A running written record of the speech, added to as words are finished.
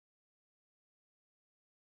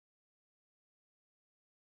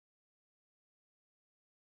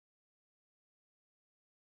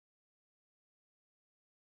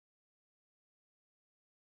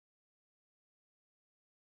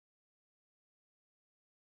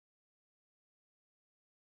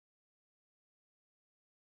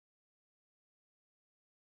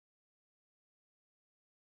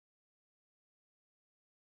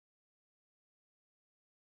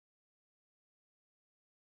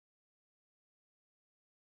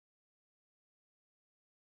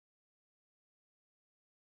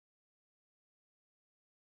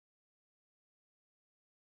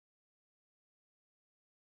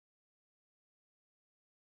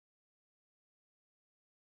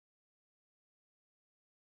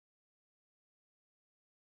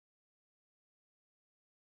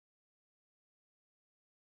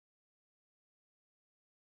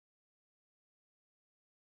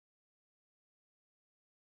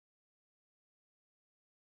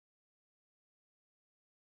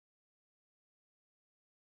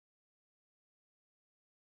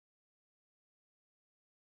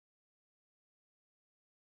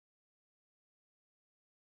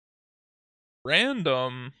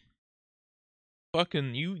Random?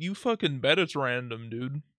 Fucking, you fucking bet it's random,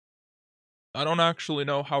 dude. I don't actually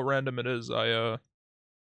know how random it is. I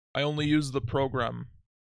only use the program.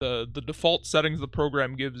 The default settings the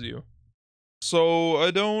program gives you. So,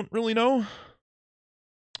 I don't really know.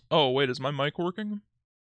 Oh, wait, is my mic working?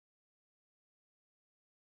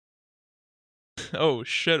 Oh,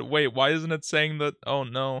 shit, wait, why isn't it saying that? Oh,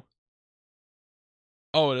 no.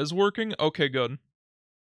 Oh, it is working? Okay, good.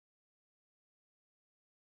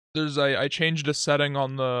 I changed a setting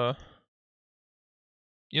on the...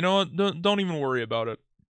 You know what? Don't even worry about it.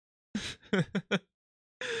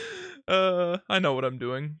 I know what I'm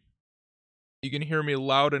doing. You can hear me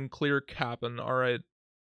loud and clear capping. Alright.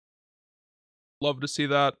 Love to see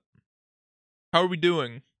that. How are we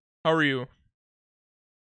doing? How are you?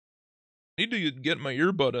 I need to get my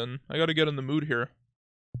earbud in. I gotta get in the mood here.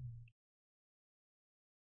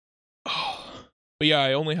 But yeah,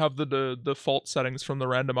 I only have the default settings from the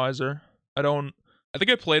randomizer. I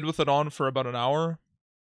think I played with it on for about an hour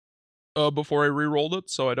before I re-rolled it,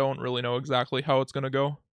 so I don't really know exactly how it's gonna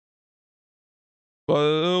go.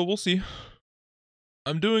 But we'll see.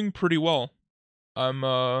 I'm doing pretty well.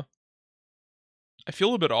 I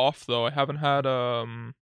feel a bit off though. I haven't had I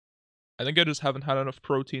think I just haven't had enough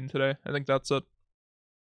protein today. I think that's it.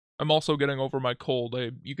 I'm also getting over my cold.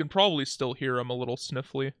 You can probably still hear I'm a little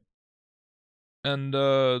sniffly. And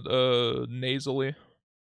nasally.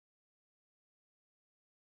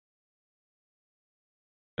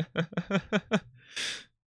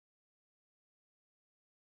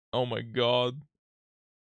 Oh my god.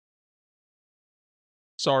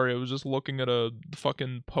 Sorry, I was just looking at a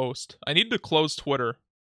fucking post. I need to close Twitter.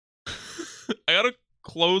 I gotta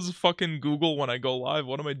close fucking Google when I go live.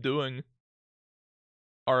 What am I doing?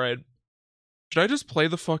 Alright. Should I just play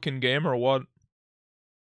the fucking game or what?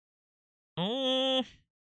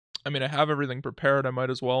 I mean, I have everything prepared. I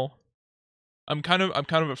might as well. I'm kind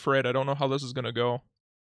of afraid. I don't know how this is gonna go.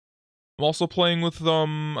 I'm also playing with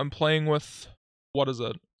what is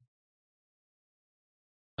it?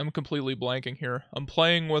 I'm completely blanking here. I'm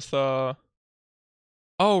playing with oh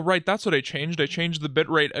right, that's what I changed. I changed the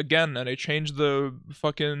bitrate again, and I changed the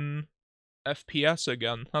fucking FPS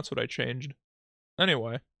again. That's what I changed.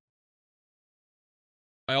 Anyway.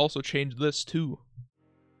 I also changed this too.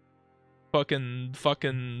 Fucking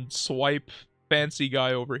swipe fancy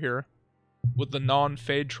guy over here. With the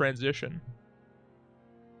non-fade transition.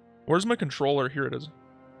 Where's my controller? Here it is.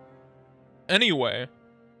 Anyway.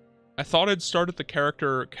 I thought I'd start at the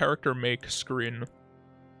character make screen.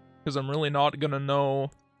 Because I'm really not gonna know...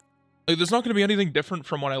 Like, there's not gonna be anything different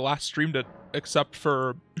from when I last streamed it. Except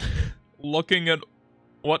for looking at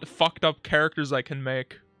what fucked up characters I can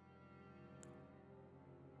make.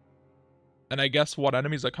 And I guess what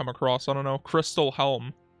enemies I come across. I don't know. Crystal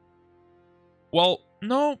Helm. Well,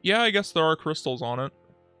 no. Yeah, I guess there are crystals on it.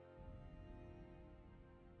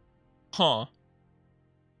 Huh.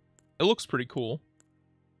 It looks pretty cool.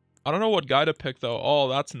 I don't know what guy to pick, though. Oh,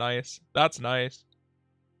 that's nice. That's nice.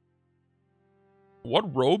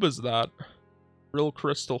 What robe is that? Real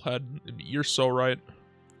crystal head. You're so right.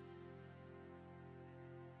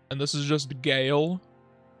 And this is just Gale.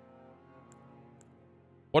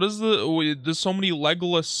 What is there's so many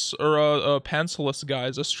legless or pantsless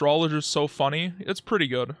guys. Astrologer's so funny. It's pretty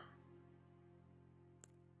good.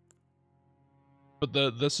 But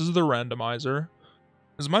this is the randomizer.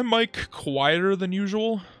 Is my mic quieter than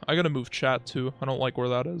usual? I gotta move chat too. I don't like where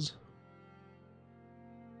that is.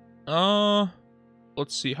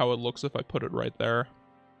 Let's see how it looks if I put it right there.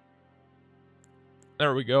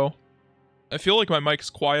 There we go. I feel like my mic's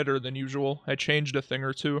quieter than usual. I changed a thing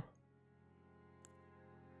or two.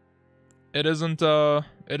 It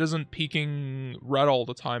isn't peaking red all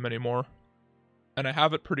the time anymore. And I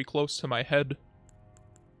have it pretty close to my head.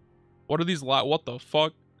 What are these what the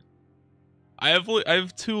fuck? I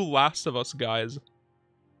have two Last of Us guys.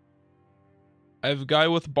 I have a guy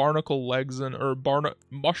with barnacle legs and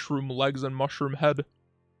mushroom legs and mushroom head.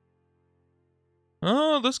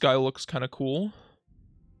 Oh, this guy looks kind of cool.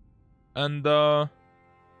 And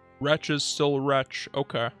Wretch is still Wretch.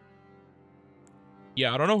 Okay.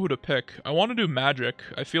 Yeah, I don't know who to pick. I want to do magic.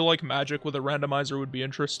 I feel like magic with a randomizer would be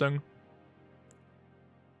interesting.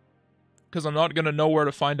 Because I'm not going to know where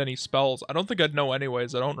to find any spells. I don't think I'd know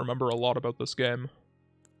anyways. I don't remember a lot about this game.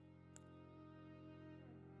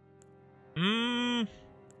 I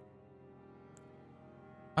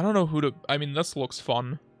don't know who to... I mean, this looks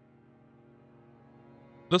fun.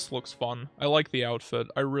 This looks fun. I like the outfit.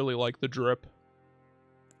 I really like the drip.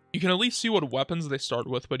 You can at least see what weapons they start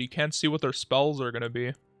with, but you can't see what their spells are going to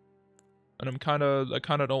be. And I kind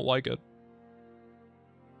of don't like it.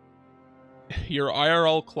 Your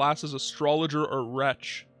IRL class is astrologer or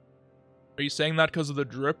wretch. Are you saying that because of the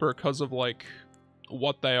drip or because of, like,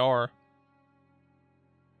 what they are?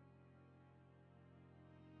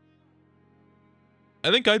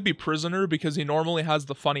 I think I'd be prisoner because he normally has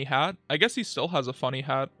the funny hat. I guess he still has a funny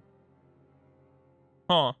hat.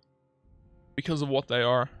 Huh. Because of what they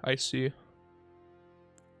are, I see.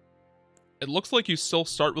 It looks like you still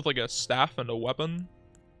start with, like, a staff and a weapon.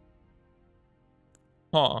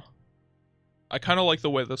 Huh. I kind of like the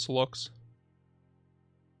way this looks.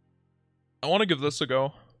 I want to give this a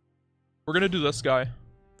go. We're gonna do this guy.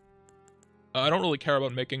 I don't really care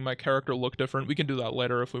about making my character look different. We can do that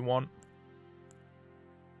later if we want.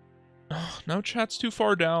 Now chat's too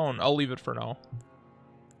far down. I'll leave it for now.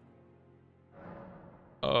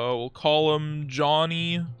 We'll call him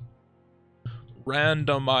Johnny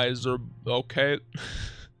Randomizer. Okay.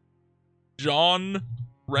 John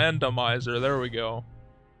Randomizer. There we go.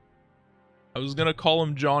 I was gonna call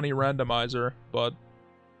him Johnny Randomizer, but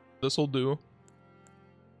this'll do.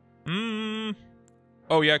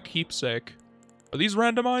 Oh yeah, keepsake. Are these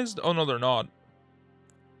randomized? Oh no, they're not.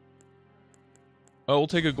 Oh, we'll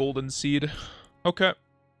take a golden seed. Okay.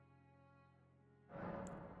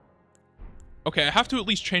 Okay, I have to at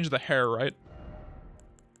least change the hair, right?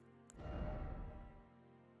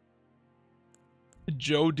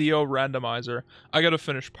 Joe Dio Randomizer. I gotta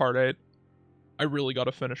finish part 8. I really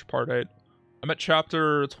gotta finish part 8. I'm at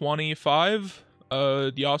chapter 25.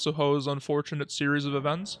 Yasuho's unfortunate series of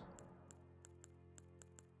events.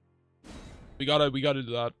 We gotta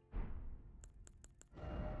do that.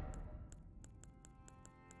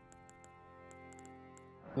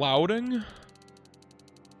 Clouding?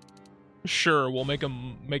 Sure, we'll make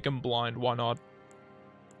him blind, why not?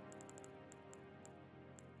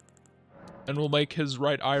 And we'll make his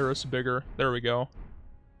right iris bigger. There we go.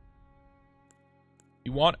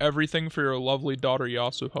 You want everything for your lovely daughter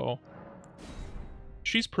Yasuho.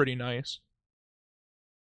 She's pretty nice.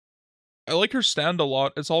 I like her stand a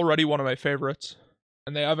lot. It's already one of my favorites.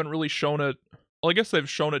 And they haven't really shown it. Well, I guess they've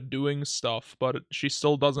shown it doing stuff, but she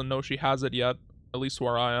still doesn't know she has it yet. At least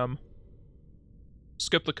where I am.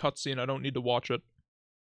 Skip the cutscene, I don't need to watch it.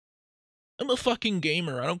 I'm a fucking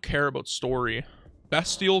gamer, I don't care about story.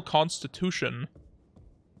 Bestial Constitution.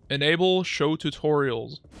 Enable show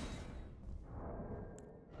tutorials.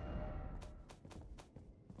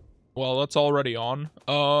 Well, that's already on.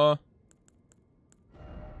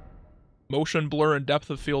 Motion blur and depth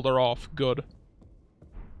of field are off. Good.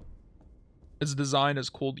 Its design is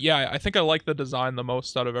cool. Yeah, I think I like the design the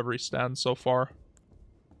most out of every stand so far.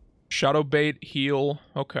 Shadow bait, heal.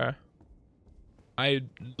 Okay.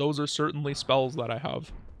 Those are certainly spells that I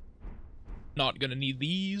have. Not gonna need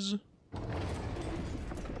these.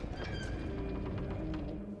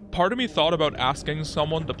 Part of me thought about asking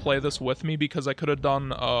someone to play this with me because I could have done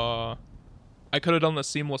the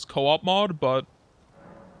seamless co-op mod, but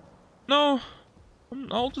no,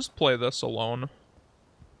 I'll just play this alone.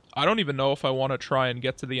 I don't even know if I want to try and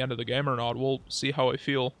get to the end of the game or not. We'll see how I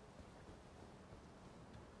feel.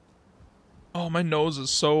 Oh, my nose is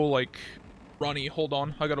so, like, runny. Hold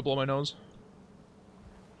on, I gotta blow my nose.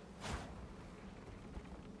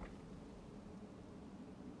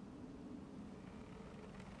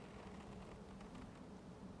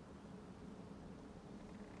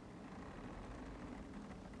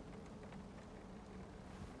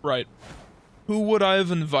 Right. Who would I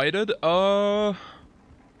have invited? I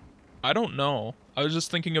don't know. I was just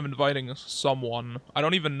thinking of inviting someone. I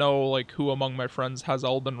don't even know, like, who among my friends has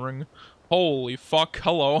Elden Ring. Holy fuck,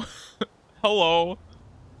 hello. Hello.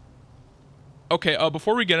 Okay,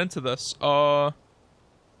 before we get into this, yeah,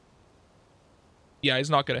 he's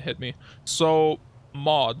not gonna hit me. So,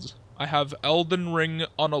 mods. I have Elden Ring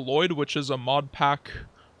Unalloyed, which is a mod pack,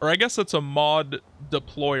 or I guess it's a mod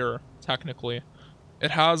deployer, technically.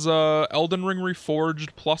 It has Elden Ring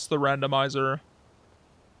Reforged, plus the randomizer,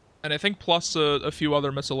 and I think plus a few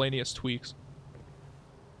other miscellaneous tweaks.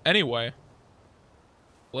 Anyway,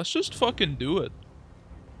 let's just fucking do it.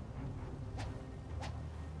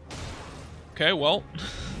 Okay, well,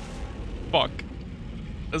 fuck.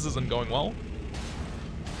 This isn't going well.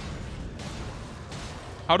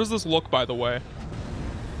 How does this look, by the way?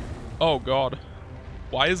 Oh god.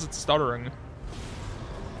 Why is it stuttering?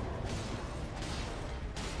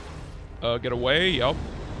 Get away, yup.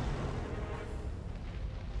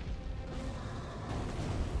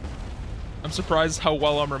 I'm surprised how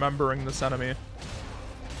well I'm remembering this enemy.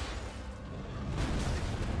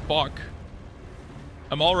 Fuck.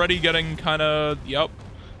 I'm already getting kinda... Yep.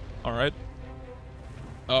 Alright.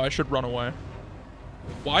 I should run away.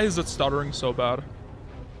 Why is it stuttering so bad?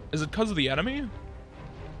 Is it because of the enemy?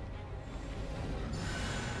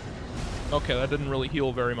 Okay, that didn't really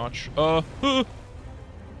heal very much. I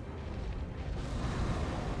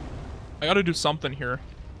gotta do something here.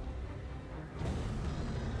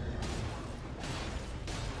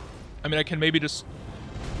 I mean, I can maybe just...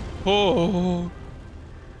 Oh.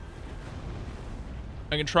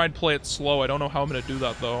 I can try and play it slow. I don't know how I'm gonna do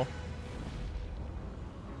that, though.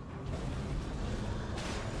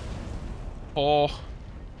 Oh.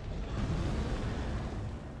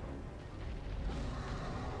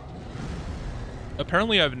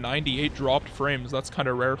 Apparently I have 98 dropped frames. That's kind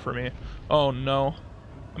of rare for me. Oh no.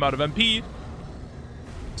 I'm out of MP.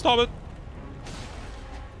 Stop it.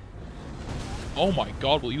 Oh my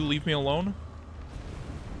god, will you leave me alone?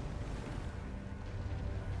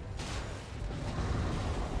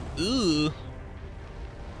 Ugh.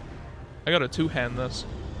 I gotta two-hand this.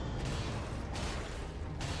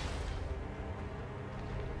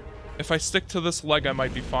 If I stick to this leg, I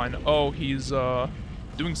might be fine. Oh, he's,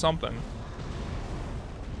 doing something.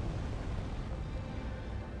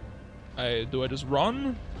 Do I just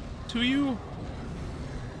run to you?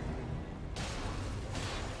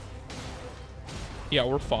 Yeah,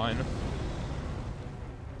 we're fine.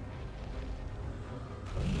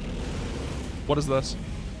 What is this?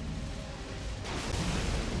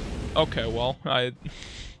 Okay, well, I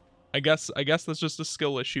guess that's just a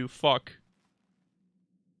skill issue. Fuck.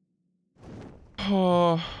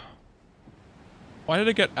 Oh. Why did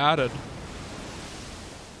it get added?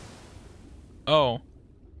 Oh.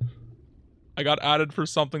 I got added for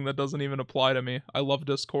something that doesn't even apply to me. I love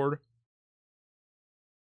Discord.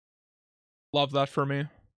 Love that for me.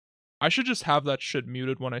 I should just have that shit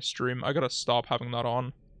muted when I stream. I gotta stop having that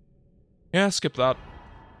on. Yeah, skip that.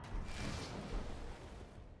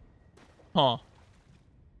 Huh.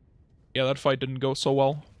 Yeah, that fight didn't go so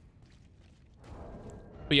well.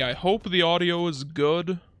 But yeah, I hope the audio is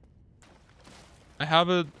good. I have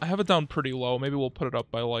it down pretty low. Maybe we'll put it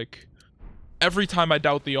up by like... Every time I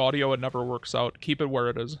doubt the audio, it never works out. Keep it where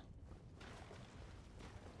it is.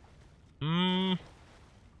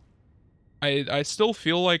 I still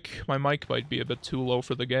feel like my mic might be a bit too low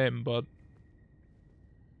for the game, but...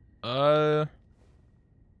 Oh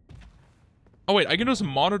wait, I can just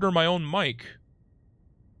monitor my own mic.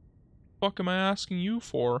 What the fuck am I asking you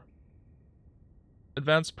for?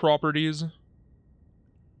 Advanced properties.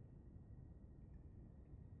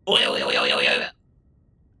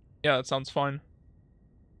 Yeah, that sounds fine.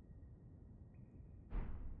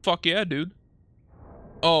 Fuck yeah, dude.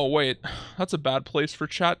 Oh, wait. That's a bad place for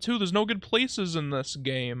chat, too. There's no good places in this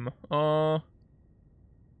game. We'll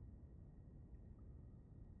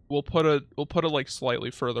put it like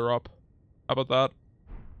slightly further up. How about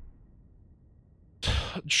that?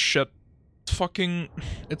 Shit. Fucking...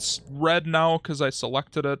 It's red now because I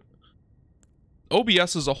selected it.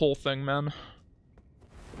 OBS is a whole thing, man.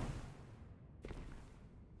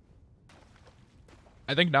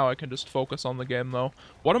 I think now I can just focus on the game, though.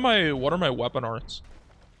 What are my weapon arts?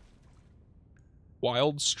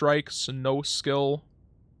 Wild strikes, no skill.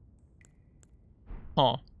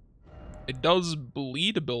 Huh. It does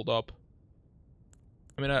bleed build up.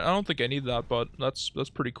 I mean, I don't think I need that, but that's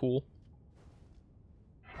pretty cool.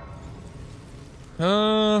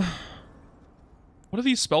 What do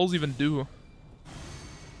these spells even do?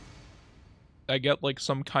 I get like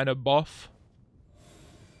some kind of buff.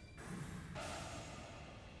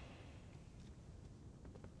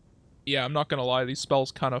 Yeah, I'm not gonna lie, these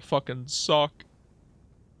spells kind of fucking suck.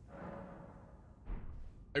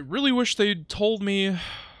 I really wish they'd told me...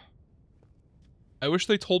 I wish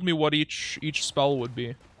they told me what each spell would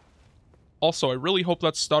be. Also, I really hope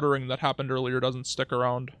that stuttering that happened earlier doesn't stick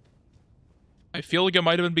around. I feel like it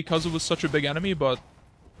might have been because it was such a big enemy, but...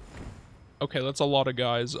 Okay, that's a lot of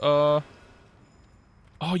guys. Oh,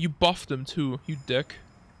 you buffed him too, you dick.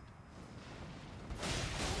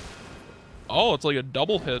 Oh, it's like a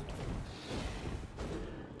double hit.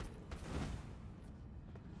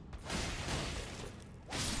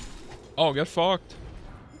 Oh, get fucked.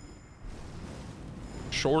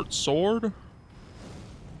 Short sword?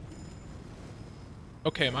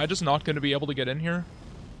 Okay, am I just not going to be able to get in here?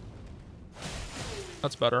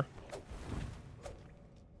 That's better.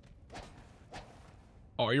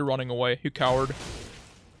 Oh, you're running away. You coward.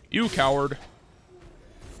 You coward.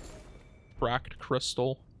 Cracked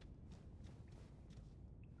crystal.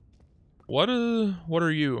 What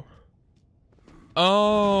are you?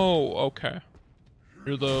 Oh, okay.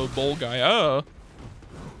 You're the bull guy.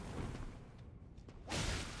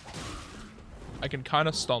 I can kind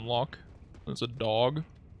of stun lock. There's a dog.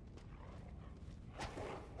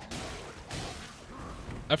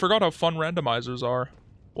 I forgot how fun randomizers are.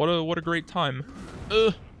 What a great time.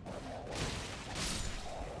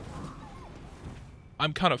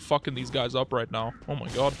 I'm kind of fucking these guys up right now. Oh my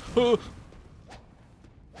god.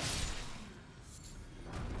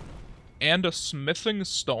 And a smithing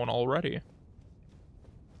stone already.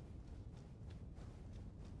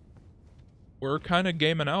 We're kind of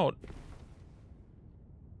gaming out.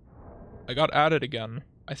 I got added again.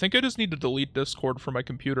 I think I just need to delete Discord from my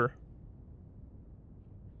computer.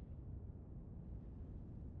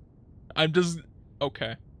 I'm just...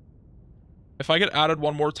 Okay. If I get added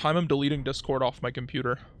one more time, I'm deleting Discord off my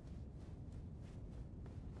computer.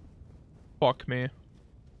 Fuck me.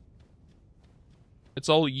 It's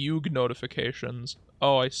all Yug notifications.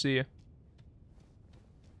 Oh, I see.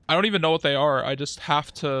 I don't even know what they are. I just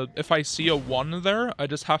have to... If I see a 1 there, I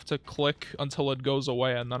just have to click until it goes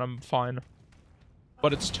away, and then I'm fine.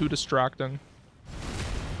 But it's too distracting.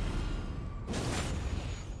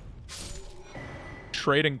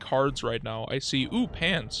 Trading cards right now. I see... Ooh,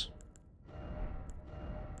 pants.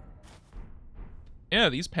 Yeah,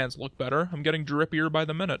 these pants look better. I'm getting drippier by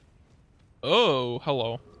the minute. Oh,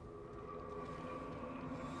 hello.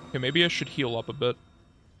 Okay, maybe I should heal up a bit.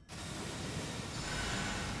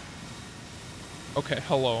 Okay,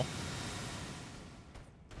 hello.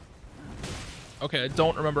 Okay, I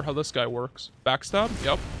don't remember how this guy works. Backstab?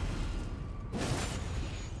 Yep.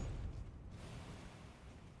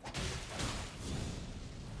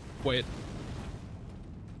 Wait.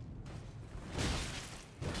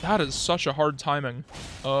 That is such a hard timing.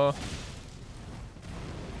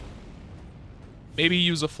 Maybe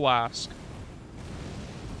use a flask.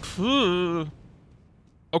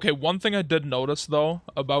 Okay, one thing I did notice, though,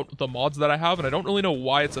 about the mods that I have, and I don't really know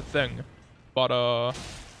why it's a thing, but,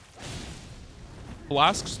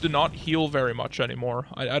 flasks do not heal very much anymore.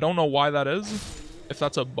 I don't know why that is. If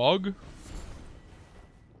that's a bug.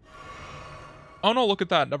 Oh no, look at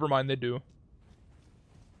that. Never mind, they do.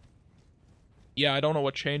 Yeah, I don't know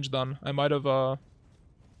what changed then. I might have,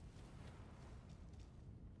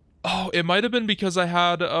 Oh, it might have been because I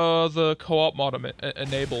had, the co-op mod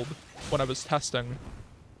enabled when I was testing.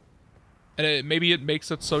 And maybe it makes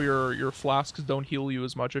it so your flasks don't heal you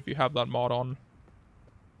as much if you have that mod on.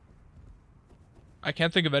 I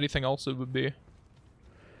can't think of anything else it would be.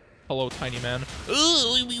 Hello, tiny man.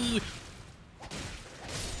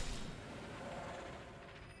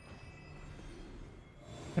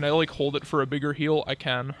 Can I, like, hold it for a bigger heal? I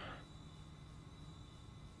can.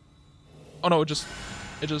 Oh no, it just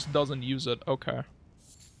doesn't use it. Okay.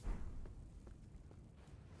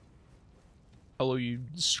 Hello, you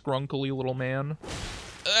scrunkly little man.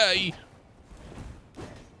 Hey!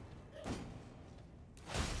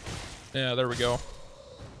 Yeah, there we go.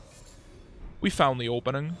 We found the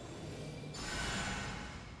opening.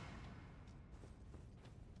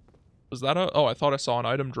 Was that a... Oh, I thought I saw an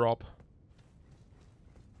item drop.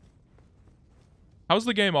 How's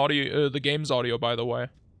the game audio, the game's audio, by the way?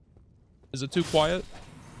 Is it too quiet?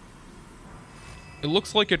 It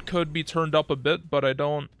looks like it could be turned up a bit, but I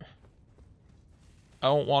don't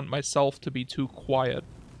want myself to be too quiet.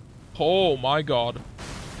 Oh my god.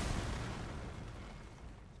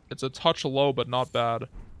 It's a touch low, but not bad.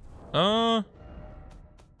 How's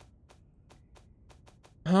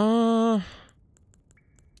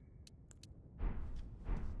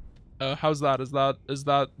that? Is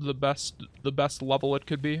that the best level it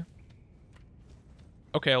could be?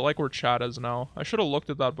 Okay, I like where chat is now. I should have looked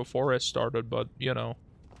at that before I started, but, you know.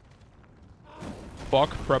 Fuck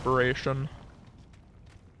preparation.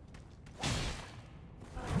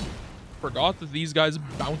 Forgot that these guys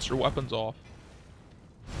bounce your weapons off.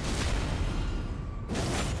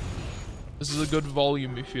 This is a good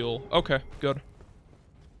volume, you feel. Okay, good.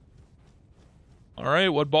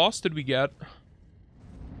 Alright, what boss did we get?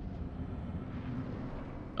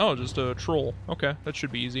 Oh, just a troll. Okay, that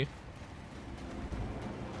should be easy.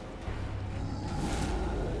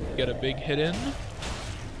 Get a big hit in.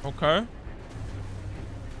 Okay.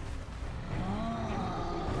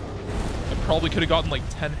 I probably could have gotten like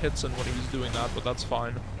 10 hits in when he was doing that, but that's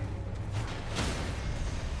fine.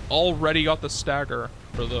 Already got the stagger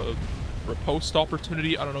for the riposte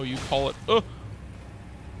opportunity. I don't know what you call it. Ugh.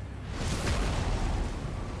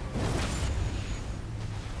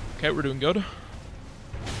 Okay, we're doing good.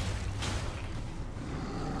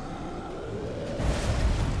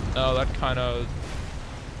 Oh, that kind of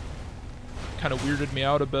weirded me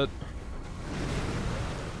out a bit.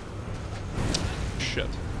 Shit.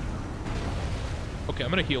 Okay,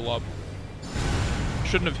 I'm gonna heal up.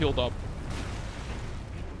 Shouldn't have healed up.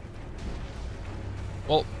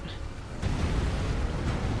 Well,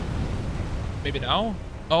 maybe now?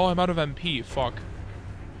 Oh, I'm out of MP. Fuck.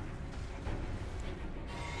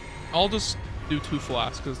 I'll just do 2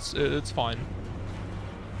 flasks, because it's fine.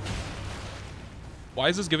 Why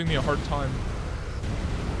is this giving me a hard time?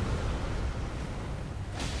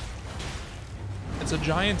 It's a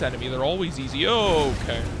giant enemy. They're always easy. Oh,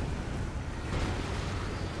 okay.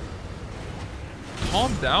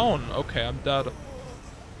 Calm down. Okay, I'm dead.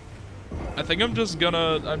 I think I'm just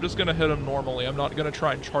gonna hit him normally. I'm not gonna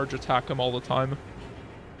try and charge attack him all the time.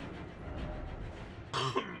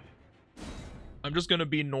 I'm just gonna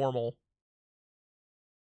be normal.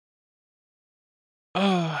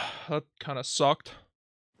 That kind of sucked.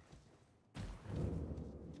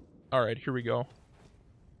 Alright, here we go.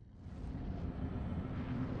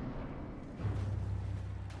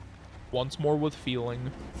 Once more with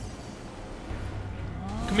feeling.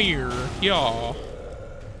 Come here. Yeah.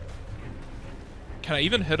 Can I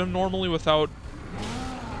even hit him normally without...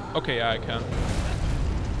 Okay, yeah, I can.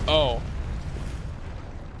 Oh.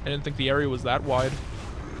 I didn't think the area was that wide.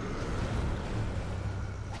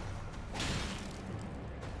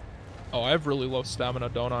 Oh, I have really low stamina,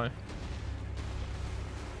 don't I?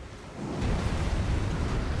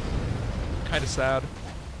 Kinda sad.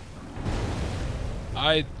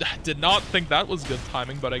 I did not think that was good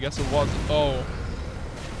timing, but I guess it was. Oh.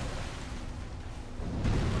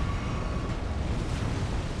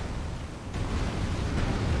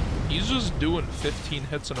 He's just doing 15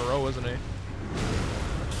 hits in a row, isn't he?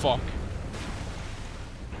 Fuck.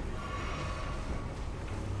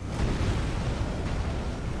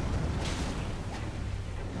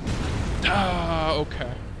 Ah,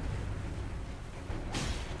 okay.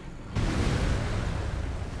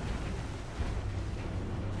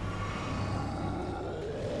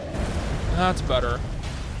 That's better.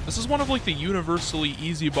 This is one of like the universally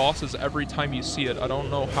easy bosses every time you see it. I don't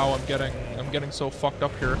know how I'm getting so fucked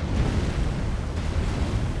up here.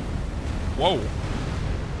 Whoa.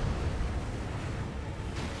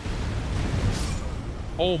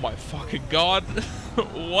 Oh my fucking god.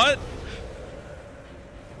 What?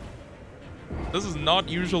 This is not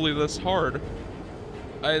usually this hard.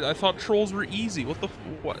 I thought trolls were easy. What the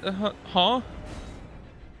what? Huh?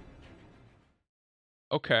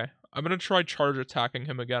 Okay. I'm gonna try charge attacking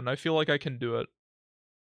him again. I feel like I can do it.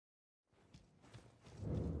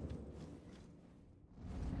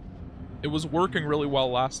 It was working really well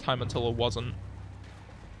last time until it wasn't.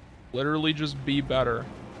 Literally just be better.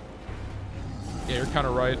 Yeah, you're kind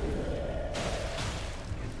of right.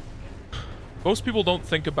 Most people don't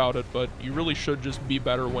think about it, but you really should just be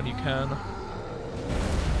better when you can.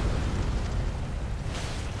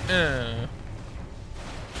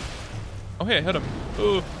 Oh, hey, I hit him.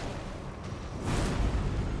 Ugh.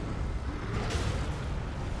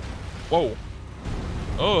 Whoa.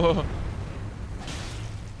 Oh.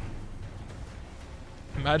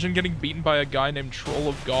 Imagine getting beaten by a guy named Troll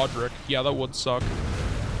of Godric. Yeah, that would suck.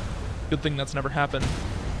 Good thing that's never happened.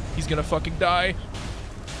 He's gonna fucking die.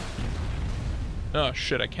 Oh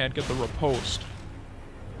shit, I can't get the riposte.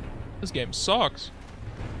 This game sucks.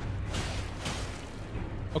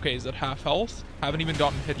 Okay, is it half health? Haven't even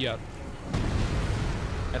gotten hit yet.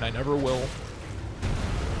 And I never will.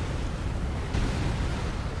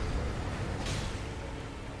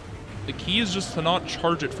 The key is just to not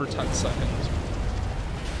charge it for 10 seconds.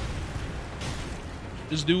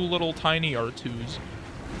 Just do little tiny R2s.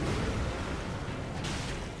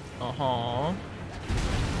 Uh-huh.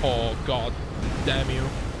 Oh, god damn you.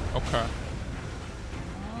 Okay.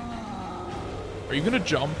 Are you gonna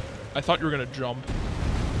jump? I thought you were gonna jump.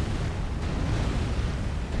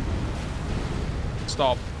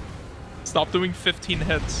 Stop. Stop doing 15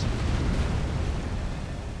 hits.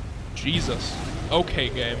 Jesus. Okay,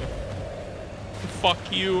 game.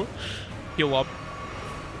 Fuck you. Heal up.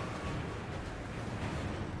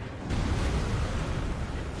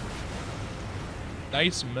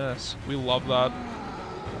 Nice miss. We love that.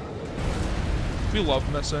 We love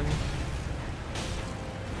missing.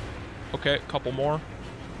 Okay, a couple more.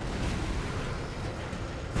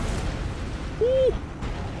 Woo!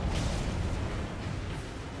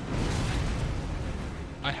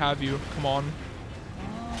 I have you. Come on.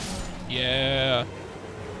 Yeah.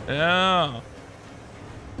 Yeah.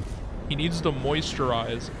 He needs to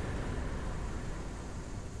moisturize.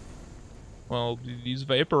 Well, he's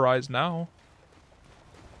vaporized now.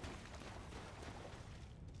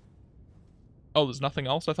 Oh, there's nothing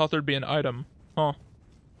else? I thought there'd be an item. Huh.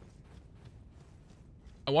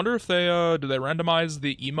 I wonder if they, do they randomize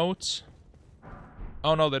the emotes?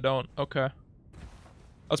 Oh, no, they don't. Okay.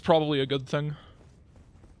 That's probably a good thing.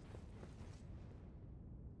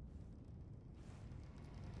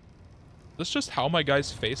 Is this just how my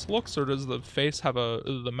guy's face looks, or does the face have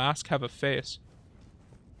the mask have a face?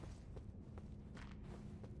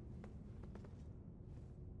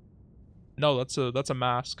 No, that's a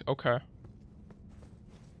mask. Okay.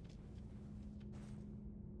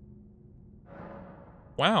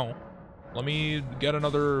 Wow. Let me get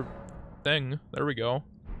another thing. There we go.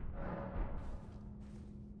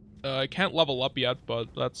 I can't level up yet, but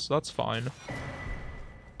that's fine.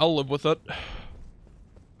 I'll live with it.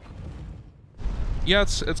 Yeah,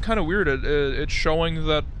 it's kind of weird. It's showing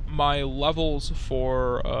that my levels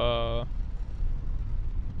for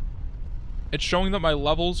it's showing that my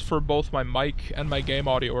levels for both my mic and my game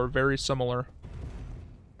audio are very similar.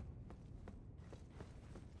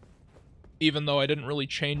 Even though I didn't really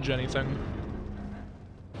change anything.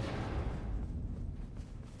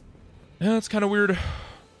 Yeah, it's kind of weird.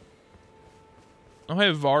 I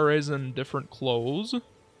have Vares in different clothes.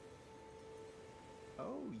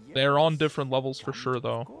 Oh, yes. They're on different levels for sure,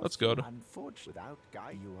 though. That's good.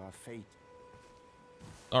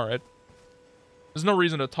 Alright. There's no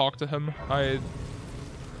reason to talk to him. I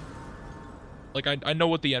know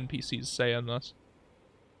what the NPCs say in this.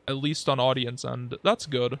 At least on audience end. That's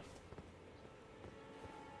good.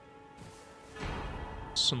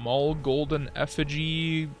 Small golden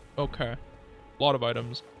effigy. Okay. A lot of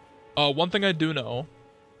items. One thing I do know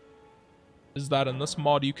is that in this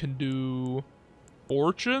mod you can do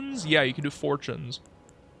fortunes? Yeah, you can do fortunes.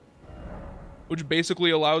 Which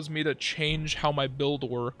basically allows me to change how my build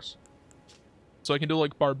works. So I can do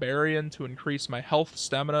like barbarian to increase my health,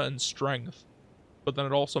 stamina, and strength. But then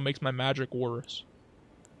it also makes my magic worse.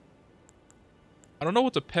 I don't know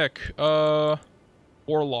what to pick.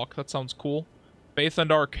 Warlock, that sounds cool. Faith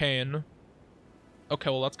and Arcane. Okay,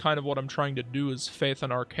 well that's kind of what I'm trying to do is Faith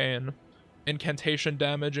and Arcane. Incantation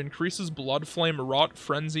damage increases Blood Flame, Rot,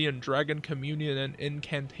 Frenzy, and Dragon Communion and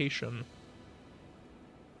Incantation.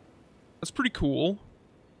 That's pretty cool.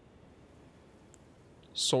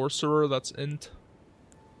 Sorcerer, that's int.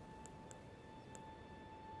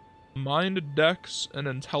 Mind, Dex, and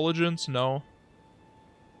Intelligence, no.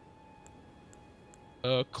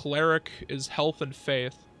 Cleric is Health and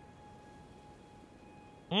Faith.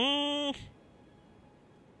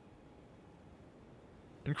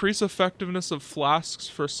 Increase effectiveness of flasks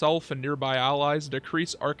for self and nearby allies.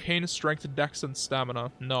 Decrease arcane strength, dex, and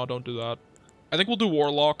stamina. No, don't do that. I think we'll do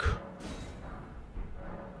Warlock.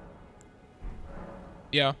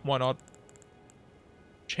 Yeah, why not?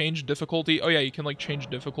 Change difficulty. Oh yeah, you can like change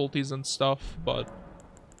difficulties and stuff, but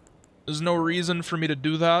there's no reason for me to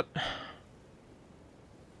do that.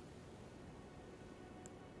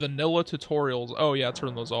 Vanilla tutorials. Oh yeah,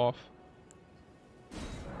 turn those off.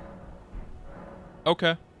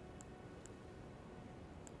 Okay.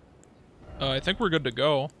 I think we're good to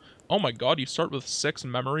go. Oh my god, you start with 6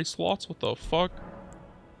 memory slots? What the fuck?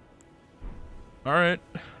 Alright.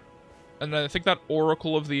 And I think that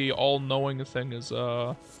Oracle of the All-Knowing thing is,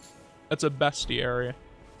 that's a bestiary.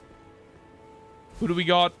 Who do we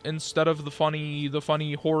got instead of the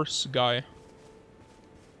funny horse guy?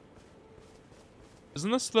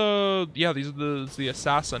 Isn't this the... Yeah, these are the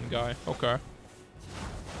assassin guy. Okay.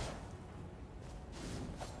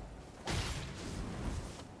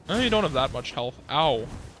 You don't have that much health. Ow.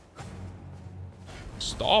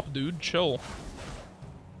 Stop, dude. Chill.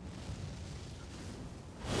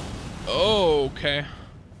 Oh, okay.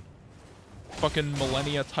 Fucking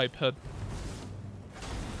Millennia type hit.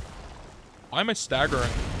 Why am I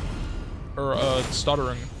staggering? Or,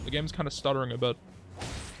 stuttering. The game's kind of stuttering a bit.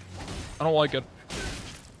 I don't like it.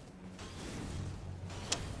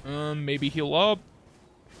 Maybe heal up.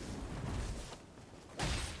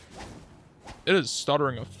 It is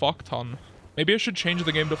stuttering a fuck ton. Maybe I should change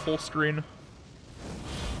the game to full screen.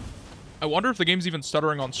 I wonder if the game's even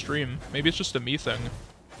stuttering on stream. Maybe it's just a me thing.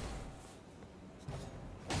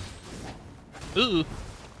 Ooh.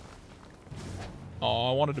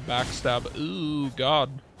 Oh, I wanted to backstab. Ooh,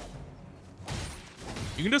 God.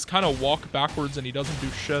 You can just kind of walk backwards and he doesn't do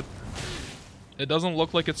shit. It doesn't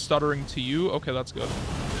look like it's stuttering to you. Okay, that's good.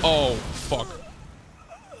 Oh, fuck.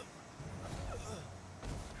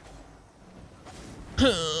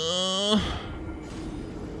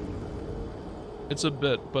 It's a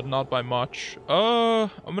bit, but not by much. I'm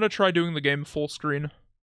gonna try doing the game full screen.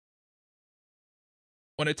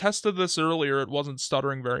 When I tested this earlier, it wasn't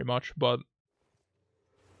stuttering very much, but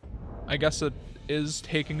I guess it is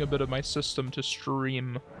taking a bit of my system to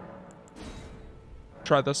stream.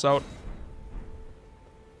 Try this out.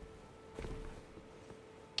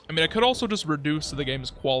 I mean, I could also just reduce the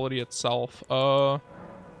game's quality itself.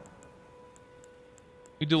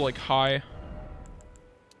 We do like high.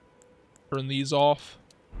 Turn these off.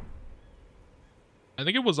 I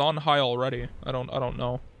think it was on high already. I don't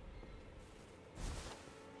know.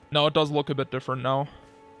 No, it does look a bit different now.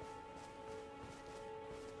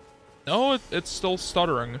 No, it's still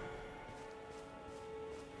stuttering.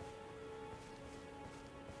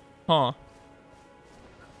 Huh.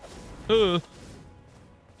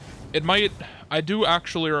 It might... I do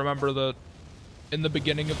actually remember that in the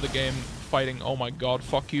beginning of the game fighting... Oh my god,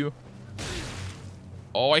 fuck you.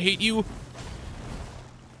 Oh, I hate you.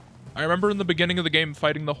 I remember in the beginning of the game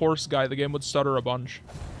fighting the horse guy, the game would stutter a bunch.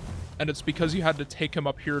 And it's because you had to take him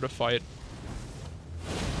up here to fight.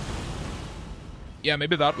 Yeah,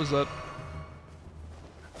 maybe that was it.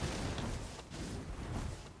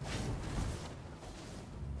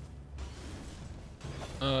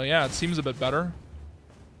 Yeah, it seems a bit better.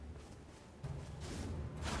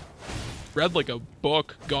 Read like a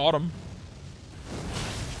book. Got him.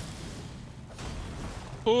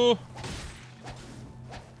 Oh.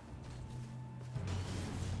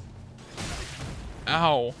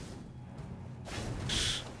 Ow.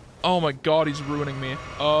 Oh my god, he's ruining me.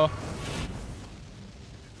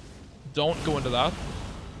 Don't go into that.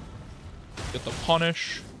 Get the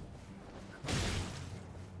punish.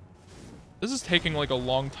 This is taking like a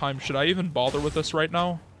long time. Should I even bother with this right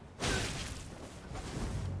now?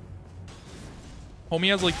 Homie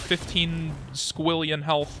has like 15 squillion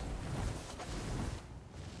health.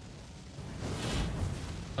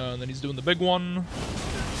 And then he's doing the big one.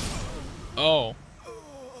 Oh.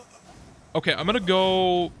 Okay, I'm gonna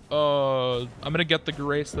go, I'm gonna get the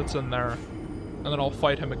grace that's in there. And then I'll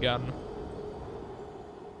fight him again.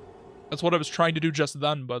 That's what I was trying to do just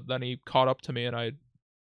then, but then he caught up to me and I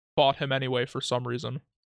fought him anyway for some reason.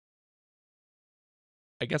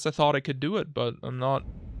 I guess I thought I could do it, but I'm not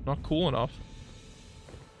cool enough.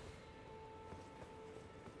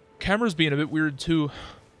 Camera's being a bit weird too.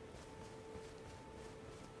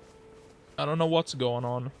 I don't know what's going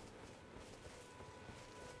on.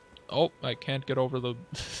 Oh, I can't get over the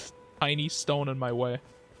tiny stone in my way.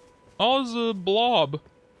 Oh, it's a blob.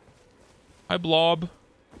 Hi, blob.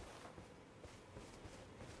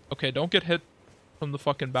 Okay, don't get hit from the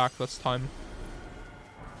fucking back this time.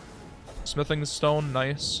 Smithing stone,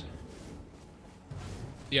 nice.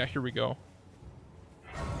 Yeah, here we go.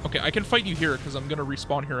 Okay, I can fight you here because I'm gonna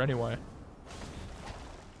respawn here anyway.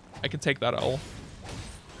 I can take that L.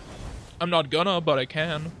 I'm not gonna, but I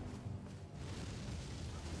can.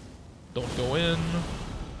 Don't go in.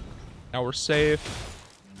 Now we're safe.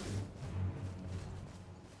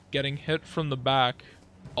 Getting hit from the back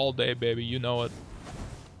all day, baby. You know it.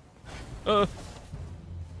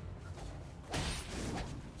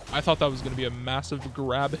 I thought that was gonna be a massive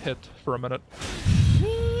grab hit for a minute.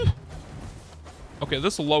 Okay,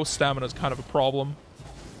 this low stamina is kind of a problem.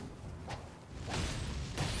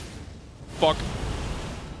 Fuck.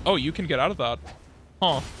 Oh, you can get out of that.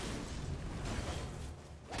 Huh.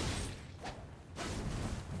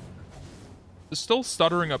 It's still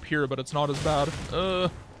stuttering up here, but it's not as bad.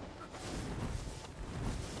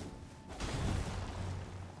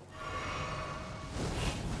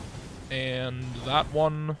 And that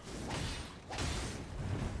one.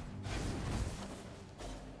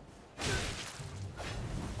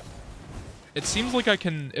 It seems like I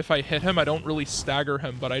can, if I hit him, I don't really stagger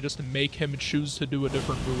him, but I just make him choose to do a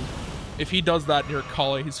different move. If he does that near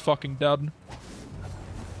Kale, he's fucking dead.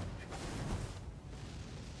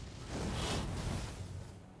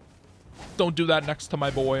 Don't do that next to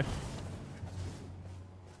my boy.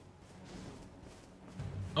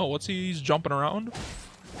 Oh, what's he? He's jumping around?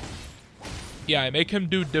 Yeah, I make him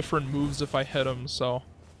do different moves if I hit him, so...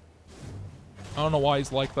 I don't know why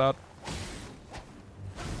he's like that.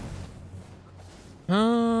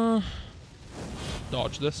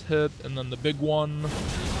 Dodge this hit, and then the big one.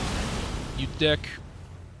 You dick.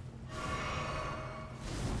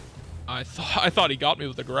 I thought he got me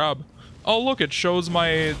with a grab. Oh look, it shows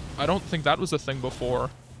my... I don't think that was a thing before.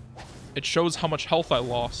 It shows how much health I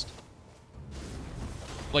lost.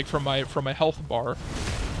 Like from my health bar.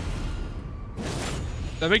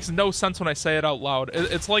 That makes no sense when I say it out loud.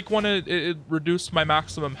 It's like when it reduced my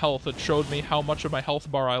maximum health, it showed me how much of my health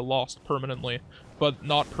bar I lost permanently. But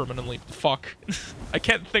not permanently. Fuck. I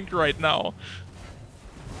can't think right now.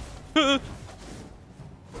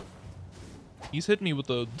 He's hitting me with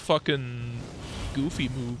the fucking goofy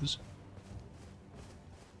moves.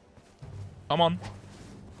 Come on.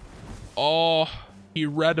 Oh, he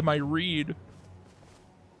read my read.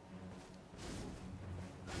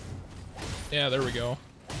 Yeah, there we go.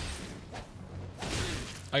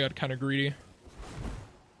 I got kind of greedy.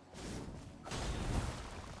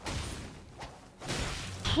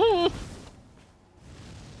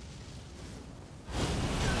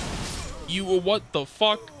 You, what the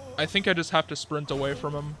fuck? I think I just have to sprint away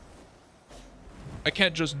from him. I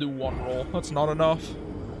can't just do one roll. That's not enough.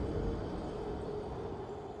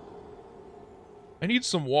 I need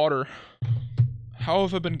some water. How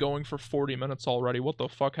have I been going for 40 minutes already? What the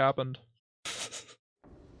fuck happened?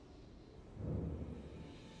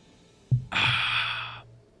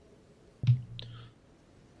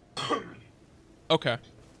 Okay.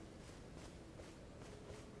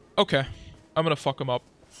 Okay. I'm gonna fuck him up.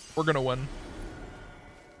 We're gonna win.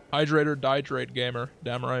 Hydrate or dihydrate, gamer.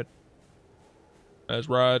 Damn right. That's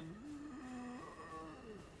right.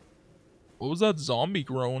 What was that zombie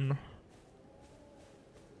groan?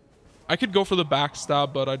 I could go for the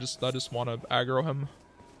backstab, but I just want to aggro him.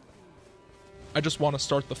 I just want to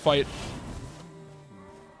start the fight.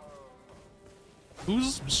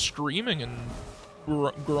 Who's screaming and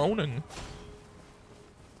groaning?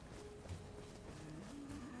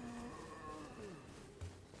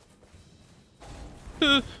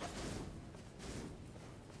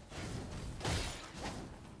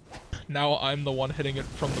 Now I'm the one hitting it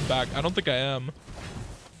from the back. I don't think I am.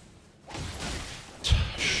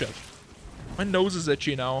 Shit. My nose is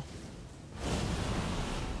itchy now.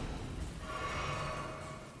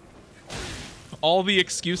 All the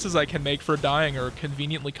excuses I can make for dying are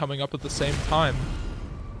conveniently coming up at the same time.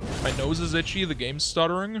 My nose is itchy, the game's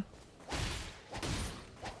stuttering.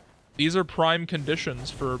 These are prime conditions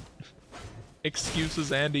for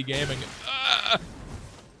excuses anti-gaming.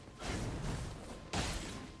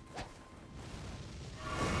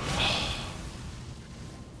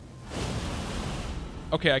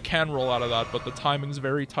 Okay, I can roll out of that, but the timing's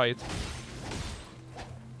very tight.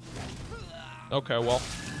 Okay, well.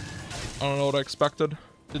 I don't know what I expected.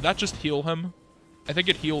 Did that just heal him? I think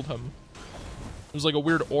it healed him. It was like a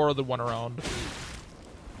weird aura that went around.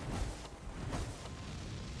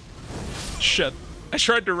 Shit. I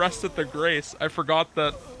tried to rest at the grace. I forgot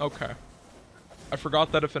that... Okay. I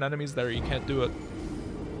forgot that if an enemy's there, you can't do it.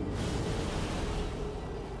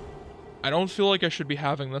 I don't feel like I should be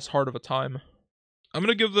having this hard of a time. I'm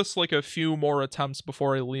gonna give this like a few more attempts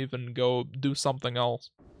before I leave and go do something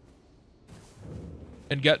else.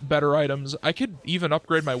 And get better items. I could even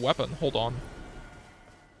upgrade my weapon. Hold on.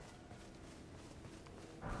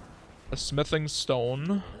 A smithing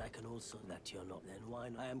stone. But I can also let you not then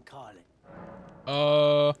wine. I am Carly.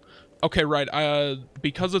 Okay, right.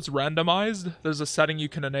 Because it's randomized, there's a setting you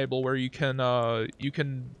can enable where you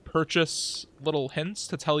can purchase little hints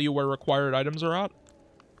to tell you where required items are at.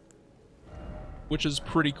 Which is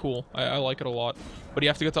pretty cool. I like it a lot. But you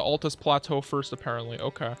have to get to Altus Plateau first, apparently.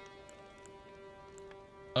 Okay.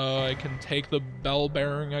 I can take the bell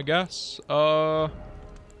bearing, I guess. I'll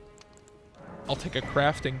take a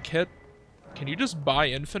crafting kit. Can you just buy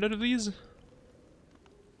infinite of these?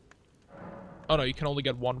 Oh no, you can only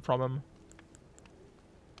get one from him.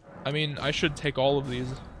 I mean, I should take all of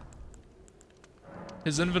these.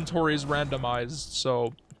 His inventory is randomized,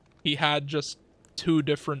 so he had just 2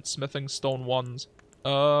 different smithing stone ones.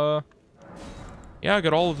 Yeah, I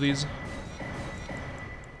got all of these.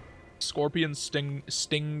 Scorpion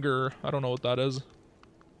Stinger. I don't know what that is.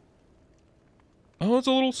 Oh, it's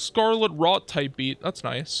a little Scarlet Rot type beat. That's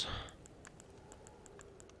nice.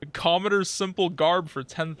 Commoner's Simple Garb for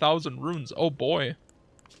 10,000 runes. Oh boy.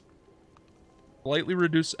 Slightly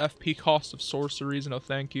reduce FP cost of sorceries. No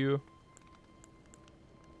thank you.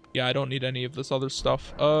 Yeah, I don't need any of this other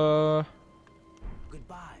stuff. Goodbye.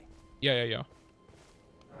 Yeah.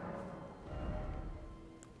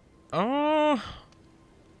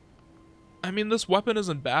 I mean, this weapon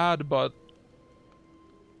isn't bad, but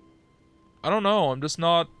I don't know. I'm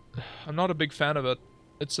not a big fan of it.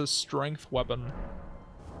 It's a strength weapon.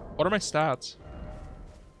 What are my stats?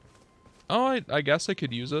 Oh, I guess I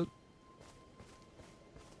could use it.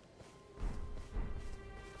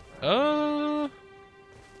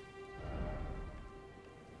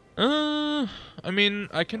 I mean,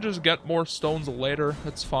 I can just get more stones later.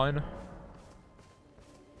 That's fine.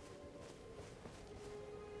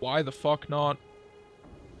 Why the fuck not?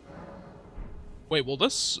 Wait, will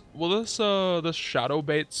this shadow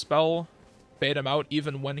bait spell bait him out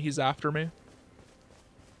even when he's after me?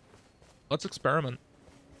 Let's experiment.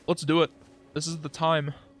 Let's do it. This is the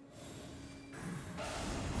time.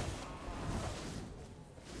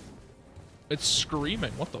 It's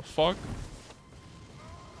screaming. What the fuck?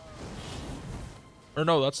 Or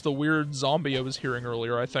no, that's the weird zombie I was hearing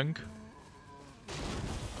earlier, I think.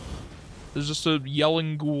 There's just a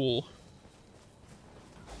yelling ghoul.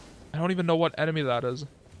 I don't even know what enemy that is.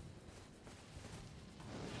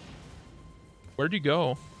 Where'd you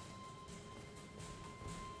go?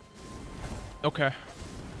 Okay.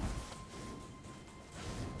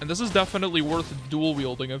 And this is definitely worth dual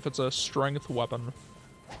wielding if it's a strength weapon.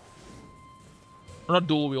 Or not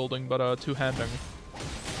dual wielding, but two-handing.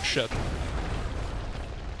 Shit.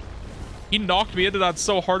 He knocked me into that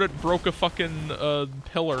so hard it broke a fucking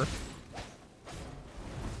pillar.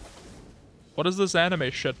 What is this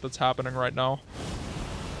anime shit that's happening right now?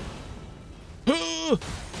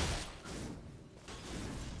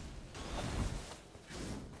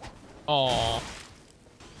 Aw.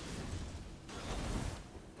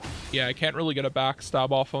 Yeah, I can't really get a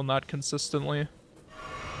backstab off on that consistently.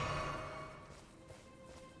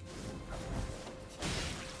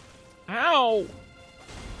 Ow!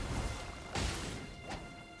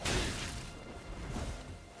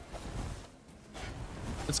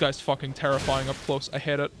 This guy's fucking terrifying up close. I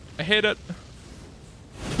hate it. I hate it.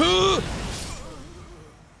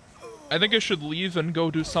 I think I should leave and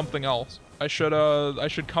go do something else. I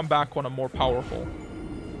should come back when I'm more powerful.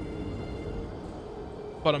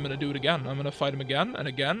 But I'm gonna do it again. I'm gonna fight him again and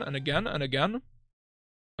again and again and again.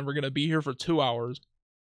 And we're gonna be here for 2 hours.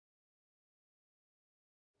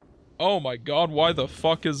 Oh my god, why the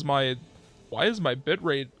fuck is my... Why is my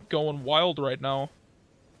bitrate going wild right now?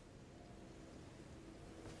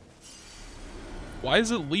 Why is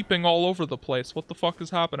it leaping all over the place? What the fuck is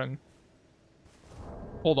happening?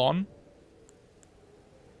 Hold on.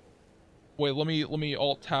 Wait, let me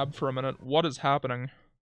alt-tab for a minute. What is happening?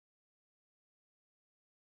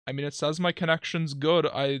 I mean, it says my connection's good.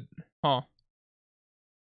 Huh.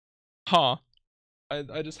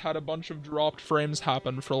 I just had a bunch of dropped frames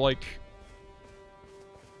happen for like...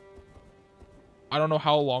 I don't know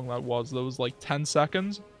how long that was. That was like 10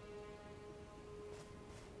 seconds?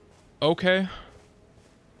 Okay.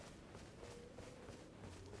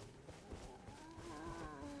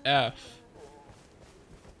 F.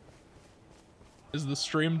 Is the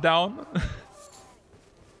stream down?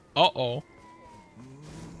 Uh-oh.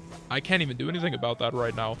 I can't even do anything about that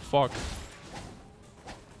right now. Fuck.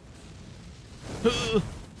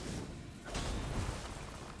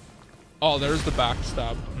 Oh, there's the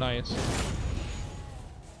backstab. Nice.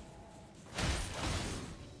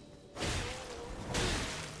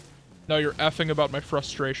 No, you're effing about my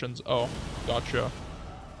frustrations. Oh, gotcha.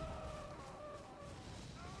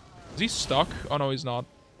 Is he stuck? Oh, no, he's not.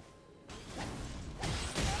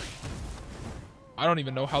 I don't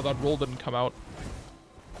even know how that roll didn't come out.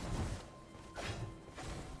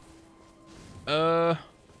 I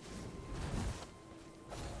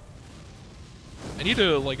need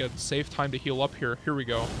to, like, a safe time to heal up here. Here we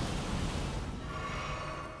go.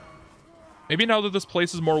 Maybe now that this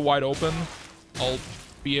place is more wide open, I'll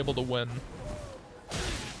be able to win.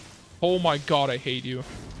 Oh my god, I hate you.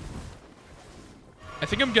 I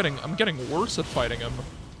think I'm getting worse at fighting him.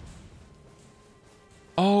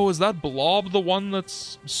 Oh, is that Blob the one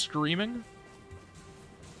that's screaming?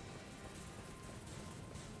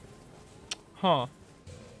 Huh.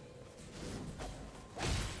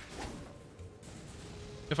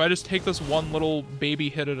 If I just take this one little baby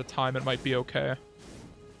hit at a time, it might be okay.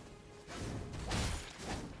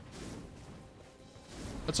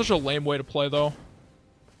 That's such a lame way to play, though.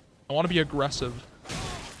 I want to be aggressive.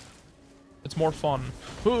 It's more fun.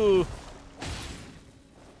 Ooh.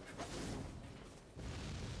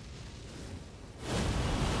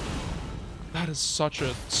 That is such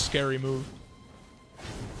a scary move.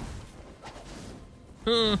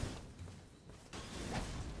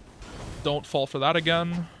 Don't fall for that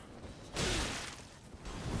again.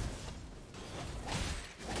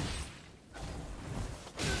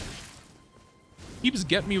 Keeps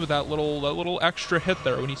getting me with that little extra hit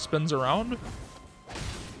there when he spins around.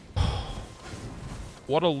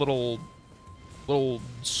 What a little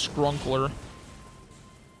scrunkler.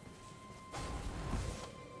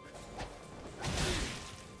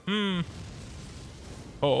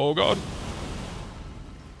 Oh god.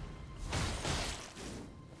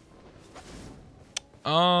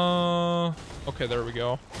 Okay, there we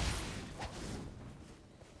go.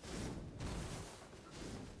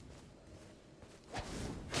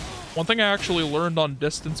 One thing I actually learned on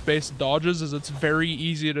distance-based dodges is it's very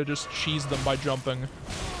easy to just cheese them by jumping.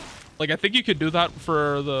 Like, I think you could do that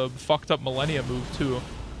for the fucked up Millennia move, too.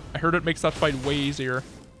 I heard it makes that fight way easier.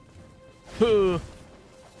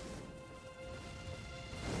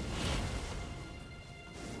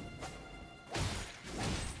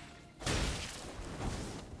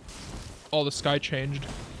 Oh, the sky changed.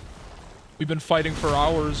 We've been fighting for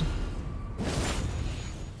hours.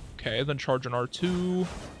 Okay, then charge an R2.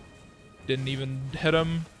 Didn't even hit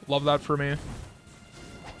him. Love that for me.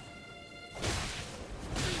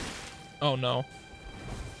 Oh no.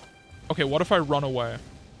 Okay, what if I run away?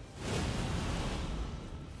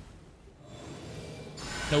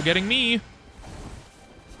 No getting me.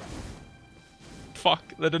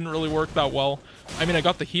 Fuck, that didn't really work that well. I mean, I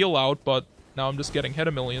got the heal out, but now I'm just getting hit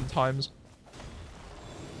a million times.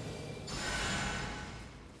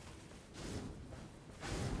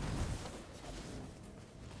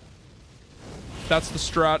 That's the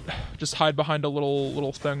strat. Just hide behind a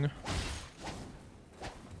little thing.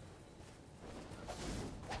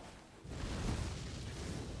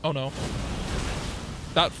 Oh no.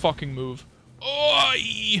 That fucking move.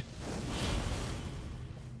 Oi!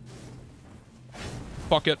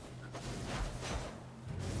 Fuck it.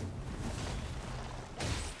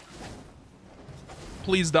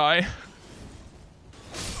 Please die.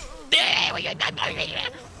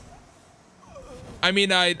 I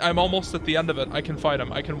mean, I'm almost at the end of it. I can fight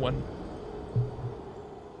him. I can win.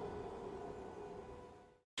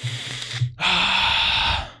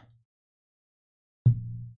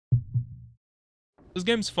 This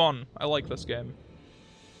game's fun. I like this game.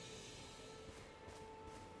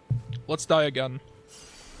 Let's die again.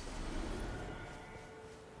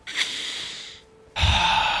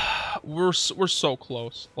 We're so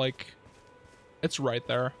close. Like, it's right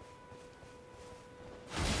there.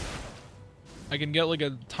 I can get like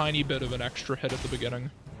a tiny bit of an extra hit at the beginning.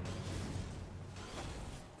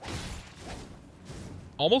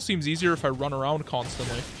 Almost seems easier if I run around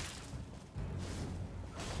constantly.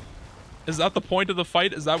 Is that the point of the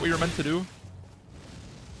fight? Is that what you're meant to do?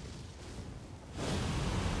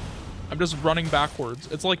 I'm just running backwards.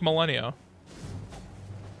 It's like Millennia.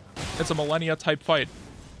 It's a Millennia type fight.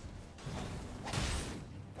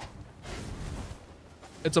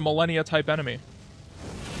 It's a Millennia type enemy.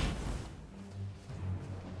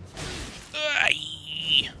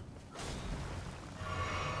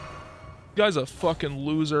 You guy's a fucking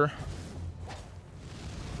loser.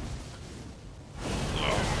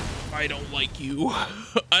 I don't like you.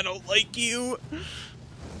 I don't like you.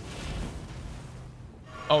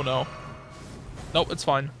 Oh no. Nope, it's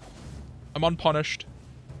fine. I'm unpunished.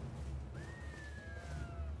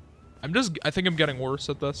 I think I'm getting worse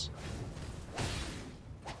at this.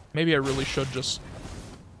 Maybe I really should just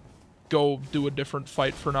go do a different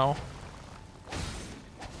fight for now.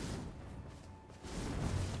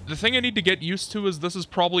 The thing I need to get used to is this is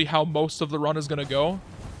probably how most of the run is gonna go.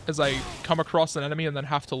 As I come across an enemy and then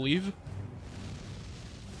have to leave.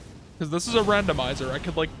 Because this is a randomizer. I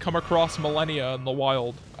could, like, come across Millennia in the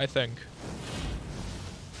wild, I think.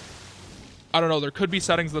 I don't know. There could be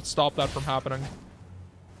settings that stop that from happening.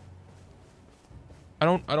 I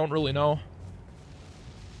don't really know.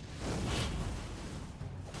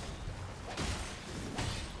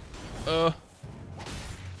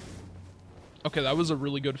 Okay, that was a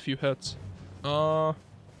really good few hits. Why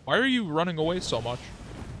are you running away so much?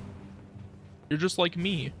 You're just like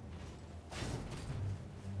me.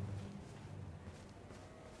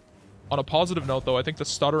 On a positive note, though, I think the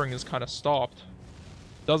stuttering is kind of stopped.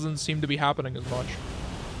 Doesn't seem to be happening as much.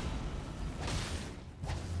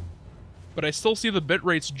 But I still see the bit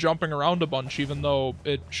rates jumping around a bunch, even though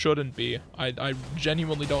it shouldn't be. I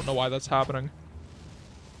genuinely don't know why that's happening.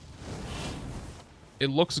 It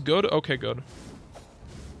looks good? Okay, good.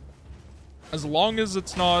 As long as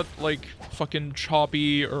it's not, like, fucking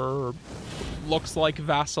choppy or looks like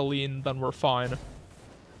Vaseline, then we're fine.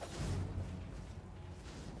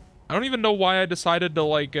 I don't even know why I decided to,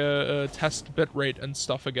 like, test bitrate and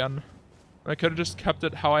stuff again. I could have just kept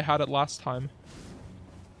it how I had it last time.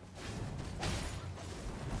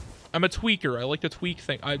 I'm a tweaker. I like to tweak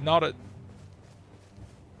things. I'm not a...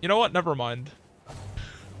 You know what? Never mind.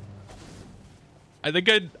 I think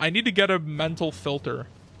I need to get a mental filter.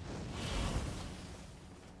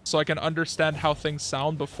 So I can understand how things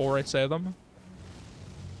sound before I say them.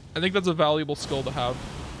 I think that's a valuable skill to have.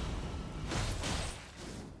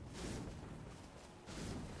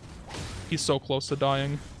 He's so close to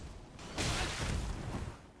dying.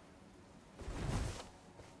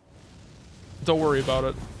 Don't worry about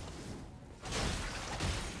it.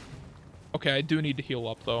 Okay, I do need to heal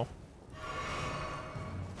up, though.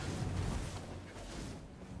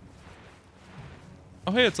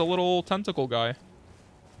 Oh, hey, it's a little tentacle guy.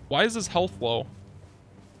 Why is his health low?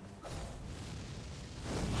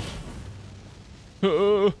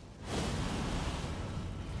 Did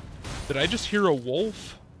I just hear a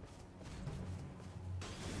wolf?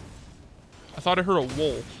 I thought I heard a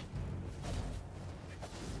wolf.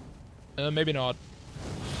 Maybe not.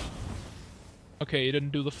 Okay, he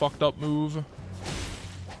didn't do the fucked up move.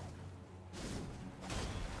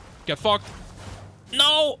 Get fucked.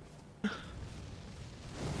 No!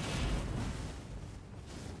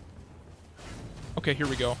 Okay, here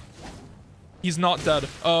we go. He's not dead.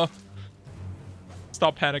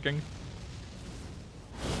 Stop panicking.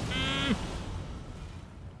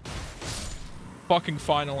 Fucking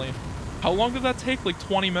finally. How long did that take? Like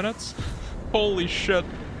 20 minutes? Holy shit.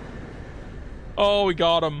 Oh, we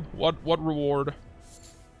got him. What reward?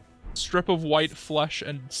 Strip of white flesh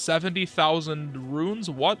and 70,000 runes?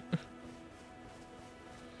 What?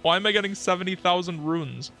 Why am I getting 70,000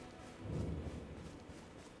 runes?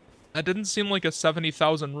 That didn't seem like a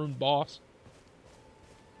 70,000 rune boss.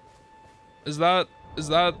 Is that...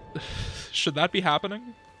 should that be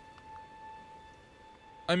happening?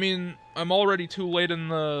 I mean, I'm already too late in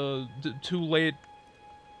the... too late...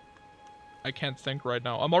 I can't think right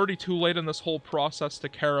now. I'm already too late in this whole process to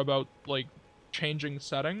care about, like, changing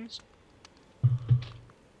settings.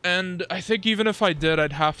 And I think even if I did,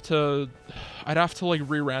 I'd have to, like,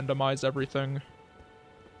 re-randomize everything.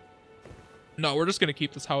 No, we're just gonna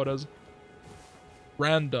keep this how it is.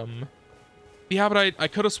 Random. Yeah, but I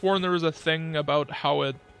could have sworn there was a thing about how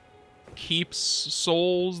it keeps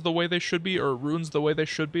souls the way they should be, or runes the way they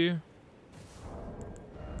should be.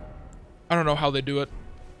 I don't know how they do it.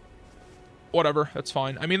 Whatever, it's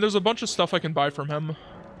fine. I mean, there's a bunch of stuff I can buy from him.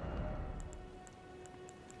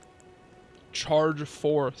 Charge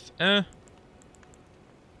forth. I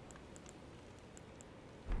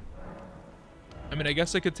mean, I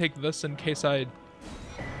guess I could take this in case I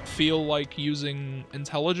feel like using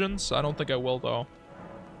intelligence. I don't think I will, though.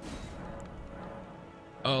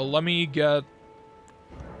 Let me get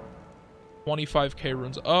 25k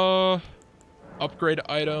runes. Upgrade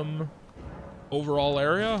item. Overall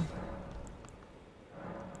area.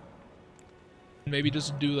 Maybe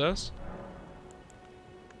just do this.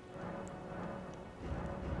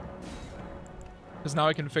 Because now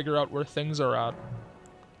I can figure out where things are at.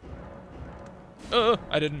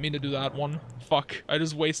 I didn't mean to do that one. Fuck. I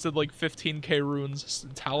just wasted like 15k runes.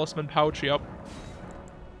 Talisman pouch, yep.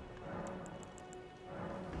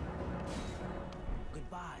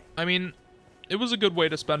 Goodbye. I mean, it was a good way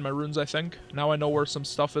to spend my runes, I think. Now I know where some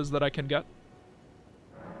stuff is that I can get.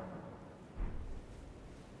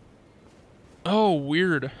 Oh,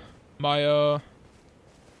 weird. My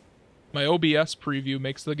OBS preview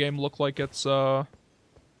makes the game look like it's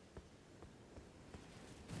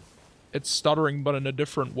stuttering, but in a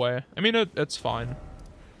different way. I mean, it's fine.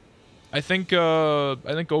 I think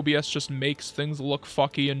OBS just makes things look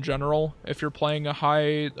fucky in general if you're playing a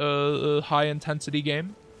high intensity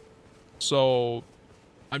game. So,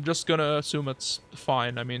 I'm just gonna assume it's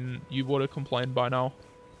fine. I mean, you would have complained by now.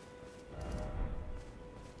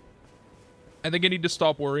 I think I need to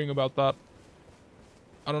stop worrying about that.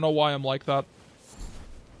 I don't know why I'm like that.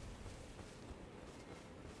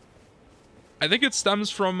 I think it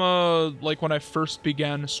stems from, like, when I first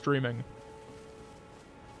began streaming.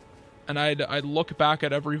 And I'd look back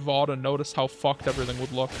at every VOD and notice how fucked everything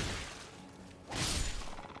would look.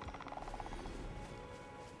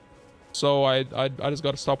 So I just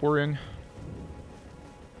gotta stop worrying.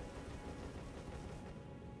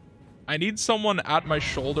 I need someone at my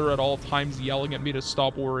shoulder at all times yelling at me to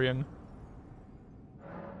stop worrying.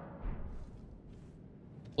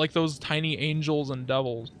 Like those tiny angels and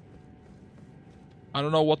devils. I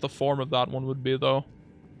don't know what the form of that one would be, though.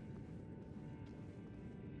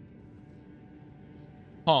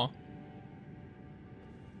 Huh.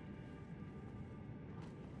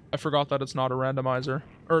 I forgot that it's not a randomizer.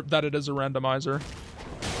 Or that it is a randomizer.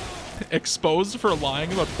 Exposed for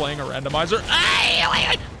lying about playing a randomizer?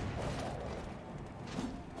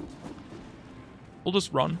 We'll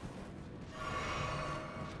just run.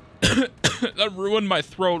 That ruined my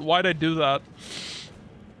throat. Why'd I do that?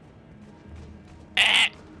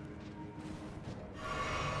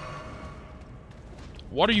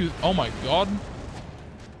 What are you? Oh my god.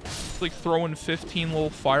 It's like throwing 15 little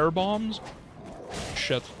fire bombs.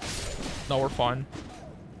 Shit. No, we're fine.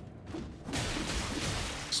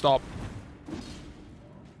 Stop.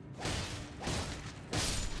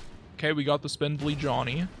 Okay, we got the spindly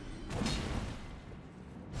Johnny.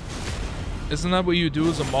 Isn't that what you do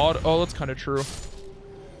as a mod? Oh, that's kind of true.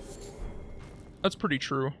 That's pretty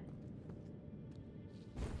true.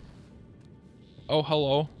 Oh,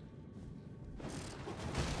 hello.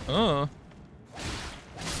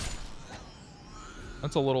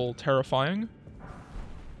 That's a little terrifying.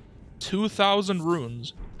 2,000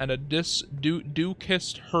 runes and a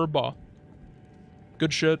Dukist Herba.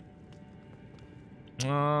 Good shit.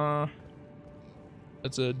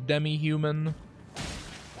 It's a demi-human.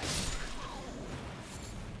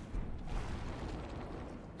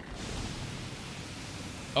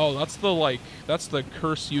 Oh, that's the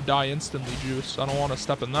curse you die instantly juice. I don't want to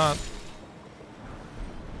step in that.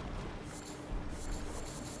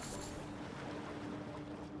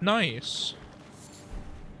 Nice.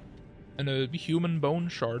 And a human bone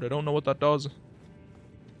shard. I don't know what that does.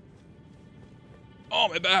 Oh,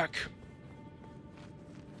 my back.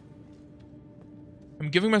 I'm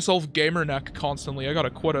giving myself gamer neck constantly. I gotta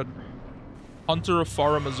quit it. Hunter of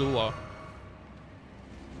Farah Missoula.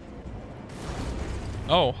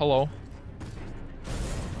 Oh, hello.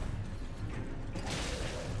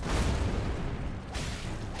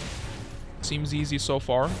 Seems easy so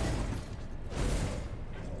far.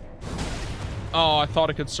 Oh, I thought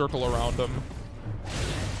I could circle around him.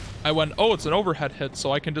 I went, oh, it's an overhead hit,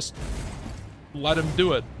 so I can just let him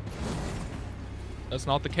do it. That's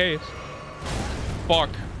not the case. Fuck.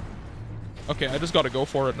 Okay, I just gotta go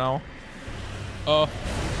for it now. I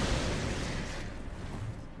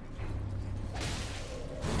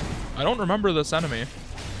don't remember this enemy.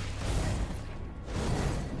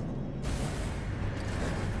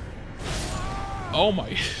 Oh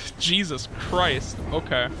my, Jesus Christ.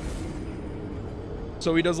 Okay.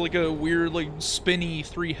 So he does like a weird, like, spinny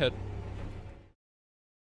 3-hit.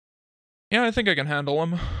 Yeah, I think I can handle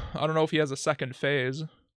him. I don't know if he has a second phase.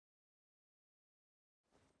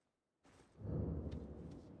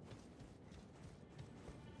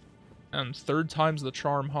 And third time's the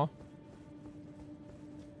charm, huh?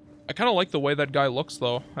 I kind of like the way that guy looks,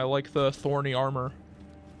 though. I like the thorny armor.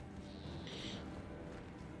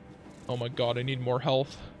 Oh my god, I need more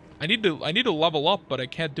health. I need to level up, but I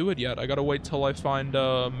can't do it yet. I gotta wait till I find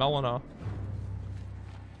Melina.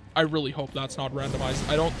 I really hope that's not randomized.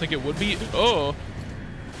 I don't think it would be. Oh.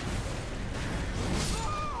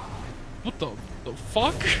 What the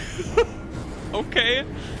fuck? Okay.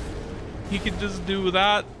 He could just do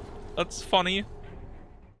that. That's funny.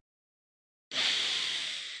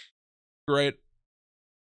 Great.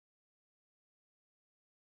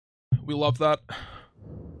 We love that.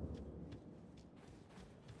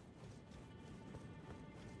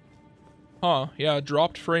 Huh, yeah,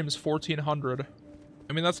 dropped frames 1400.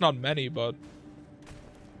 I mean, that's not many, but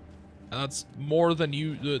that's more than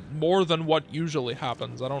what usually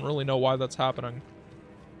happens. I don't really know why that's happening.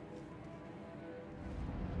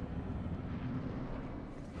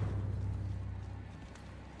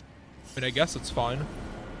 I mean, I guess it's fine.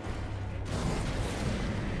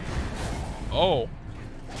 Oh.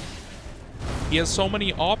 He has so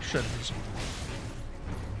many options.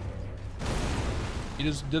 He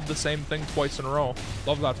just did the same thing twice in a row.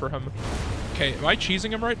 Love that for him. Okay, am I cheesing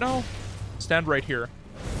him right now? Stand right here.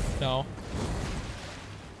 No.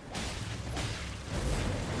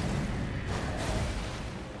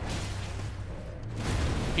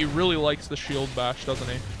 He really likes the shield bash, doesn't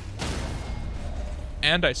he?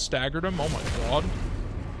 And I staggered him? Oh my god.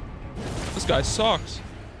 This guy sucks.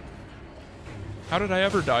 How did I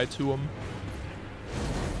ever die to him?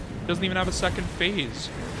 He doesn't even have a second phase.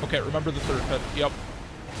 Okay, remember the third hit. Yep.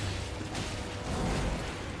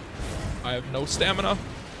 I have no stamina.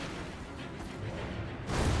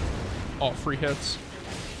 Oh, free hits.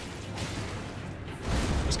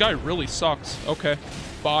 This guy really sucks. Okay,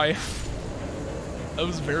 bye. That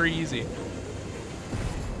was very easy.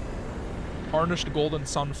 Tarnished golden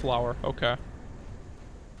sunflower. Okay.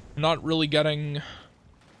 I'm not really getting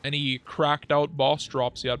any cracked out boss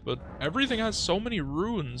drops yet, but everything has so many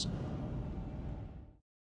runes.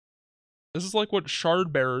 This is like what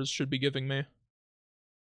shard bearers should be giving me.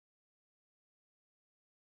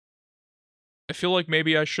 I feel like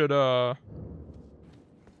maybe I should,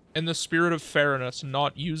 in the spirit of fairness,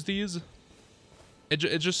 not use these. It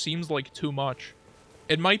just seems like too much.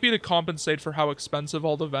 It might be to compensate for how expensive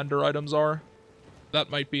all the vendor items are. That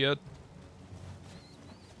might be it.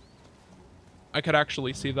 I could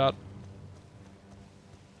actually see that.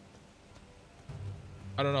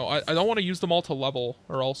 I don't know. I don't want to use them all to level,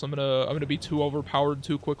 or else I'm gonna be too overpowered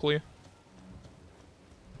too quickly.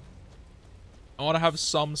 I want to have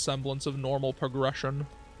some semblance of normal progression.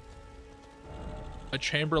 A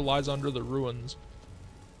chamber lies under the ruins.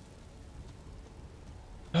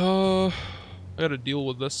 I gotta deal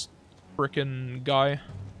with this frickin' guy.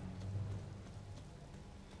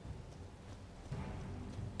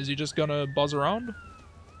 Is he just gonna buzz around?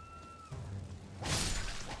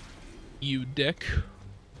 You dick.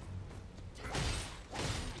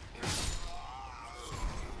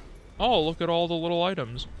 Oh, look at all the little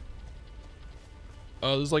items.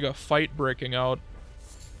 There's like a fight breaking out.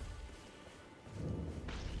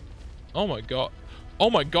 Oh my god. Oh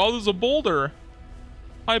my god, there's a boulder!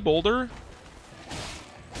 Hi, boulder.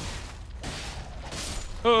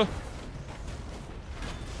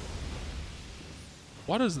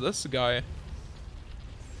 What is this guy?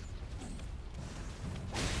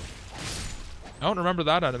 I don't remember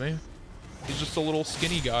that enemy. He's just a little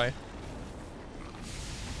skinny guy.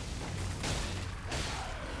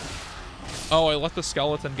 Oh, I let the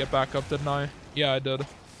skeleton get back up, didn't I? Yeah, I did.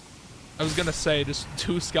 I was gonna say just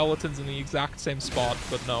two skeletons in the exact same spot,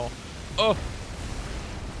 but no. Oh!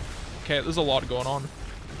 Okay, there's a lot going on.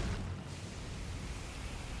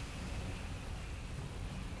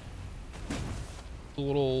 A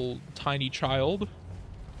little tiny child.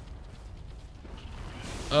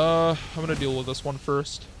 I'm gonna deal with this one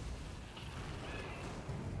first.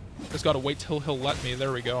 Just gotta wait till he'll let me.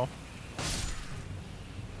 There we go.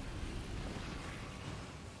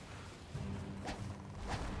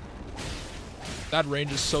 That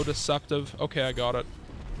range is so deceptive. Okay, I got it.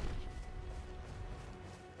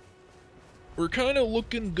 We're kind of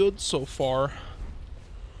looking good so far.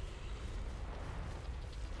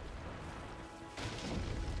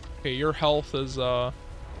 Okay, your health is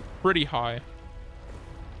pretty high.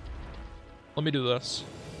 Let me do this.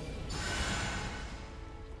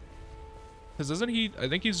 Because isn't he... I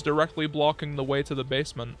think he's directly blocking the way to the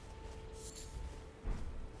basement.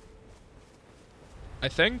 I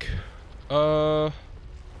think. Oh,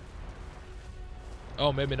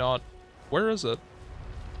 maybe not. Where is it?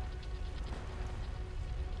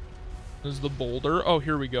 Is the boulder? Oh,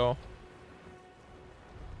 here we go.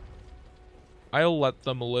 I'll let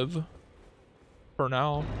them live. For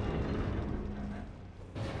now.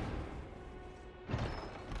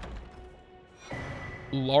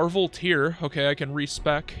 Larval tier. Okay, I can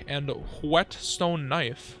respec. And whetstone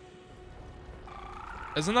knife.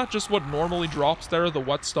 Isn't that just what normally drops there, the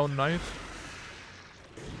whetstone knife?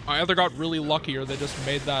 I either got really lucky or they just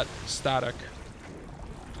made that static.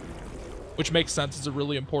 Which makes sense, it's a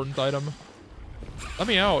really important item. Let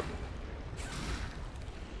me out.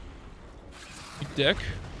 You dick.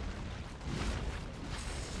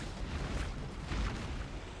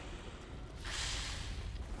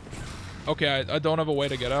 Okay, I don't have a way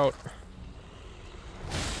to get out.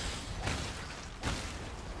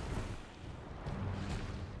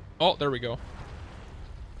 Oh, there we go.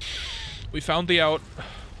 We found the out.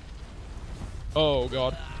 Oh,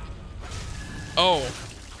 God. Oh.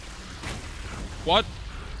 What?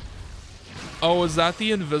 Oh, is that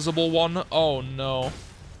the invisible one? Oh, no.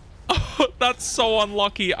 That's so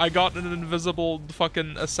unlucky. I got an invisible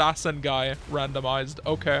fucking assassin guy randomized.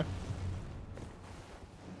 Okay.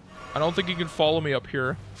 I don't think he can follow me up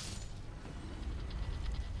here.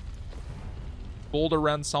 Boulder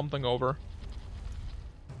ran something over.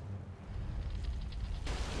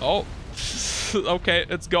 Oh. Okay,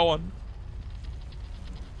 it's going.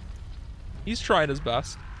 He's trying his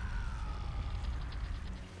best.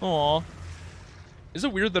 Aww. Is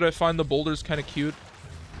it weird that I find the boulders kind of cute?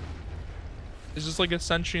 It's just like a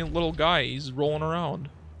sentient little guy. He's rolling around.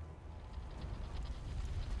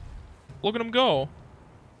 Look at him go.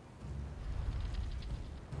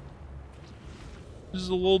 This is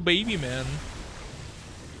a little baby man.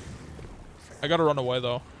 I gotta run away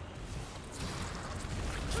though.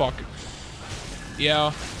 Fuck.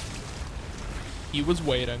 Yeah. He was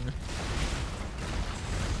waiting.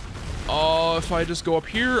 Oh, if I just go up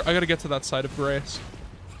here, I gotta get to that side of Grace.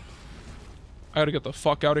 I gotta get the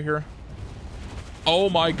fuck out of here. Oh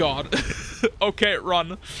my god. Okay,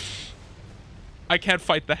 run. I can't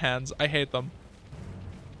fight the hands. I hate them.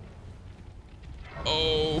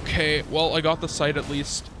 Okay, well, I got the sight at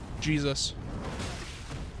least. Jesus.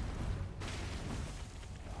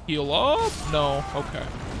 Heal up? No. Okay.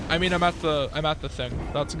 I mean, I'm at the thing.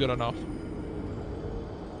 That's good enough.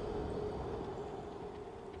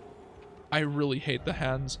 I really hate the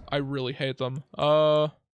hands. I really hate them.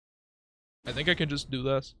 I think I can just do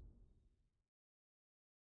this.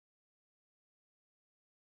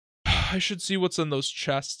 I should see what's in those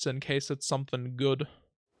chests in case it's something good.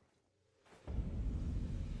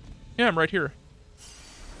 Yeah, I'm right here.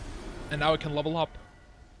 And now I can level up.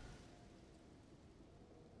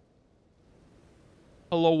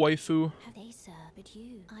 Hello, waifu. Have they, sir, but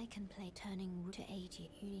you. I can play turning to aid you.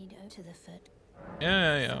 You need to the foot.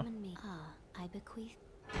 Yeah. Summon me. I bequeath.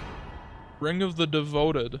 Ring of the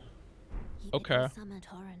Devoted. Okay.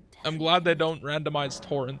 I'm glad they don't randomize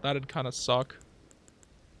torrent. That'd kind of suck.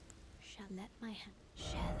 Shall let my hand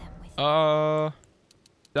share them with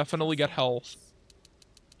definitely get health.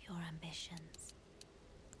 Your ambitions.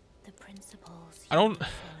 The principles. I don't.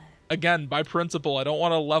 Again, by principle, I don't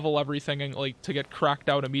want to level everything and like to get cracked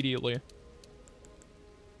out immediately.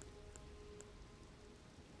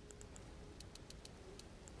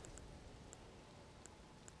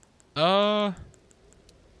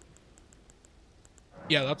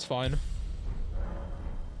 Yeah, that's fine.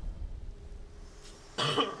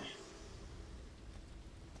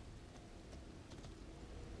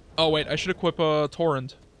 Oh wait, I should equip a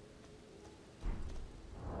torrent.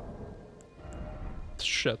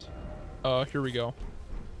 Shit. Here we go.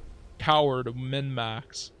 Coward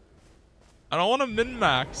min-max. I don't want to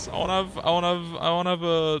min-max. I want to have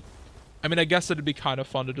a... I mean, I guess it'd be kind of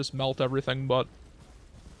fun to just melt everything, but...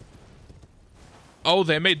 Oh,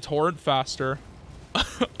 they made torrent faster.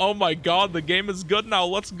 Oh my god, the game is good now.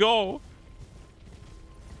 Let's go.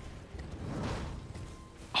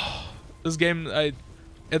 This game,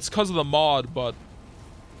 it's because of the mod, but...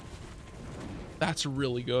 That's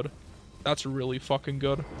really good. That's really fucking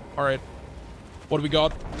good. Alright. What do we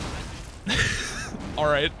got?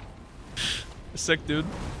 Alright. sick, dude.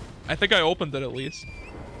 I think I opened it at least.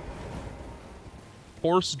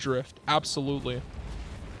 Horse drift, absolutely.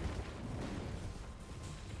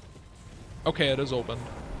 Okay, it is opened.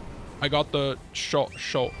 I got the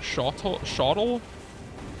shuttle?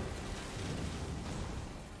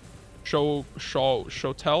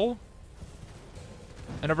 Shotel?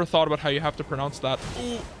 I never thought about how you have to pronounce that.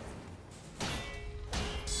 Ooh.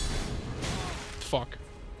 Fuck.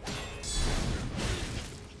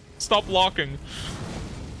 Stop blocking.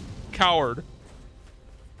 Coward.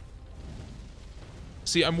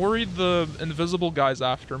 See, I'm worried the invisible guy's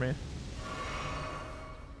after me.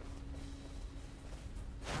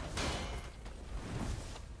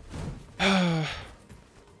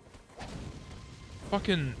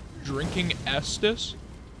 Fucking drinking Estus?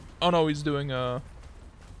 Oh no, he's doing a...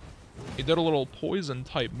 He did a little poison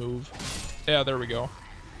type move. Yeah, there we go.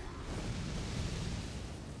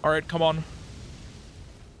 Alright, come on.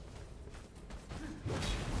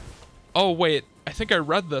 Oh, wait. I think I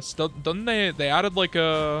read this. Doesn't they added like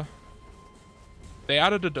a... They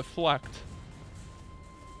added a deflect.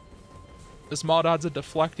 This mod adds a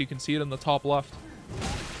deflect. You can see it in the top left.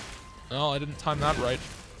 Oh, I didn't time that right.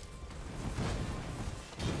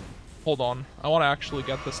 Hold on. I want to actually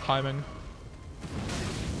get this timing.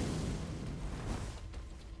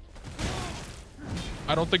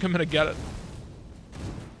 I don't think I'm gonna get it.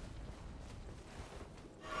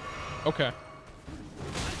 Okay.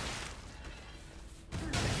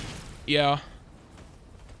 Yeah.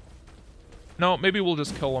 No, maybe we'll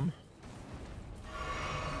just kill him.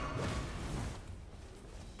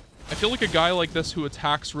 I feel like a guy like this who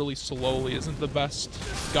attacks really slowly isn't the best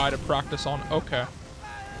guy to practice on. Okay.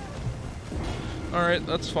 Alright,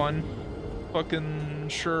 that's fine. Fucking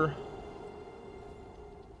sure.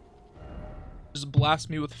 Just blast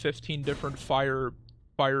me with 15 different fire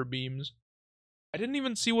beams. I didn't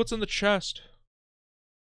even see what's in the chest.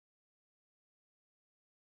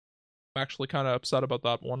 I'm actually kind of upset about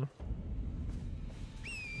that one.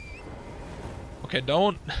 Okay,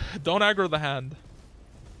 don't aggro the hand.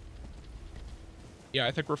 Yeah,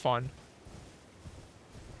 I think we're fine.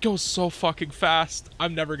 Goes so fucking fast.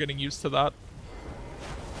 I'm never getting used to that.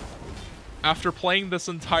 After playing this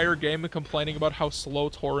entire game and complaining about how slow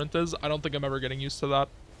Torrent is, I don't think I'm ever getting used to that.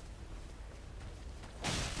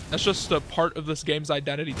 That's just a part of this game's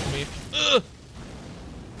identity to me. Ugh!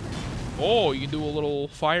 Oh, you can do a little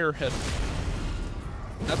fire hit.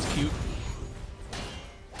 That's cute.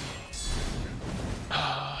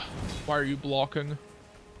 Why are you blocking?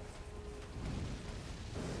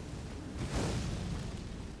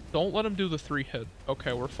 Don't let him do the 3-hit.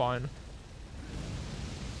 Okay, we're fine.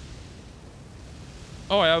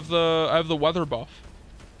 Oh, I have the weather buff.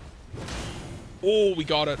 Oh, we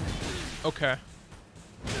got it. Okay.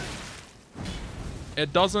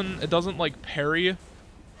 It doesn't like parry.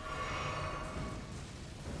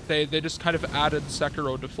 They just kind of added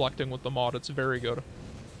Sekiro deflecting with the mod. It's very good.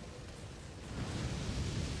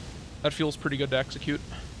 That feels pretty good to execute.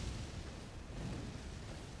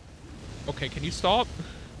 Okay, can you stop?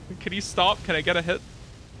 Can you stop? Can I get a hit?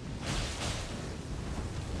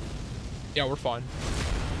 Yeah, we're fine.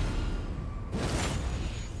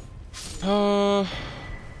 Oh,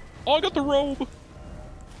 I got the robe.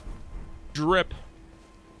 Drip.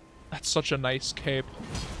 That's such a nice cape.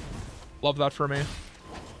 Love that for me.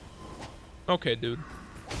 Okay, dude.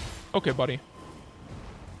 Okay, buddy.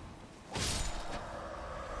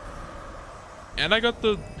 And I got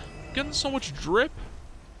the... Getting so much drip.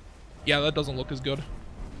 Yeah, that doesn't look as good.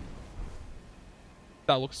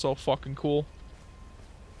 That looks so fucking cool.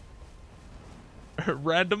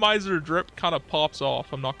 Randomizer drip kind of pops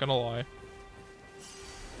off, I'm not gonna lie.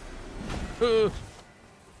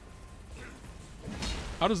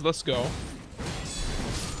 How does this go?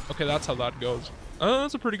 Okay, that's how that goes.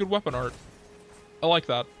 That's a pretty good weapon art. I like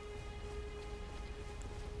that.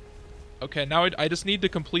 Okay, now I just need to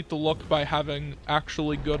complete the look by having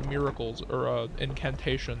actually good miracles, or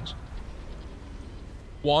incantations.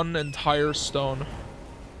 One entire stone.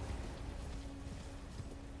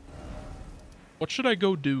 What should I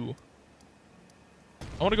go do?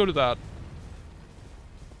 I want to go to that.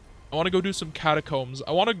 I want to go do some catacombs.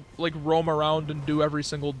 I want to, like, roam around and do every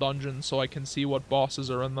single dungeon so I can see what bosses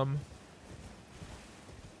are in them.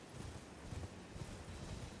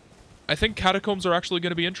 I think catacombs are actually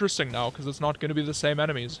going to be interesting now, because it's not going to be the same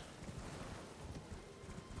enemies.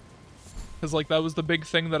 Because, like, that was the big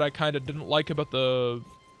thing that I kind of didn't like about the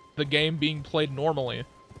game being played normally.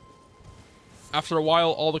 After a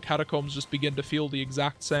while, all the catacombs just begin to feel the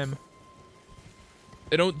exact same.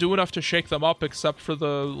 They don't do enough to shake them up except for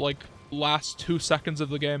the, like, last 2 seconds of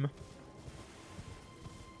the game.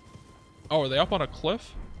 Oh, are they up on a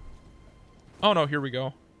cliff? Oh no, here we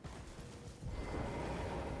go.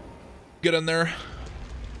 Get in there.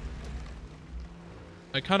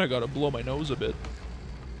 I kind of gotta blow my nose a bit.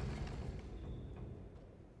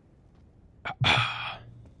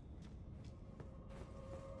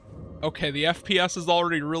 Okay, the FPS is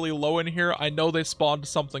already really low in here. I know they spawned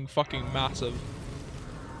something fucking massive.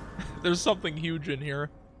 There's something huge in here.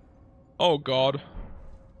 Oh god.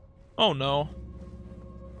 Oh no.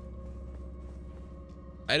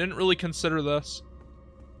 I didn't really consider this.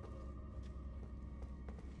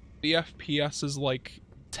 The FPS is like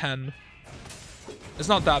 10. It's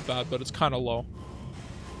not that bad, but it's kind of low.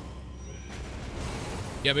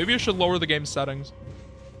 Yeah, maybe I should lower the game settings.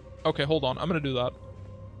 Okay, hold on. I'm gonna do that.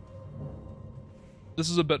 This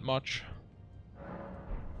is a bit much.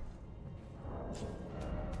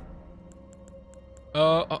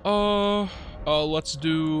 Let's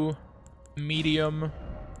do medium.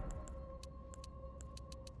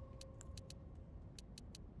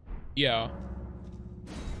 Yeah.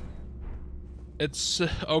 It's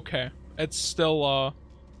okay. It's still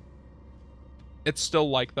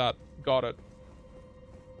like that. Got it.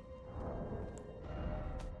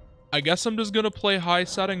 I guess I'm just gonna play high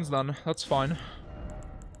settings then. That's fine.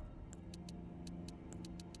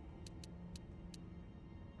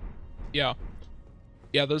 Yeah.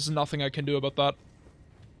 Yeah, there's nothing I can do about that.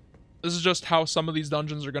 This is just how some of these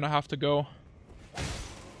dungeons are gonna have to go.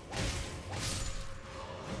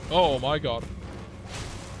 Oh my god.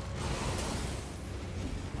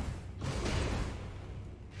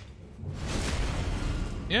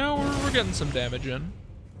 Yeah, we're getting some damage in.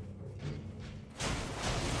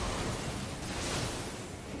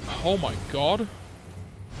 Oh my god.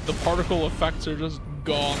 The particle effects are just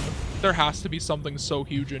gone. There has to be something so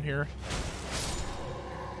huge in here.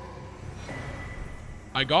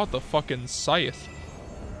 I got the fucking scythe.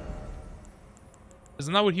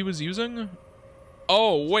 Isn't that what he was using?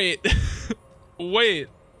 Oh, wait. Wait.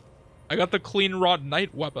 I got the clean wrought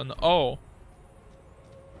knight weapon. Oh.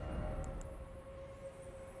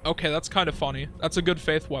 Okay, that's kind of funny. That's a good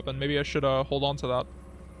faith weapon. Maybe I should hold on to that.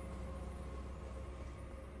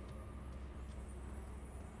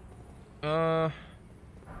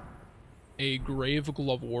 A grave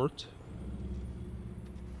glovewort.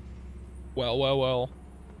 Well, well, well.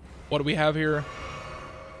 What do we have here?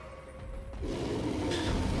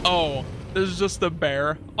 Oh, there's just a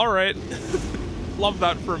bear. Alright. Love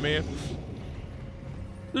that for me.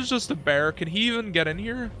 There's just a bear. Can he even get in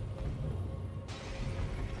here?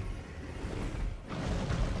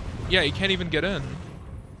 Yeah, he can't even get in.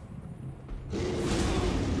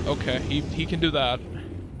 Okay, he can do that.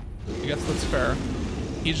 I guess that's fair.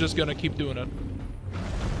 He's just gonna keep doing it.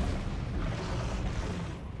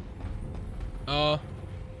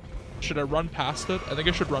 Should I run past it? I think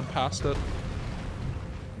I should run past it.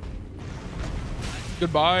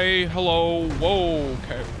 Goodbye. Hello. Whoa.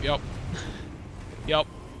 Okay. Yep. Yep.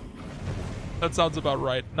 That sounds about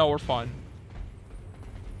right. No, we're fine.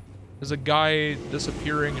 There's a guy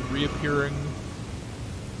disappearing and reappearing.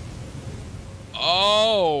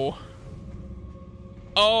 Oh.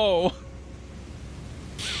 Oh.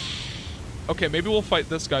 Okay, maybe we'll fight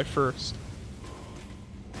this guy first.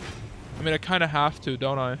 I mean, I kind of have to,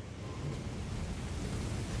 don't I?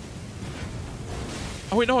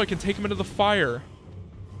 Oh, wait, no, I can take him into the fire.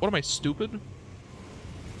 What am I, stupid?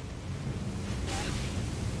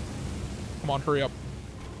 Come on, hurry up.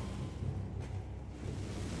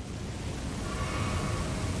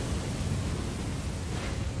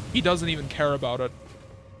 He doesn't even care about it.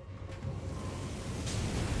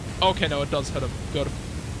 Okay, no, it does hit him. Good.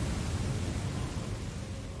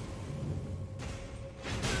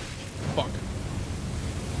 Fuck.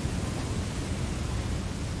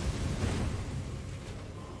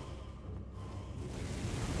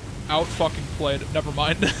 Out fucking played. Never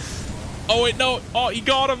mind. Oh, wait, no. Oh, he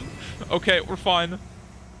got him. Okay, we're fine.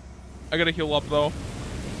 I gotta heal up, though.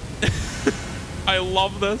 I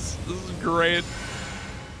love this. This is great.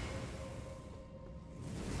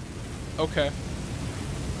 Okay.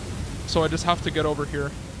 So I just have to get over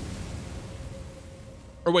here.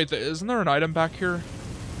 Or wait, isn't there an item back here?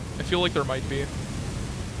 I feel like there might be.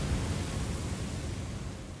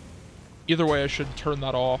 Either way, I should turn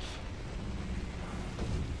that off.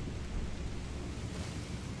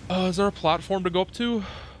 Is there a platform to go up to?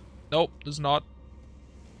 Nope, there's not.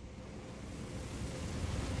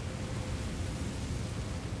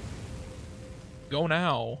 Go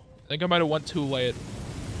now. I think I might have went too late.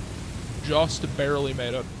 Just barely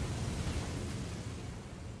made it.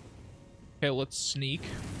 Okay, let's sneak.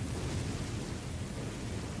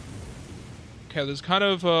 Okay, there's kind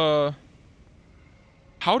of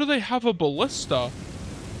How do they have a ballista?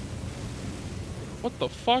 What the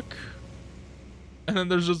fuck? And then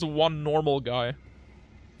there's just one normal guy.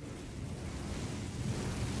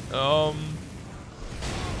 No,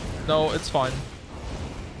 it's fine.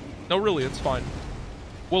 No, really, it's fine.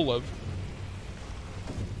 We'll live.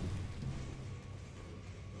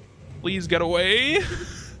 Please get away.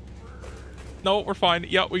 No, we're fine.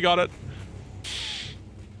 Yeah, we got it.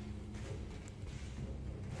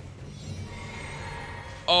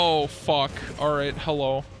 Oh, fuck. Alright,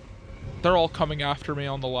 hello. They're all coming after me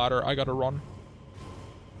on the ladder. I gotta run.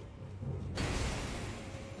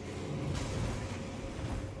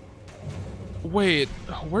 Wait,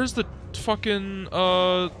 where's the fucking,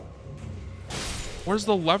 where's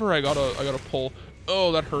the lever I gotta pull?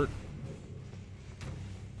 Oh, that hurt.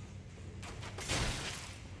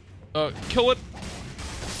 Kill it.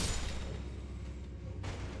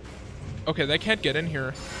 Okay, they can't get in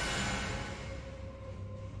here.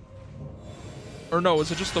 Or no,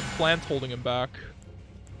 is it just the plant holding him back?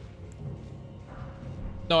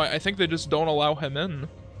 No, I think they just don't allow him in.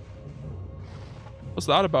 What's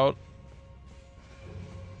that about?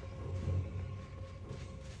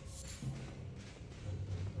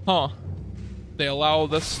 Huh. They allow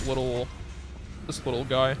this little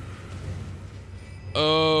guy.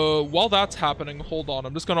 While that's happening, hold on.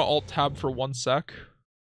 I'm just gonna alt-tab for 1 sec.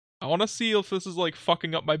 I wanna see if this is, like,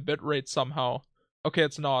 fucking up my bitrate somehow. Okay,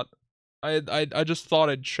 it's not. I just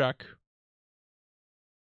thought I'd check.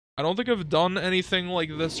 I don't think I've done anything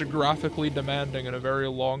like this graphically demanding in a very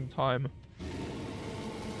long time.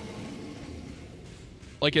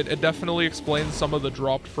 Like, it definitely explains some of the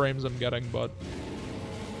dropped frames I'm getting, but...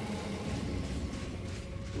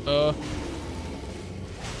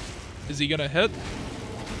 Is he gonna hit?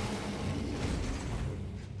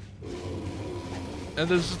 And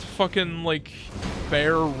there's just fucking, like,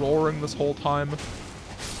 bear roaring this whole time.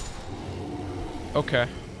 Okay.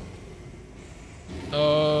 The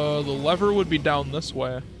lever would be down this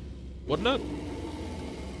way, wouldn't it?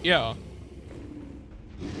 Yeah.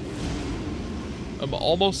 I'm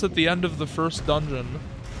almost at the end of the first dungeon,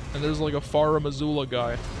 and there's like a Farah Missoula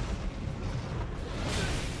guy.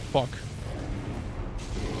 Fuck.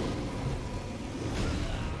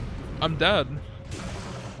 I'm dead.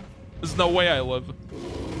 There's no way I live.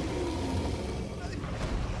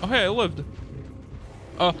 Oh hey, I lived.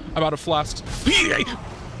 I'm out of flasks.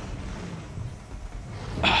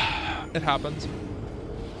 It happens.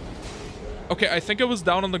 Okay, I think I was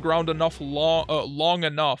down on the ground enough long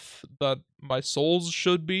enough that my souls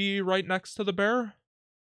should be right next to the bear.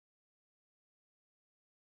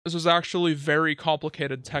 This was actually very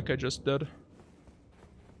complicated tech I just did.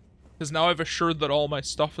 Because now I've assured that all my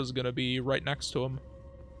stuff is gonna be right next to him.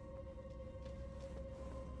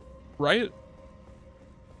 Right?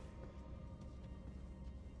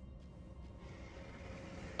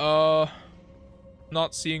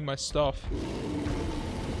 Not seeing my stuff.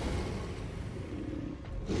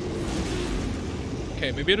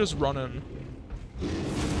 Okay, maybe I just run in.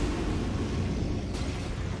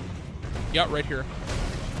 Yeah, right here.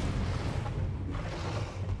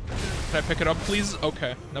 Can I pick it up, please?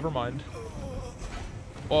 Okay, never mind.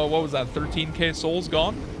 Oh, what was that? 13k souls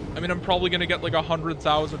gone? I mean, I'm probably gonna get like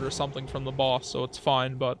 100,000 or something from the boss, so it's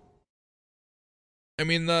fine, but... I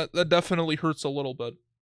mean, that definitely hurts a little bit.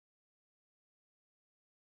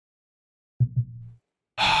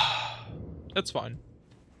 It's fine.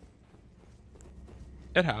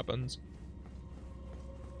 It happens.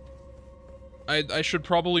 I should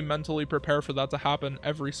probably mentally prepare for that to happen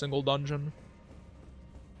every single dungeon.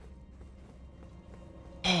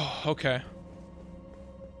 Oh, okay.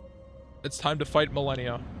 It's time to fight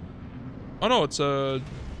Millennia. Oh no, it's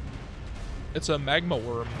a magma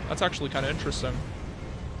worm. That's actually kind of interesting.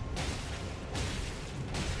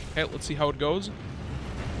 Okay, let's see how it goes.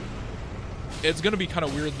 It's gonna be kind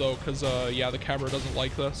of weird though, because yeah, the camera doesn't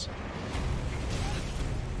like this.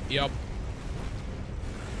 Yep.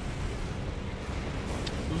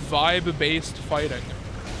 Vibe-based fighting.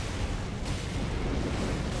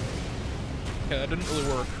 Okay, that didn't really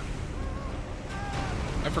work.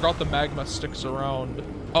 I forgot the magma sticks around.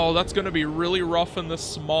 Oh, that's gonna be really rough in this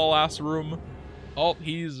small-ass room. Oh,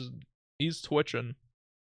 he's twitching.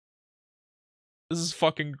 This is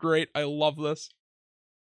fucking great. I love this.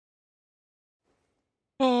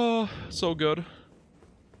 Oh, so good.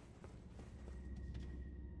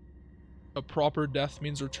 A proper death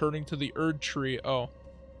means returning to the Erd tree. Oh.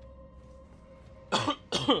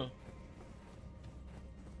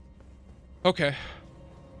 Okay.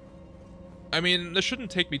 I mean, this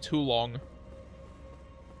shouldn't take me too long.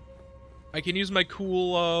 I can use my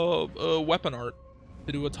cool weapon art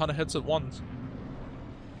to do a ton of hits at once.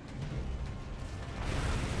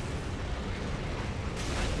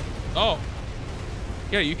 Oh.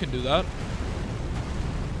 Yeah, you can do that.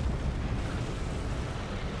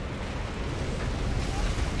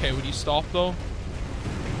 Okay, would you stop though?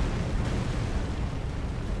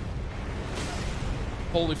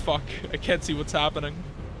 Holy fuck, I can't see what's happening.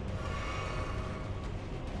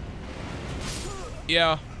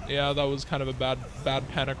 Yeah, that was kind of a bad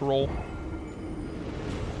panic roll.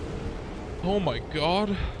 Oh my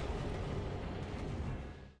god.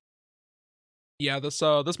 Yeah, this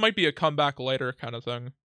might be a comeback later kind of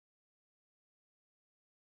thing.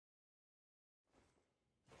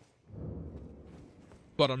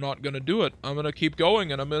 But I'm not gonna do it. I'm gonna keep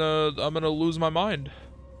going, and I'm gonna lose my mind.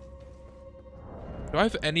 Do I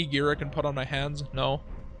have any gear I can put on my hands? No.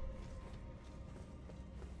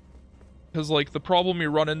 Because, like, the problem you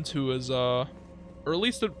run into is, or at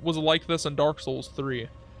least it was like this in Dark Souls 3.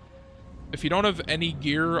 If you don't have any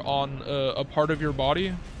gear on a part of your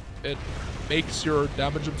body, it makes your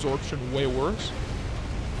damage absorption way worse.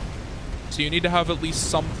 So you need to have at least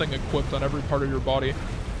something equipped on every part of your body,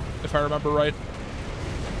 if I remember right.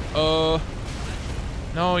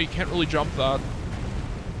 No, you can't really jump that.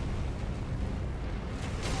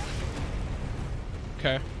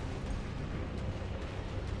 Okay.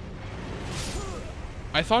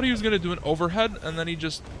 I thought he was gonna do an overhead, and then he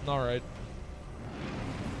just... Alright.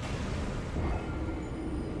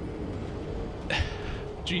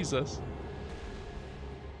 Jesus.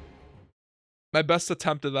 My best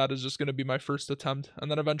attempt at that is just gonna be my first attempt, and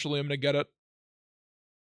then eventually I'm gonna get it.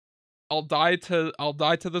 I'll die to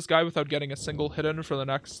this guy without getting a single hit in for the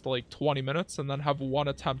next, like, 20 minutes, and then have one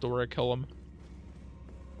attempt where I kill him.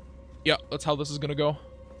 Yeah, that's how this is gonna go.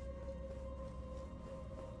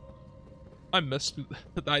 I missed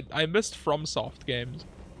FromSoft games.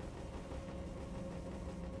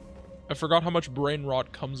 I forgot how much brain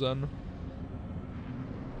rot comes in.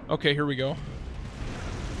 Okay, here we go.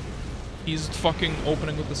 He's fucking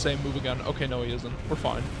opening with the same move again. Okay, no he isn't. We're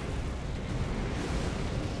fine.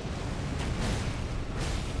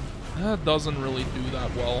 That doesn't really do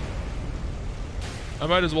that well. I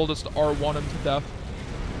might as well just R1 him to death.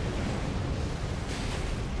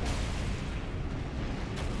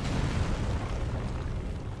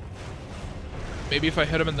 Maybe if I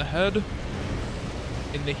hit him in the head?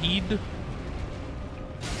 In the head?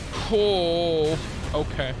 Oh,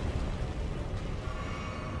 okay.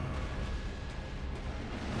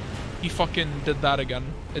 He fucking did that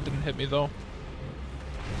again. It didn't hit me though.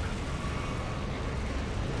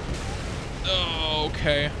 Oh,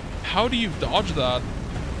 okay. How do you dodge that?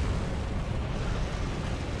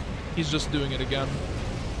 He's just doing it again.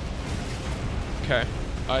 Okay.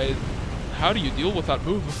 How do you deal with that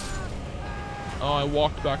move? Oh, I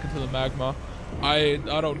walked back into the magma. I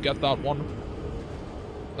don't get that one.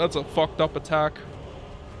 That's a fucked up attack.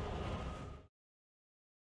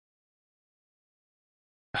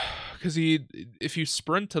 Because if you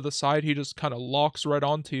sprint to the side, he just kind of locks right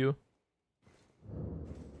onto you.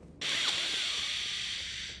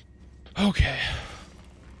 Okay.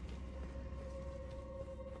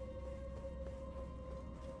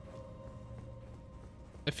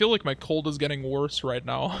 I feel like my cold is getting worse right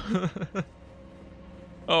now.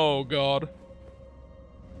 Oh, God.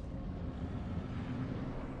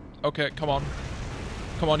 Okay, come on.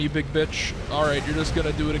 Come on, you big bitch. Alright, you're just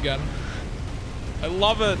gonna do it again. I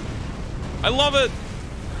love it. I love it.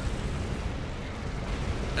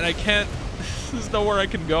 And I can't... There's nowhere I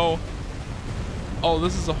can go. Oh,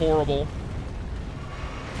 this is a horrible.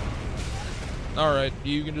 Alright,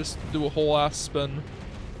 you can just do a whole ass spin.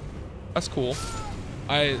 That's cool.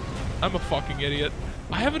 I'm a fucking idiot.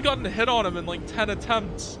 I haven't gotten a hit on him in like 10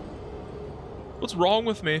 attempts. What's wrong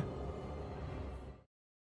with me?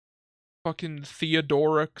 Fucking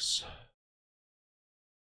Theodorix. Is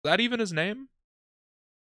that even his name?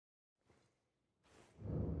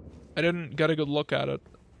 I didn't get a good look at it.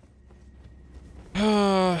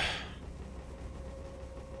 I'm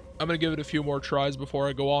gonna give it a few more tries before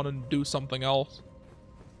I go on and do something else.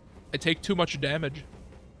 I take too much damage.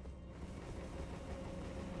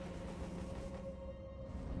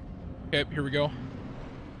 Okay, here we go.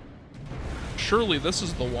 Surely this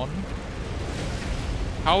is the one.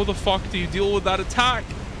 How the fuck do you deal with that attack?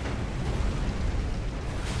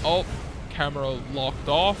 Oh, camera locked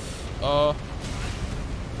off.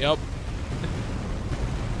 Yep.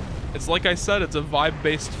 It's like I said, it's a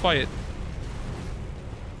vibe-based fight.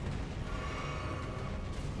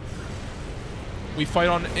 We fight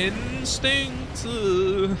on instinct.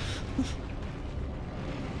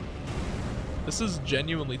 This is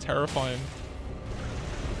genuinely terrifying.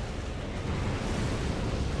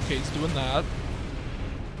 Okay, he's doing that.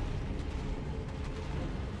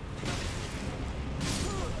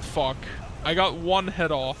 fuck. I got one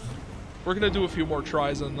hit off. We're gonna do a few more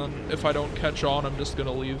tries, and then if I don't catch on, I'm just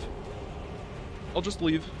gonna leave. I'll just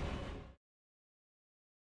leave.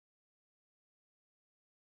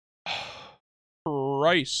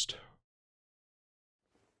 Christ.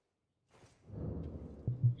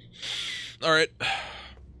 Alright.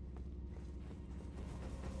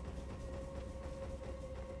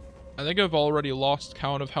 I think I've already lost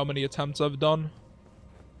count of how many attempts I've done.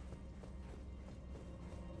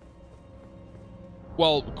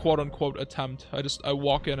 Well, quote-unquote attempt. I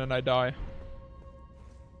walk in and I die.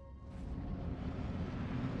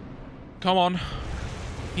 Come on.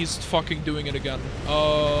 He's fucking doing it again.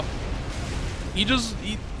 He just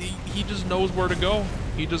knows where to go.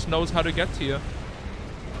 He just knows how to get to you.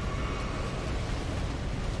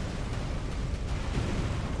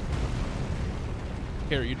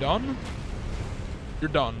 Okay, are you done? You're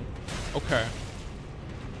done. Okay.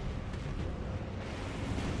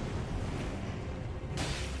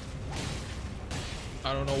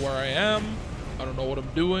 I don't know where I am. I don't know what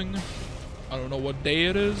I'm doing. I don't know what day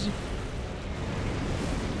it is.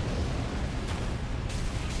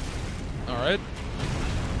 Alright.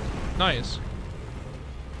 Nice.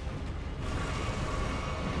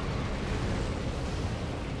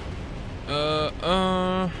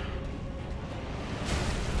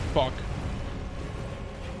 Fuck.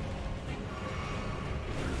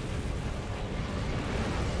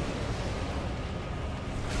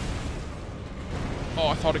 Oh,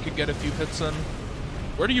 I thought I could get a few hits in.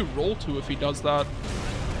 Where do you roll to if he does that?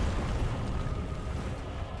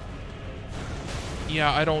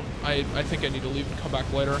 Yeah, I think I need to leave and come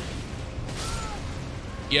back later.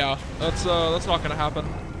 Yeah, that's not gonna happen.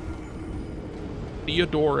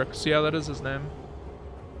 Theodorix, yeah, that is his name.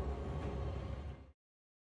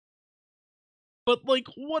 But like,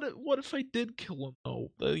 what if I did kill him though?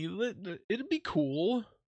 It'd be cool.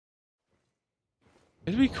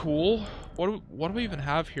 It'd be cool. What do we even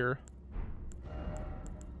have here?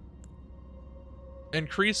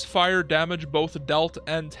 Increase fire damage both dealt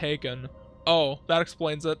and taken. Oh, that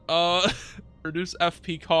explains it. Reduce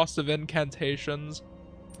FP cost of incantations.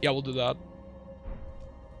 Yeah, we'll do that.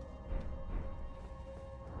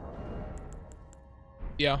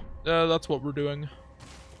 Yeah, that's what we're doing.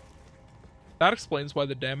 That explains why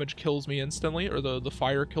the damage kills me instantly, or the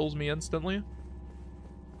fire kills me instantly.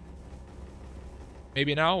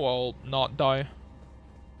 Maybe now I'll not die.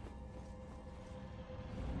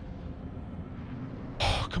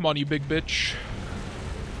 Oh, come on, you big bitch.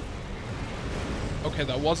 Okay,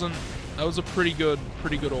 that was a pretty good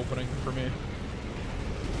opening for me.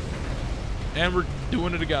 And we're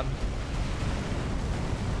doing it again.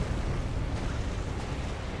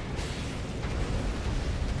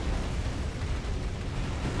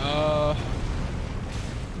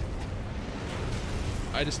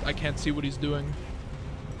 I can't see what he's doing.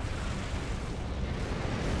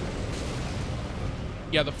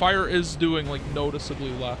 Yeah, the fire is doing, like,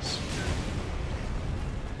 noticeably less.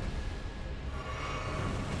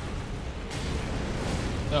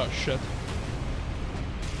 Oh, shit.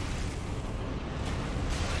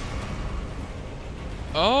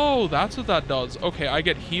 Oh, that's what that does. Okay, I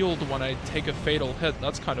get healed when I take a fatal hit.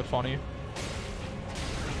 That's kind of funny.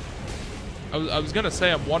 I was gonna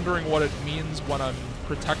say, I'm wondering what it means when I'm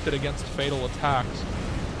protected against fatal attacks.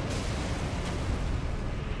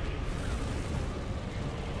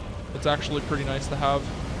 It's actually pretty nice to have.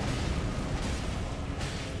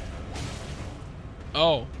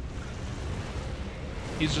 Oh.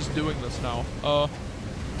 He's just doing this now.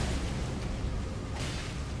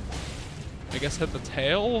 I guess hit the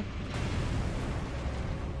tail?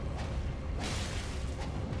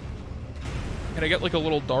 Can I get like a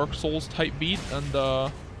little Dark Souls type beat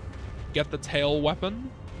and get the tail weapon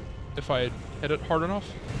if I hit it hard enough?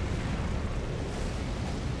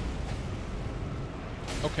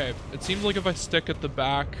 Okay, it seems like if I stick at the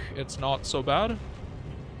back, it's not so bad.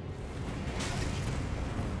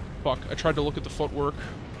 Fuck, I tried to look at the footwork.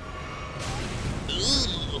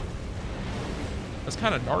 Ugh. That's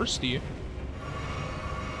kind of nasty.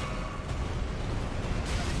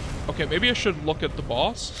 Okay, maybe I should look at the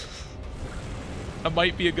boss. That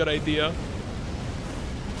might be a good idea.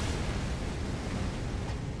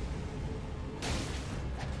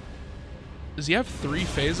 Does he have 3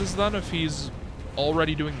 phases then if he's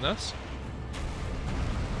already doing this?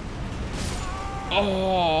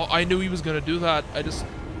 Oh, I knew he was gonna do that. I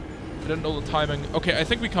didn't know the timing. Okay, I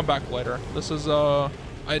think we come back later. This is, I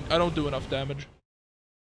don't do enough damage.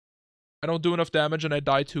 I don't do enough damage and I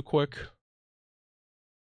die too quick.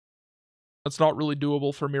 That's not really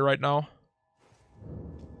doable for me right now.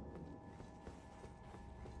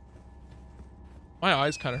 My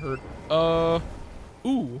eyes kind of hurt.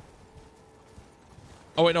 Ooh.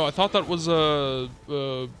 Oh wait, no, I thought that was a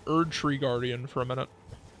Erd Tree Guardian for a minute.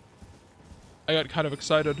 I got kind of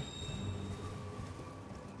excited.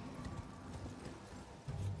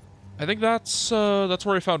 I think that's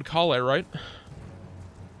where I found Kale, right?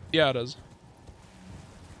 Yeah, it is.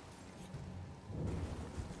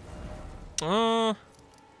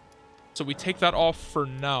 So we take that off for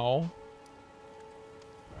now.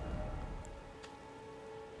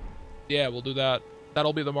 Yeah, we'll do that.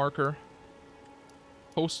 That'll be the marker.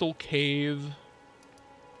 Coastal Cave.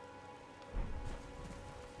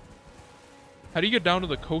 How do you get down to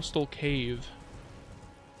the Coastal Cave?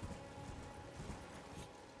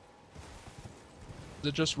 Is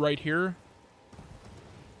it just right here?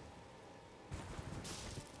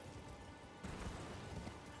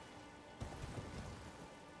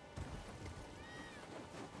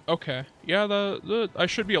 Okay. Yeah, I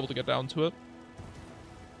should be able to get down to it.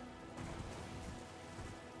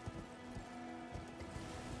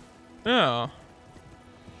 Yeah.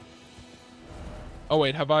 Oh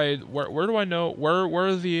wait, have I where do I know where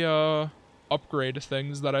are the upgrade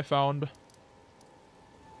things that I found?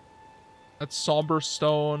 That's Somber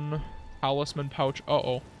Stone, Talisman Pouch.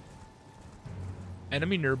 Uh-oh.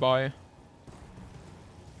 Enemy nearby.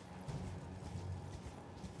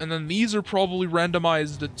 And then these are probably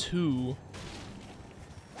randomized to 2.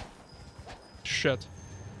 Shit.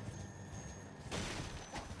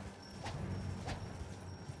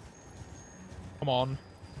 Come on.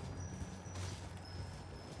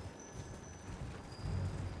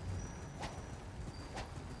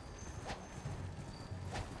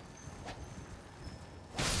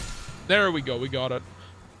 There we go, we got it.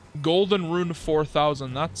 Golden Rune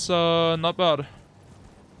 4000, that's not bad.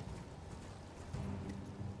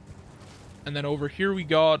 And then over here we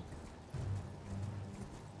got...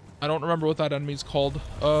 I don't remember what that enemy's called.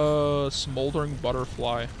 Smoldering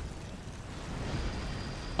Butterfly.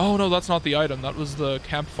 Oh no, that's not the item, that was the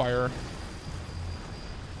campfire.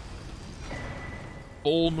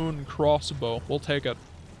 Full Moon Crossbow, we'll take it.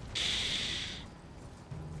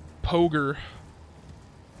 Poger.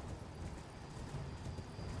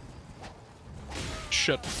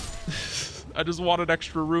 Shit. I just wanted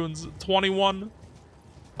extra runes. 21.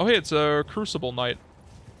 Oh hey, it's a Crucible Knight.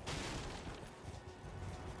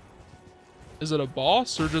 Is it a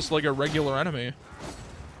boss or just like a regular enemy?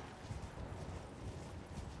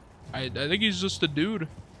 I think he's just a dude.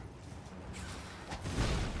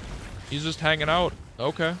 He's just hanging out.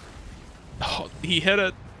 Okay. Oh, he hit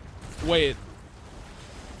it. Wait.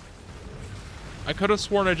 I could have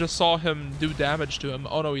sworn I just saw him do damage to him.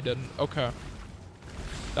 Oh no, he didn't. Okay.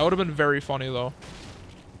 That would have been very funny though.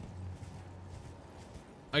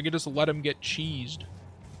 I could just let him get cheesed.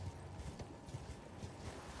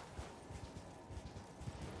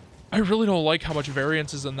 I really don't like how much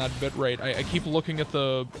variance is in that bitrate. I keep looking at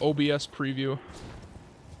the OBS preview.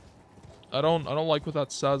 I don't like what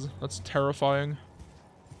that says. That's terrifying.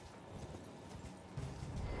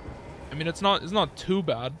 I mean, it's not too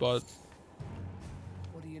bad, but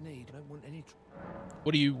What do you need? I don't want any.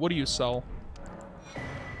 what do you sell?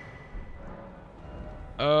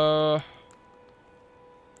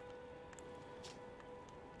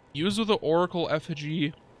 Use with the Oracle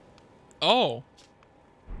effigy. Oh.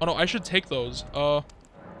 Oh no, I should take those.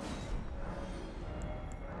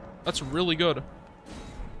 That's really good.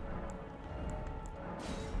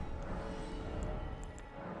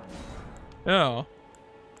 Yeah.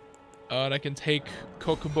 And I can take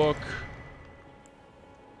Cookbook.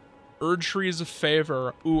 Erd Tree's a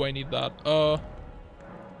favor. Ooh, I need that.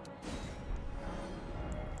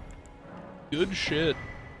 Good shit.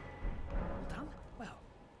 Done? Well.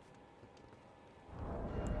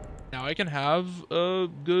 Now I can have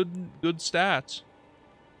good stats.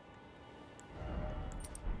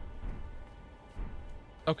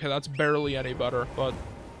 Okay, that's barely any better, but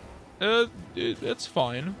it's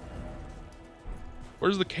fine.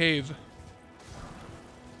 Where's the cave?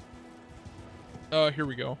 Here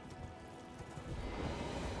we go.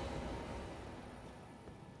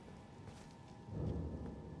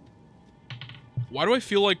 Why do I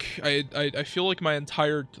feel like I feel like my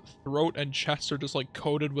entire throat and chest are just like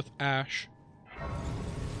coated with ash?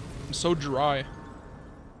 I'm so dry.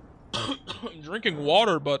 I'm drinking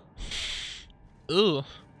water, but ugh.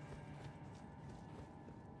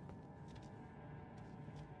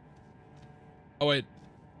 Oh wait,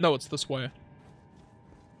 no, it's this way.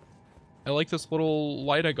 I like this little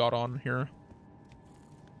light I got on here.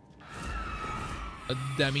 A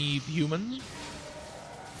demi-humans?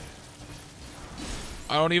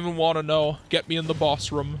 I don't even want to know. Get me in the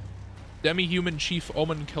boss room. Demi-human chief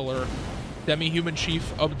omen killer. Demi-human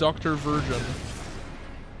chief, abductor, virgin.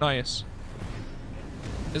 Nice.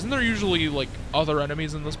 Isn't there usually, like, other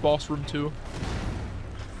enemies in this boss room, too?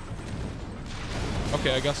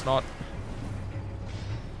 Okay, I guess not.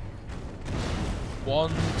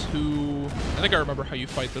 1, 2... I think I remember how you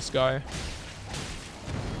fight this guy.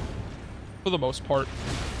 For the most part.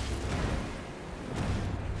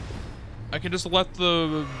 I can just let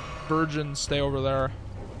the virgin stay over there.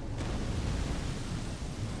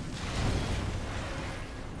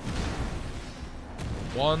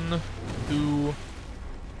 One, two...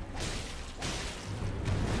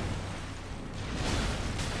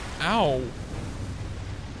 Ow!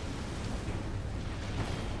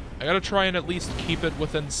 I gotta try and at least keep it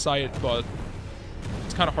within sight, but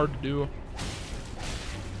it's kind of hard to do.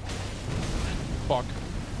 Fuck.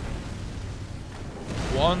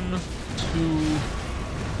 1, 2...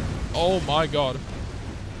 Oh my god.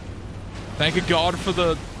 Thank God for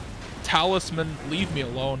the talisman. Leave me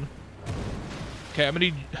alone. Okay, I'm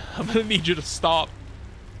gonna need you to stop.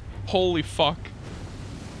 Holy fuck.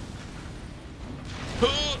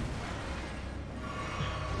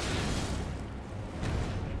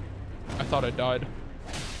 I thought I died.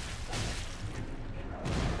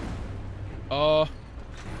 I'm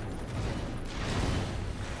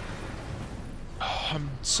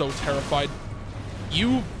so terrified.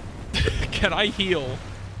 You... Can I heal?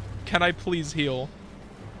 Can I please heal?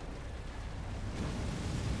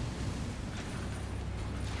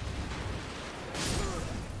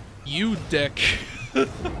 You dick.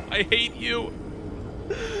 I hate you.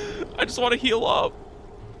 I just want to heal up.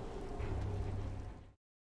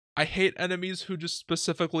 I hate enemies who just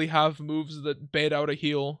specifically have moves that bait out a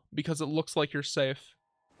heal because it looks like you're safe.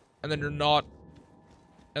 And then you're not.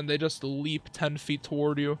 And they just leap 10 feet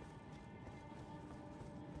toward you.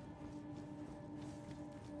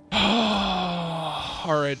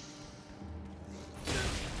 Alright.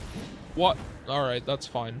 What? Alright, that's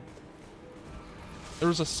fine. There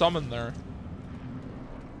was a summon there.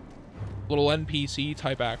 Little NPC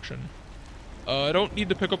type action. I don't need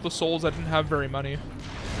to pick up the souls. I didn't have very many.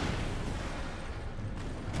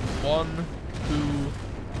 1, 2,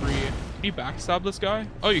 3. Can you backstab this guy?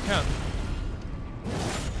 Oh, you can.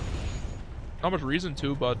 Not much reason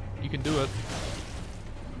to, but you can do it.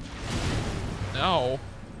 Now.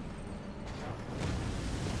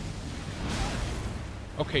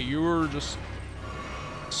 Okay, you were just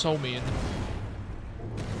so mean.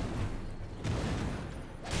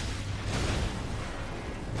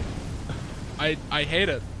 I hate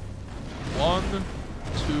it. 1,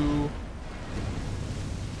 2,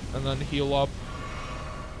 and then heal up.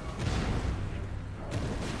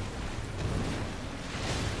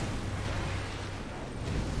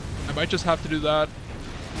 I might just have to do that.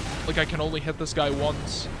 Like, I can only hit this guy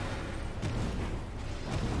once.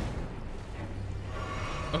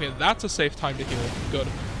 Okay, that's a safe time to heal. Good.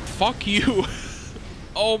 Fuck you.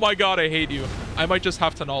 Oh my god, I hate you. I might just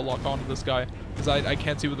have to not lock onto this guy. Because I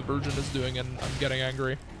can't see what the virgin is doing and I'm getting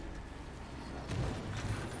angry.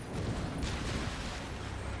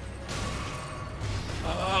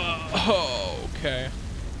 Okay.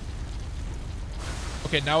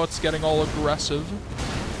 Okay, now it's getting all aggressive.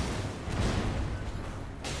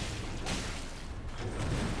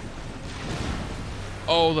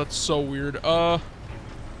 Oh, that's so weird. I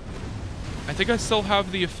think I still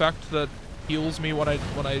have the effect that heals me when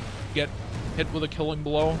I get hit with a killing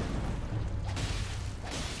blow.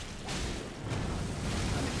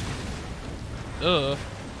 Ugh.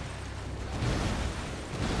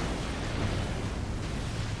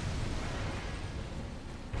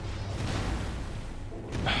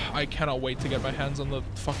 I cannot wait to get my hands on the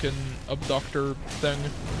fucking abductor thing.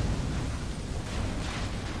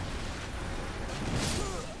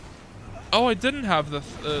 Oh, I didn't have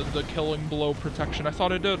the killing blow protection. I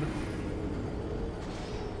thought I did.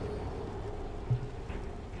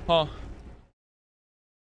 Huh.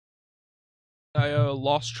 I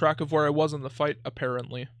lost track of where I was in the fight,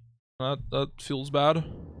 apparently. That feels bad.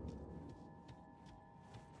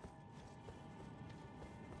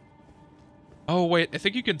 Oh wait, I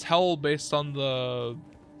think you can tell based on the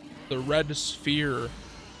red sphere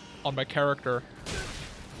on my character.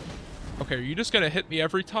 Okay, are you just gonna hit me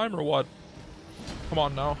every time or what? Come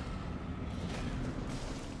on now.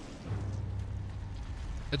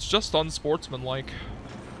 It's just unsportsmanlike.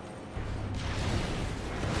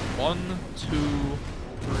 1, 2,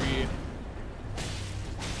 3.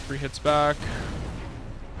 3 hits back.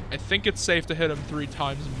 I think it's safe to hit him 3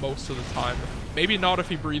 times most of the time. Maybe not if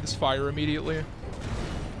he breathes fire immediately.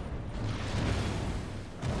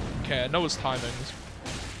 Okay, I know his timings.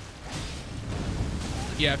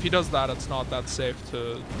 Yeah, if he does that, it's not that safe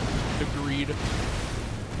to into greed.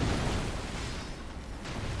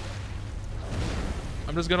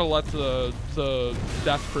 I'm just gonna let the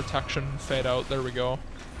death protection fade out. There we go.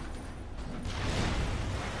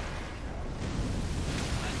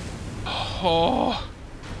 Oh.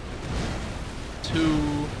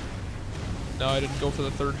 2. No, I didn't go for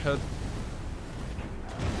the third hit.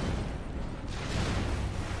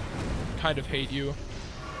 Kind of hate you.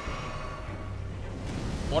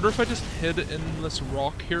 Wonder if I just hid in this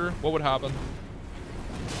rock here, what would happen?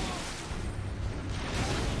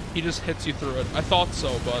 He just hits you through it. I thought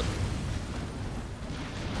so, but...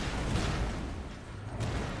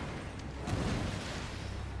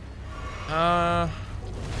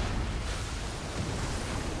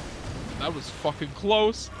 That was fucking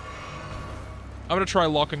close. I'm gonna try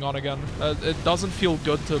locking on again. It doesn't feel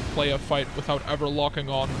good to play a fight without ever locking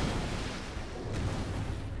on.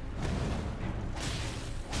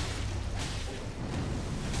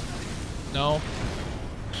 No.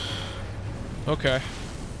 Okay.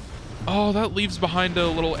 Oh, that leaves behind a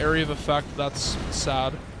little area of effect. That's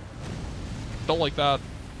sad. Don't like that.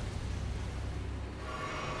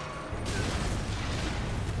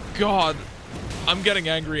 God. I'm getting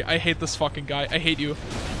angry. I hate this fucking guy. I hate you.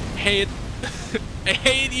 Hate. I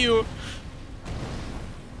hate you.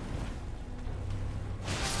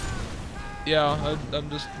 Yeah, I'm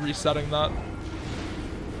just resetting that.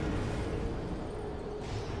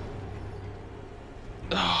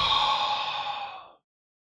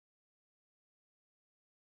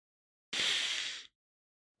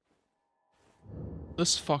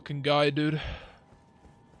 This fucking guy, dude.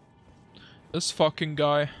 This fucking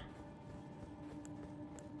guy.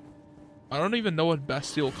 I don't even know what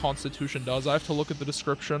Bestial Constitution does. I have to look at the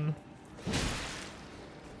description.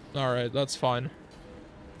 Alright, that's fine.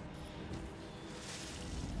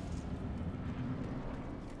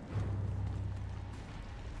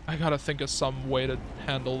 I gotta think of some way to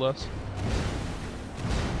handle this.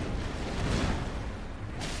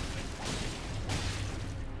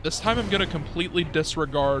 This time I'm gonna completely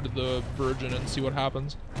disregard the Virgin and see what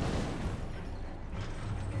happens.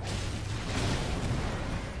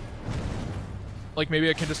 Like, maybe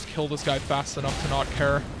I can just kill this guy fast enough to not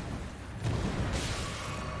care.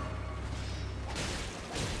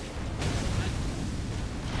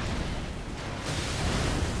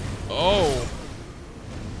 Oh.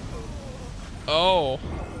 Oh.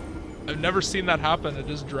 I've never seen that happen. It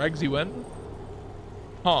just drags you in?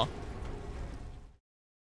 Huh.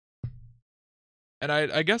 And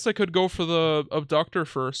I guess I could go for the abductor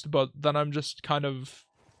first, but then I'm just kind of...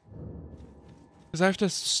 Because I have to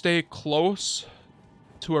stay close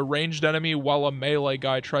to a ranged enemy while a melee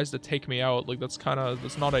guy tries to take me out. Like, that's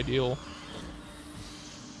not ideal.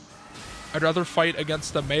 I'd rather fight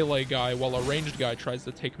against a melee guy while a ranged guy tries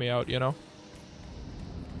to take me out, you know?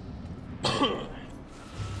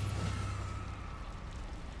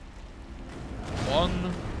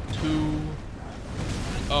 One, two...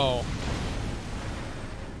 Oh.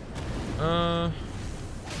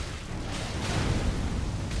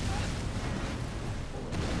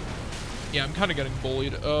 Yeah, I'm kind of getting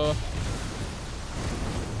bullied. Oh,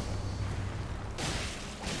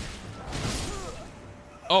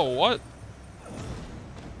 what?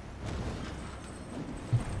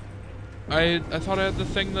 I thought I had the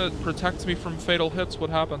thing that protects me from fatal hits.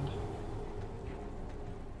 What happened?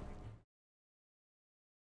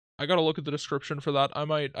 I gotta look at the description for that. I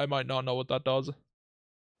might not know what that does.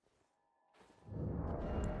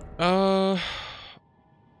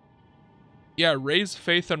 Yeah, raise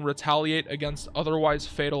faith and retaliate against otherwise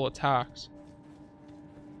fatal attacks.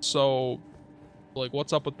 So, like,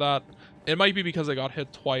 what's up with that? It might be because I got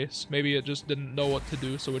hit twice. Maybe it just didn't know what to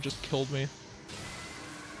do, so it just killed me.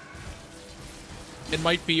 It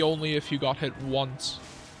might be only if you got hit once.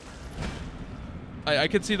 I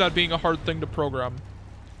could see that being a hard thing to program.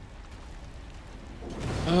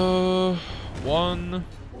 1,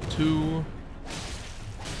 2...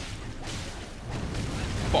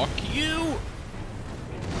 Fuck you!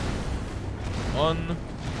 1,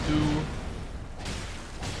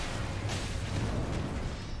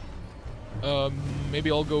 2... maybe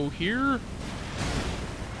I'll go here?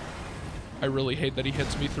 I really hate that he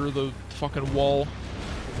hits me through the fucking wall.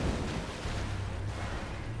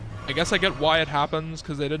 I guess I get why it happens,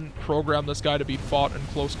 because they didn't program this guy to be fought in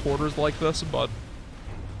close quarters like this, but...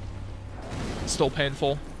 Still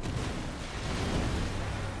painful.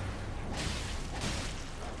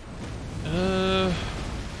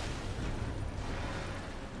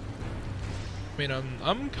 I mean,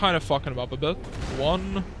 I'm kind of fucking him up a bit.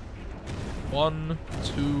 1,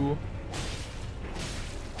 2.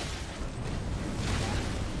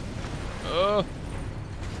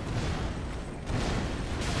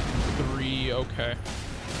 me, okay.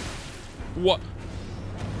 What?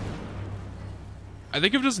 I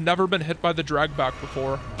think I've just never been hit by the drag back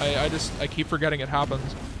before. I keep forgetting it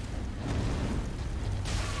happens.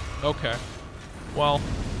 Okay. Well,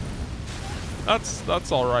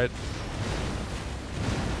 that's all right.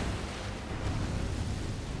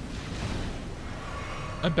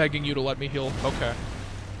 I'm begging you to let me heal. Okay.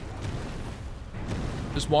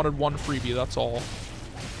 Just wanted one freebie, that's all.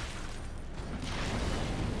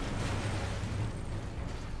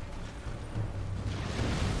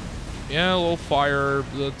 Yeah, a little fire,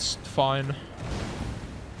 that's fine.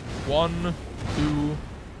 1, 2.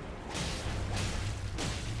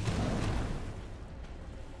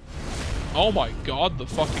 Oh my god, the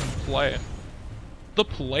fucking play. The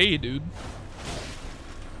play, dude.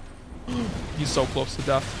 He's so close to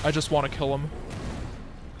death. I just want to kill him.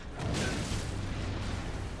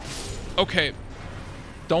 Okay.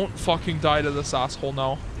 Don't fucking die to this asshole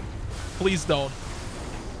now. Please don't.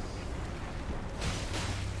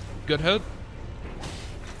 Good hit.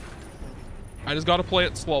 I just gotta play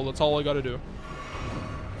it slow. That's all I gotta do.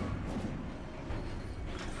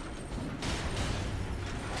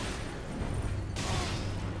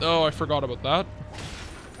 Oh, I forgot about that.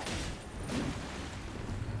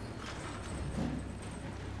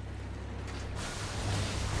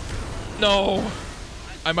 No!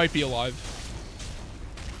 I might be alive.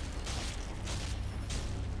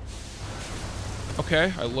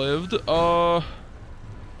 Okay, I lived.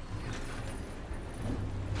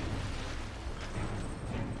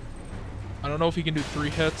 I don't know if he can do 3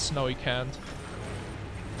 hits. No, he can't.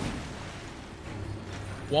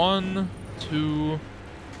 1, 2.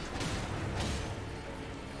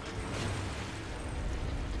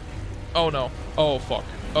 Oh no. Oh fuck.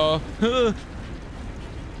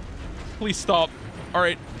 Please stop. All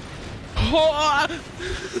right.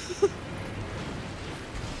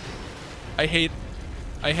 I hate.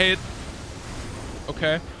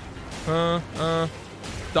 Okay.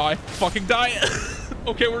 Die. Fucking die.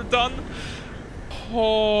 Okay, we're done.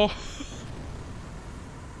 Oh.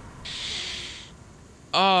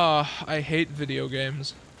 I hate video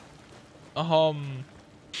games.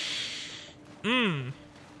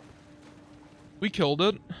 We killed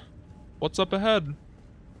it. What's up ahead?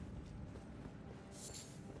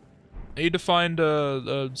 I need to find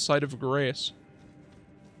a site of grace.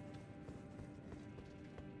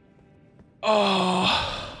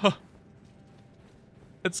 Oh.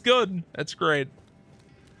 It's good. It's great.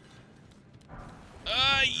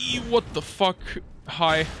 What the fuck?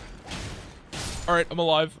 Hi. Alright, I'm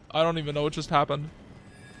alive. I don't even know what just happened.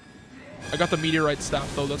 I got the meteorite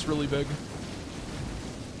staff though, that's really big.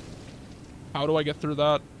 How do I get through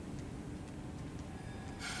that?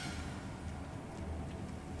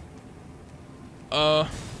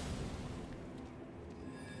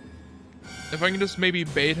 If I can just maybe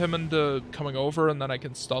bait him into coming over and then I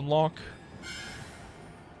can stun lock.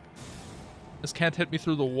 This can't hit me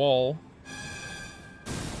through the wall.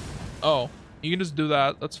 Oh, you can just do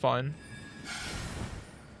that. That's fine.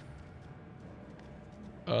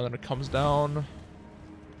 Then it comes down.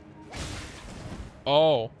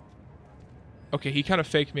 Oh. Okay, he kind of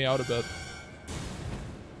faked me out a bit.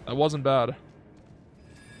 That wasn't bad.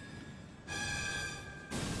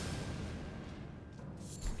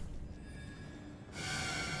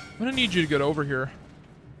 I'm gonna need you to get over here.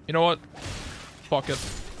 You know what? Fuck it.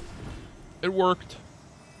 It worked.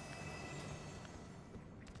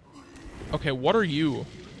 Okay, what are you?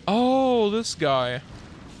 Oh, this guy.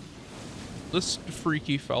 This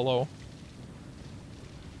freaky fellow.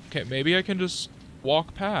 Okay, maybe I can just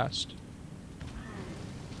walk past.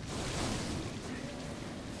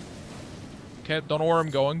 Okay, don't know where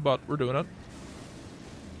I'm going, but we're doing it.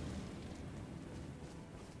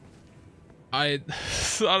 I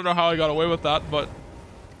don't know how I got away with that, but,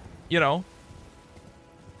 you know.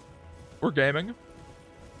 We're gaming.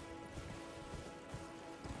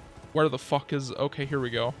 Where the fuck is... Okay, here we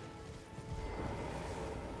go.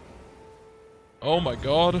 Oh my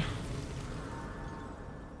god.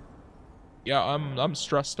 Yeah, I'm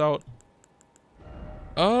stressed out.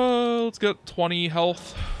 Let's get 20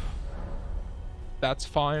 health. That's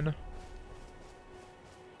fine.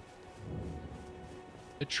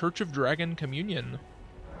 The Church of Dragon Communion.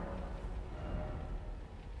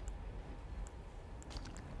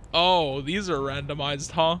 Oh, these are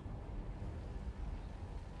randomized, huh?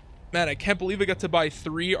 Man, I can't believe I got to buy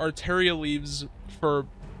 3 Arteria leaves for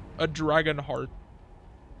a dragon heart.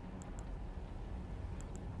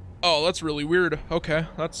 Oh, that's really weird. Okay,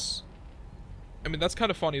 that's... I mean, that's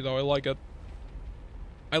kind of funny, though. I like it.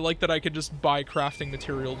 I like that I could just buy crafting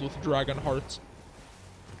materials with dragon hearts.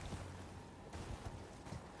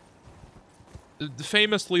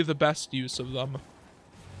 Famously the best use of them.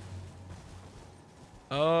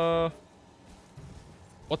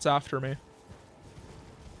 What's after me?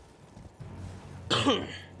 Oh,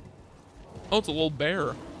 it's a little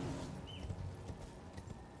bear.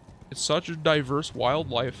 It's such a diverse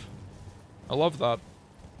wildlife. I love that.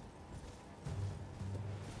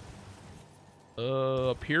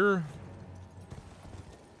 Up here?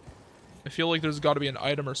 I feel like there's got to be an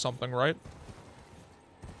item or something, right?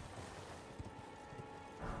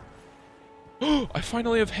 I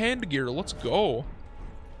finally have hand gear. Let's go.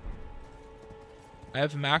 I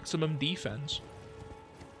have maximum defense.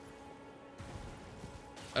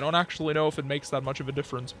 I don't actually know if it makes that much of a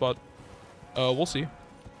difference, but we'll see.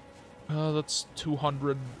 That's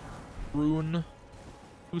 200 rune.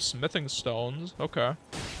 2 smithing stones. Okay.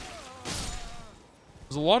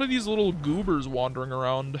 There's a lot of these little goobers wandering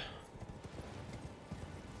around.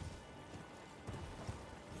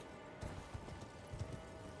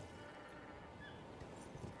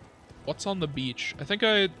 What's on the beach? I think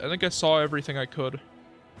I saw everything I could.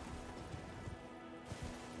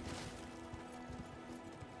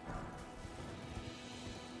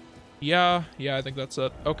 Yeah, I think that's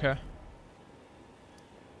it. Okay.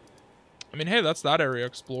 I mean, hey, that's that area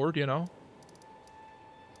explored, you know?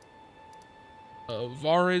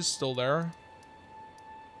 Vare's still there.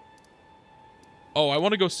 Oh, I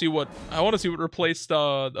want to go see what... I want to see what replaced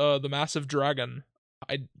the massive dragon.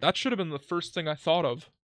 That should have been the first thing I thought of.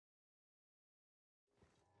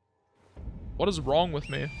 What is wrong with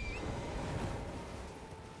me?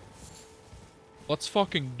 Let's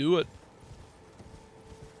fucking do it.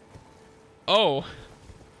 Oh.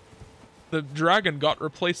 The dragon got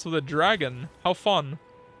replaced with a dragon. How fun.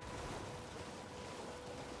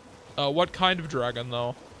 What kind of dragon,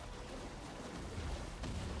 though?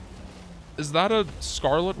 Is that a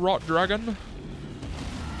scarlet rot dragon?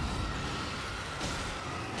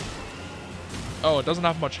 Oh, it doesn't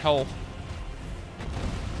have much health.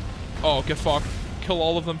 Oh, get fucked. Kill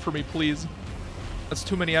all of them for me, please. That's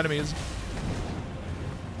too many enemies.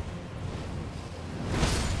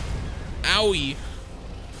 Owie.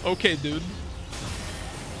 Okay, dude.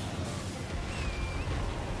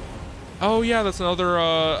 Oh yeah, that's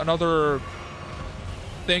another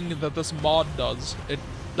thing that this mod does. It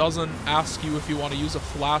doesn't ask you if you want to use a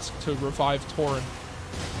flask to revive Torrent,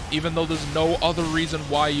 even though there's no other reason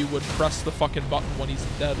why you would press the fucking button when he's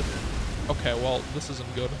dead. Okay, well, this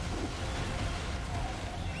isn't good.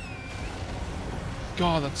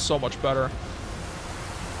 God, that's so much better.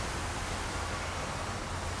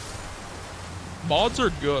 Mods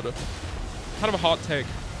are good. Kind of a hot take.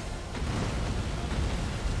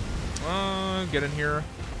 Get in here.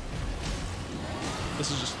 This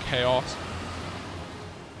is just chaos.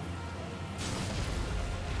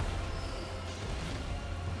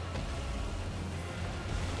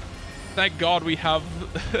 Thank God we have...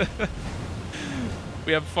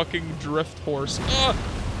 we have fucking drift horse. Ugh!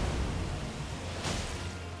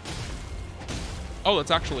 Oh,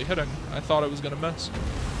 that's actually hitting. I thought I was gonna miss.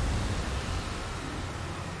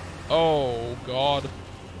 Oh, God.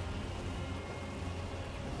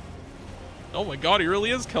 Oh my God, he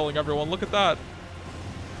really is killing everyone. Look at that.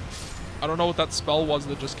 I don't know what that spell was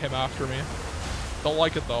that just came after me. Don't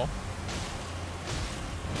like it, though.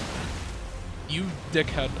 You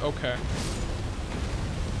dickhead. Okay.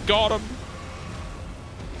 Got him.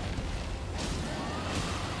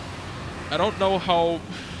 I don't know how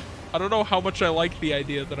much I like the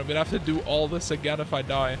idea that I'm gonna have to do all this again if I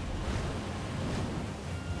die.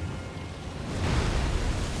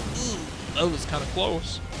 That was kind of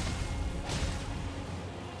close.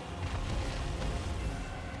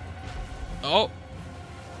 Oh.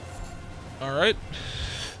 Alright.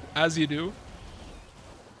 As you do.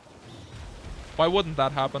 Why wouldn't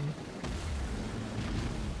that happen?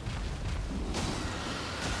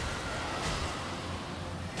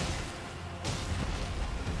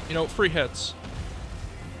 You know, free hits.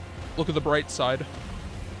 Look at the bright side.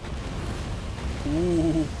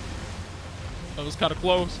 Ooh. That was kind of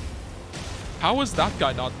close. How is that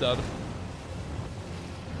guy not dead?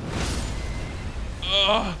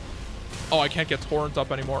 Ugh. Oh, I can't get Torrent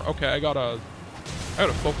up anymore. Okay, I gotta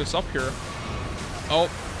focus up here. Oh.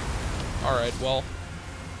 Alright, well.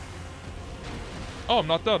 Oh, I'm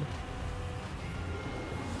not dead.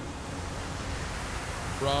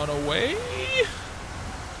 Run away.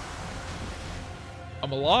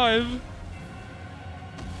 I'm alive.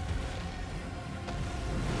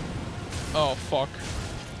 Oh, fuck.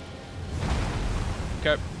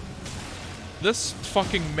 Okay. This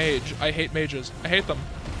fucking mage. I hate mages. I hate them.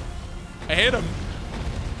 I hate him.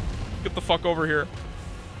 Get the fuck over here.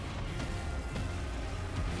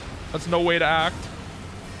 That's no way to act.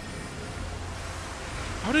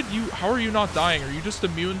 How are you not dying? Are you just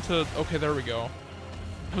immune to, okay, there we go.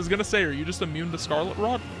 I was gonna say, are you just immune to Scarlet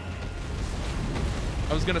Rot?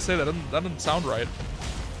 I was gonna say, that doesn't sound right.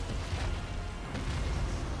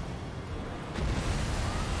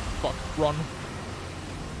 Fuck, run.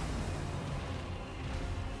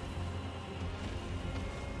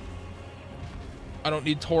 I don't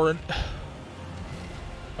need Torrent.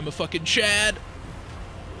 I'm a fucking Chad.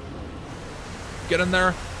 Get in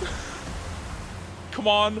there. Come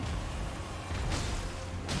on.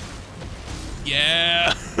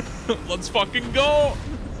 Yeah. Let's fucking go.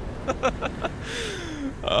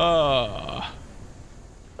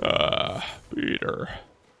 Peter.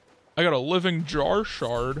 I got a living jar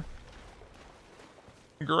shard.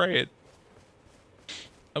 Great.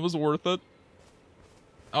 That was worth it.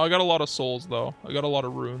 Oh, I got a lot of souls though. I got a lot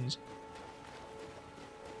of runes.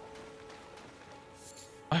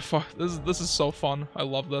 This is so fun. I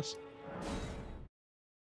love this.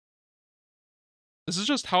 This is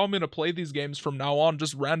just how I'm gonna play these games from now on.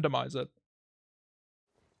 Just randomize it.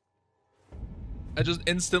 It just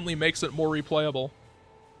instantly makes it more replayable.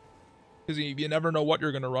 Because you never know what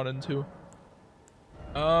you're gonna run into.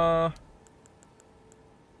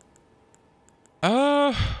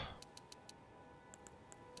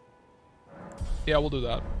 Yeah, we'll do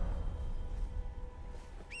that.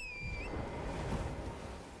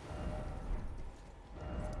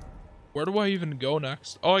 Where do I even go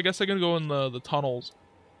next? Oh, I guess I can go in the tunnels.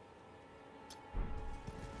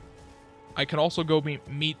 I can also go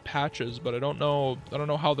meet Patches, but I don't know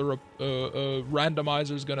how the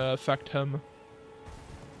randomizer is gonna affect him.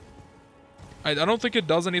 I don't think it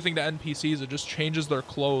does anything to NPCs. It just changes their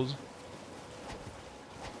clothes.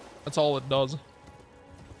 That's all it does.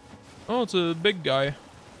 Oh, it's a big guy.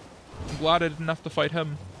 I'm glad I didn't have to fight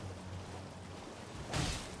him.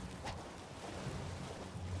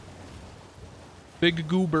 Big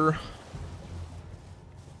goober.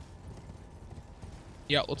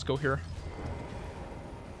 Yeah, let's go here.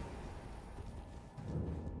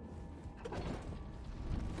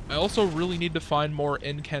 I also really need to find more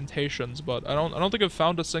incantations, but I don't think I've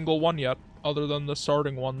found a single one yet, other than the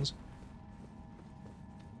starting ones.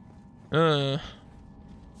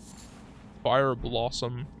 Fire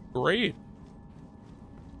Blossom. Great.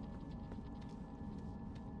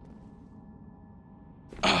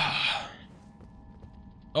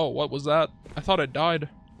 Oh, what was that? I thought I died.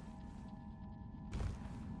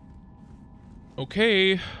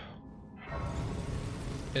 Okay.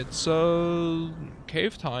 It's,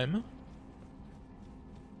 cave time.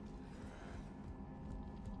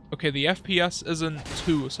 Okay, the FPS isn't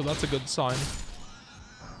 2, so that's a good sign.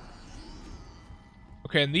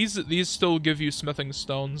 Okay, and these still give you smithing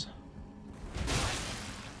stones.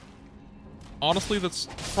 Honestly, that's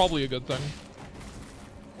probably a good thing.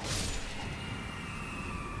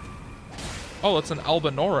 Oh, it's an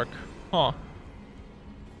Albinoric. Huh.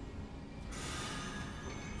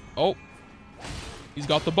 Oh. He's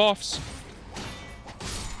got the buffs.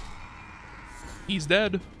 He's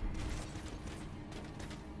dead.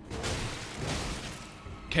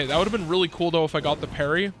 Okay, that would have been really cool though if I got the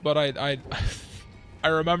parry, but I I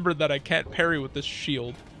remembered that I can't parry with this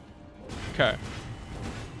shield. Okay.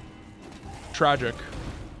 Tragic.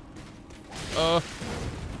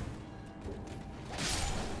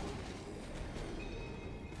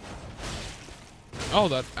 Oh,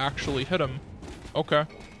 that actually hit him. Okay.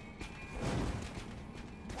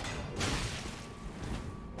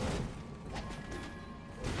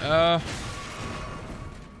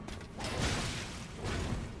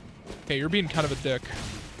 Okay, you're being kind of a dick.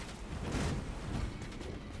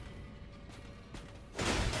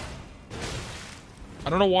 I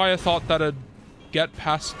don't know why I thought that I'd get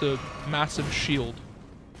past the massive shield.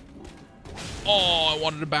 Oh, I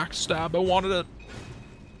wanted a backstab. I wanted it.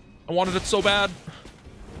 I wanted it so bad.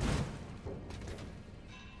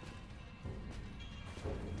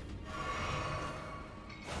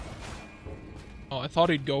 Oh, I thought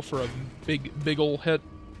he'd go for a big ol' hit.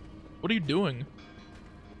 What are you doing?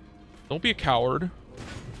 Don't be a coward.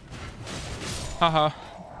 Haha.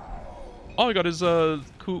 Oh, I got his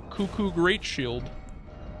cuckoo great shield.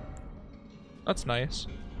 That's nice.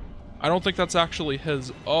 I don't think that's actually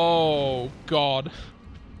his. Oh god.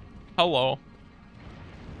 Hello.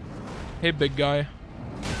 Hey, big guy.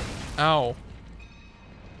 Ow.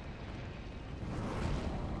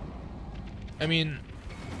 I mean,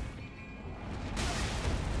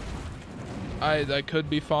 I could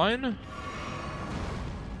be fine.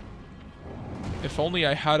 If only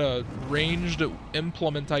I had a ranged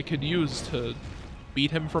implement I could use to beat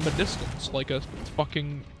him from a distance, like a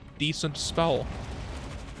fucking decent spell.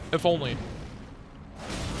 If only.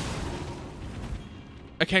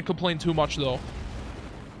 I can't complain too much, though.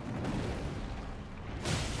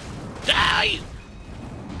 Die!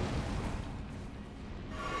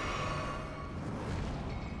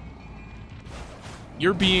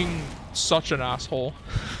 You're being such an asshole.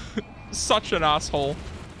 Such an asshole.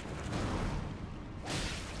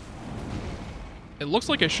 It looks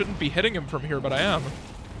like I shouldn't be hitting him from here, but I am.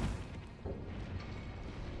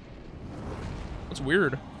 That's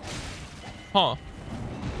weird. Huh.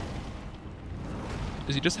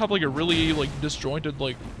 Does he just have like a really like disjointed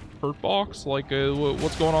like hurt box? Like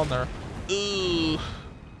what's going on there? Ugh.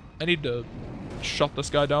 I need to shut this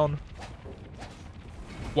guy down.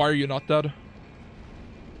 Why are you not dead?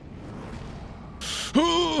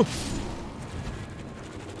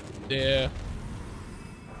 Yeah.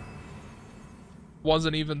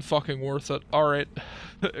 Wasn't even fucking worth it. Alright.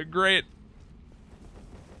 Great.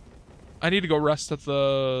 I need to go rest at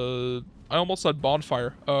the... I almost said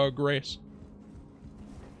bonfire. Grace.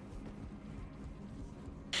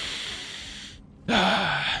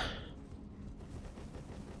 I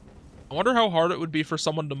wonder how hard it would be for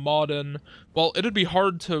someone to mod in. Well, it'd be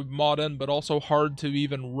hard to mod in, but also hard to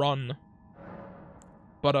even run.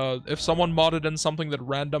 But if someone modded in something that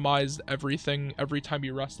randomized everything every time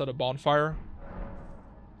you rest at a bonfire,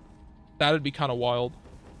 that'd be kind of wild.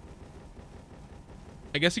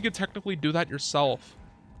 I guess you could technically do that yourself.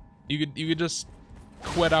 You could just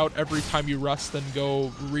quit out every time you rest and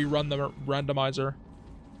go rerun the randomizer.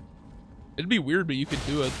 It'd be weird, but you could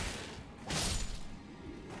do it.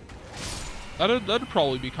 That'd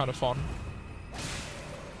probably be kind of fun.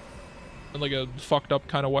 In like a fucked up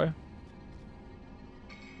kind of way.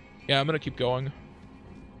 Yeah, I'm gonna keep going.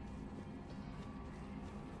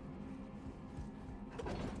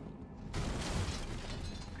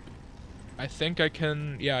 I think I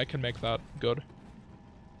can... Yeah, I can make that. Good.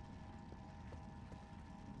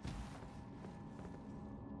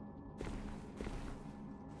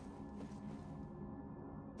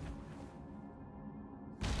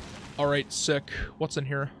 Alright, sick. What's in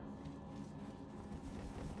here?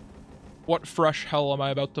 What fresh hell am I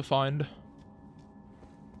about to find?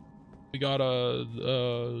 We got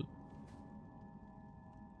a...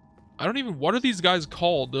 I don't even... What are these guys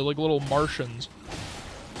called? They're like little Martians.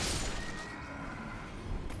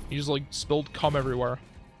 He just like spilled cum everywhere.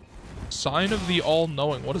 Sign of the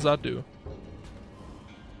all-knowing. What does that do?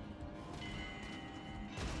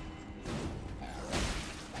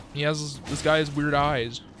 He has... This guy has weird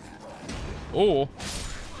eyes. Oh.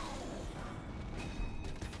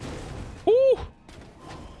 Ooh.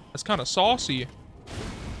 That's kind of saucy.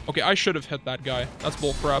 Okay, I should have hit that guy. That's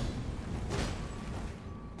bullcrap.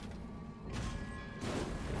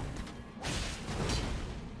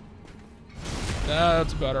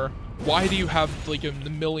 That's better. Why do you have like a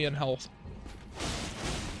million health?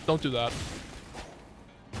 Don't do that.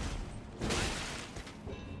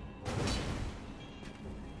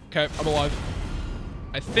 Okay, I'm alive.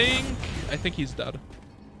 I think he's dead.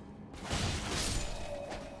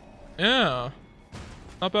 Yeah.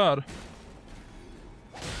 Not bad.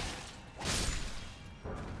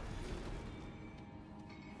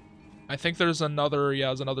 I think there's another, yeah,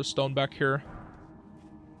 there's another stone back here.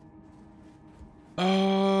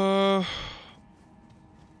 Trying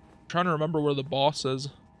to remember where the boss is.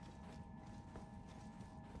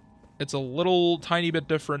 It's a little tiny bit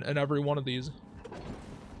different in every one of these.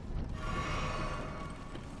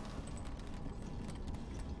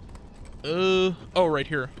 Oh, right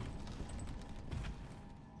here.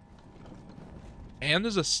 And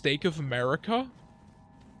there's a Stake of America?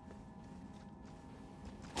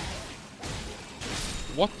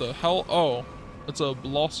 What the hell? Oh, it's a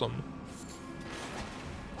blossom.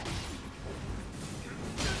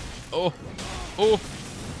 Oh, oh,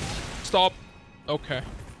 stop. Okay.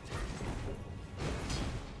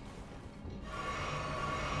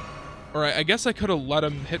 Alright, I guess I could have let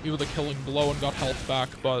him hit me with a killing blow and got health back,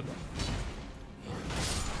 but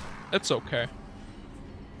it's okay.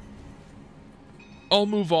 I'll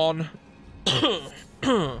move on.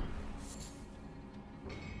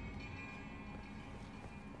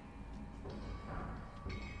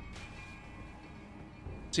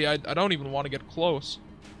 See, I don't even want to get close.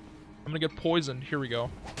 I'm gonna get poisoned. Here we go.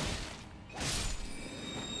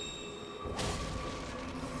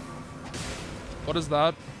 What is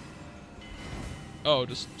that? Oh,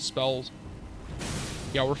 just spells.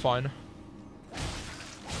 Yeah, we're fine.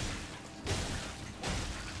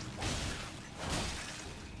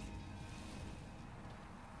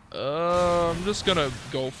 I'm just gonna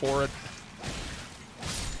go for it.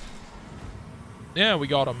 Yeah, we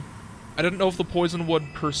got him. I didn't know if the poison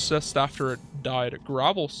would persist after it just died.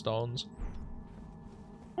 Gravel stones.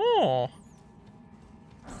 Oh.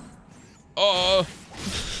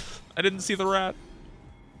 I didn't see the rat.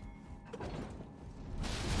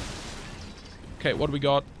 Okay, what do we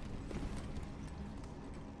got?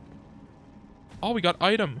 Oh, we got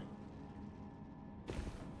item.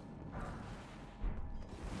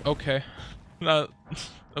 Okay. That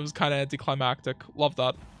was kind of anticlimactic. Love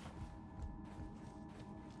that.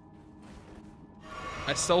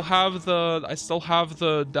 I still have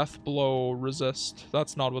the death blow resist.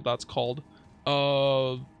 That's not what that's called.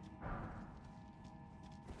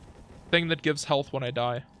 Thing that gives health when I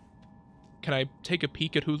die. Can I take a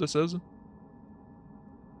peek at who this is?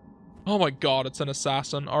 Oh my god, it's an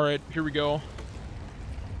assassin. Alright, here we go.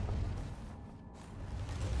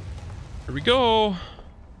 Here we go.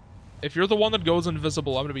 If you're the one that goes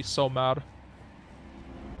invisible, I'm gonna be so mad.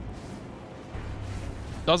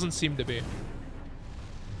 Doesn't seem to be.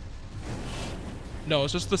 No,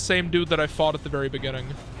 it's just the same dude that I fought at the very beginning.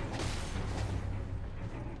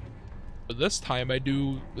 But this time I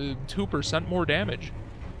do 2% more damage.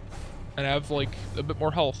 And I have, like, a bit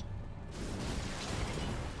more health.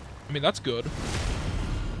 I mean, that's good.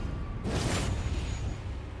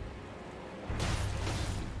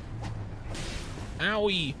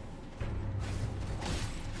 Owie!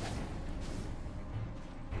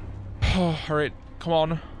 Alright, come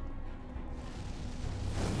on.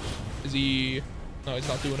 Is he... No, he's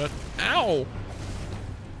not doing it. Ow!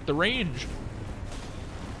 The range.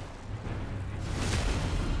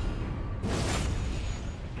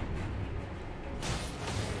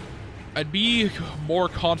 I'd be more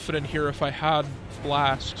confident here if I had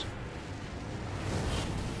Blast.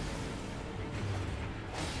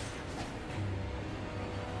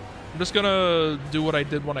 I'm just gonna do what I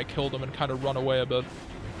did when I killed him and kind of run away a bit.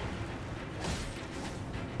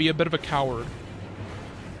 Be a bit of a coward.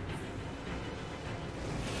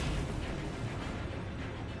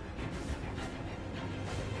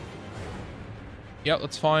 Yeah,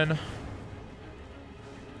 that's fine.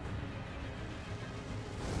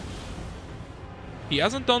 He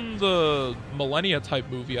hasn't done the Millennia type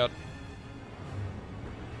move yet.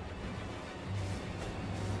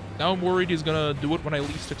 Now I'm worried he's gonna do it when I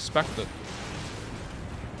least expect it.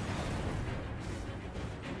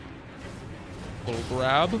 Little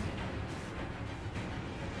grab.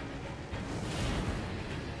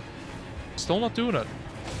 Still not doing it.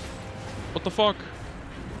 What the fuck?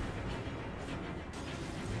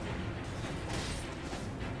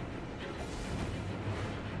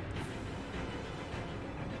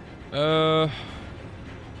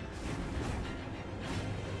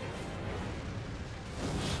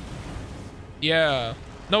 Yeah.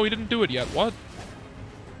 No, he didn't do it yet. What?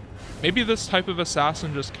 Maybe this type of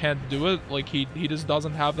assassin just can't do it. Like, he just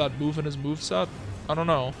doesn't have that move in his moveset. I don't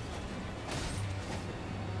know.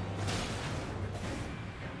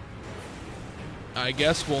 I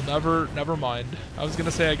guess we'll never mind. I was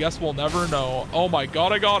gonna say, I guess we'll never know. Oh my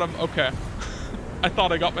god, I got him. Okay. I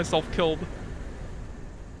thought I got myself killed.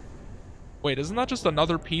 Wait, isn't that just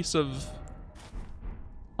another piece of...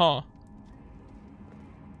 Huh.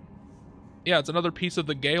 Yeah, it's another piece of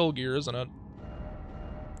the Gale gear, isn't it?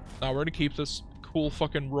 Now we're gonna keep this cool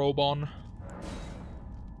fucking robe on.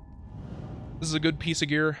 This is a good piece of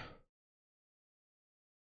gear.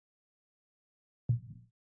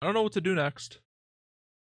 I don't know what to do next.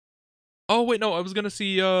 Oh, wait, no, I was gonna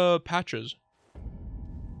see, Patches.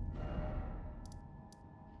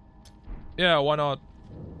 Yeah, why not?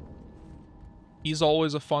 He's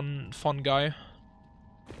always a fun guy.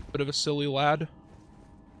 Bit of a silly lad.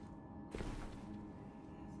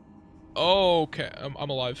 Okay, I'm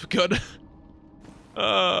alive. Good.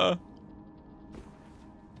 I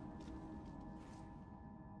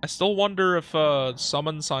still wonder if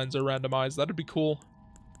summon signs are randomized. That'd be cool.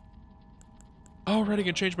 Oh, right, I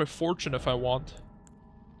can change my fortune if I want.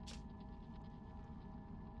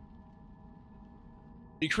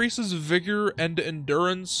 Decreases vigor and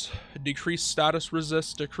endurance. Decrease status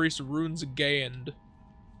resist. Decrease runes gained.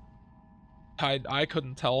 I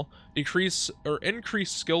couldn't tell. Decrease or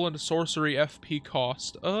increase skill and sorcery FP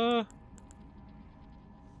cost. No,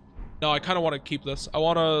 I kind of want to keep this. I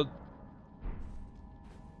want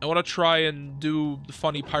to try and do the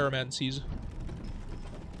funny pyromancies.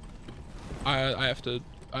 I have to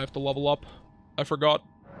level up. I forgot.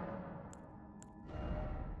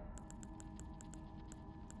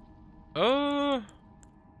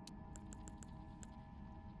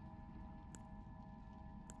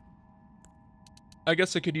 I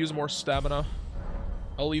guess I could use more stamina.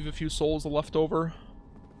 I'll leave a few souls left over.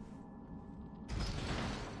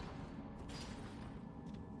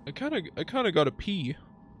 I kinda gotta pee.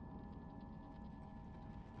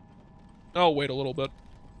 I'll wait a little bit.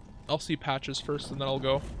 I'll see patches first and then I'll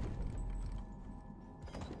go.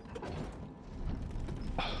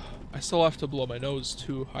 I still have to blow my nose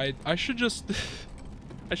too. I should just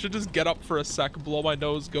I should just get up for a sec, blow my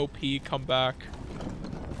nose, go pee, come back.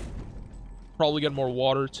 Probably get more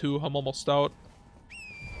water too. I'm almost out.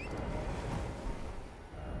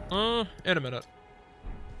 In a minute.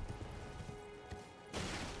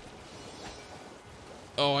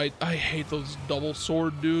 Oh, I hate those double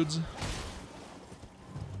sword dudes.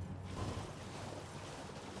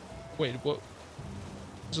 Wait, what?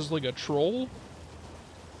 Is this like a troll?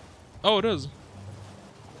 Oh, it is.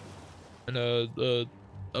 And a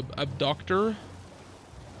abductor.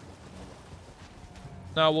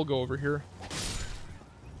 Now we'll go over here.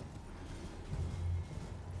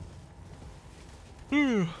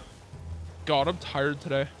 God, I'm tired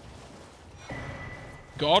today.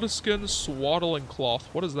 Goddesskin swaddling cloth.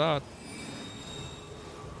 What is that?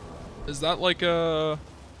 Is that like a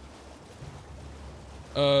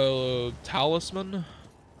talisman?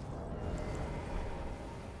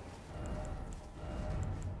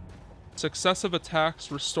 Successive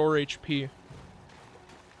attacks restore HP.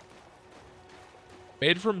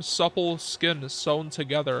 Made from supple skin sewn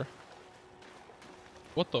together.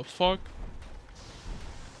 What the fuck?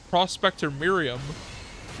 Prospector Miriam.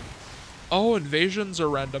 Oh, invasions are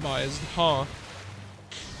randomized, huh?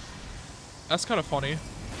 That's kind of funny.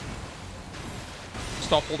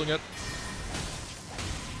 Stop holding it.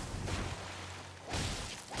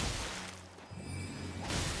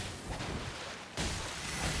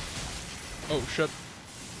 Oh, shit.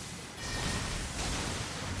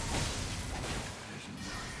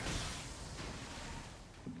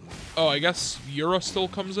 Oh, I guess Yura still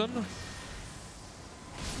comes in?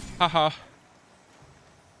 Haha.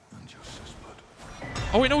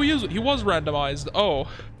 Oh wait, no, he was randomized.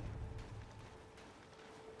 Oh.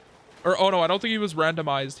 Or, oh no, I don't think he was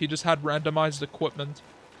randomized. He just had randomized equipment.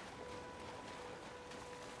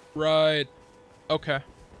 Right. Okay.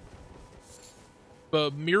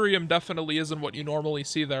 But Miriam definitely isn't what you normally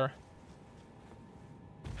see there.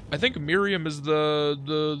 I think Miriam is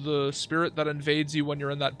the spirit that invades you when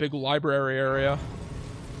you're in that big library area.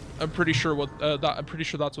 I'm pretty sure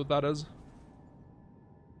that's what that is.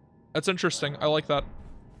 That's interesting. I like that.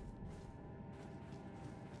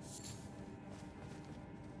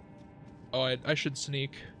 Oh, I should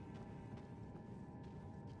sneak.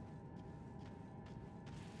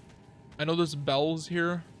 I know there's bells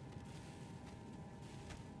here.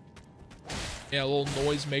 Yeah, a little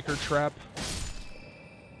noisemaker trap.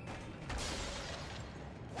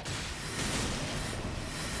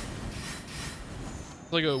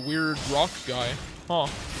 Like a weird rock guy. Huh.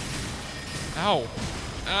 Ow.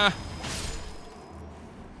 Ah.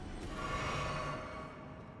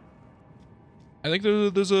 I think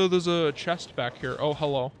there's a chest back here. Oh,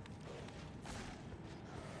 hello.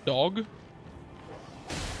 Dog?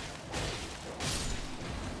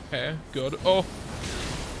 Okay, good. Oh.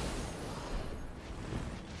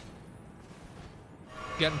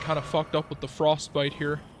 Getting kind of fucked up with the frostbite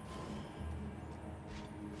here.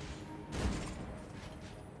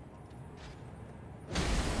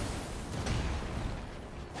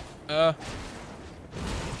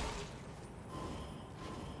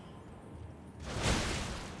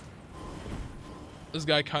 This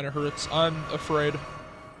guy kind of hurts. I'm afraid.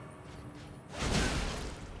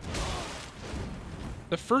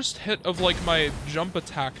 The first hit of like my jump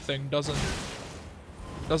attack thing doesn't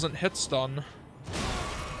hit stun.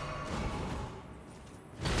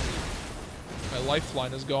 My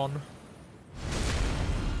lifeline is gone.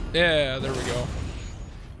 Yeah, there we go.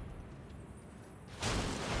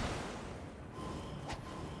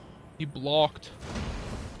 He blocked.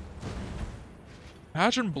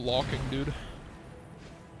 Imagine blocking, dude.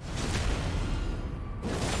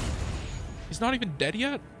 He's not even dead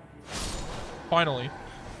yet? Finally.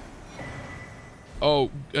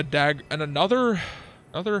 Oh, a dag and another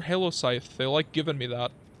Halo Scythe. They like giving me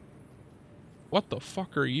that. What the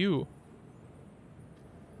fuck are you?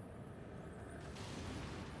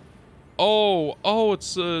 Oh,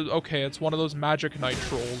 it's okay, it's one of those magic knight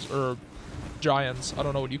trolls or giants. I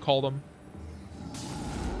don't know what you call them.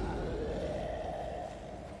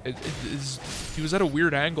 He was at a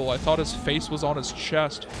weird angle. I thought his face was on his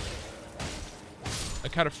chest.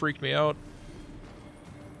 That kind of freaked me out.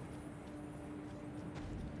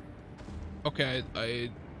 Okay, I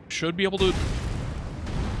should be able to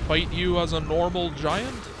fight you as a normal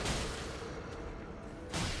giant?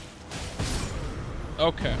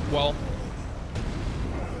 Okay, well.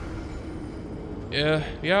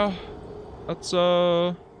 Yeah. That's,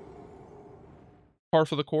 par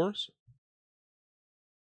for the course.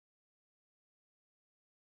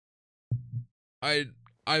 I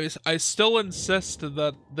still insist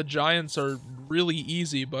that the giants are really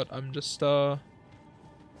easy, but I'm just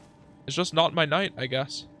it's just not my night, I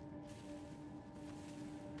guess.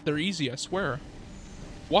 They're easy, I swear.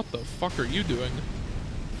 What the fuck are you doing?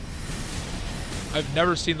 I've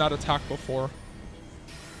never seen that attack before.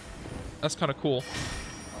 That's kind of cool.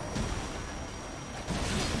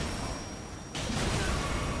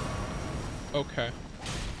 Okay.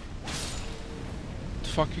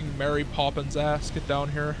 Fucking Mary Poppins ass, get down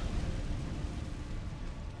here.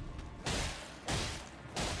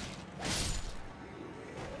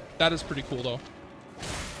 That is pretty cool though.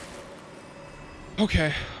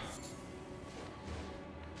 Okay.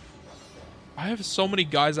 I have so many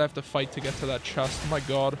guys I have to fight to get to that chest. Oh my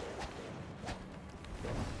god.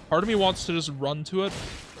 Part of me wants to just run to it.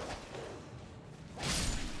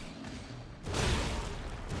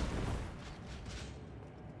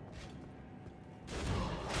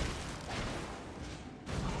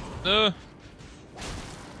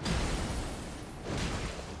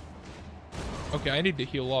 Okay, I need to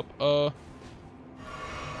heal up. Oh,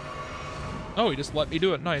 he just let me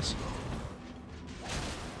do it. Nice.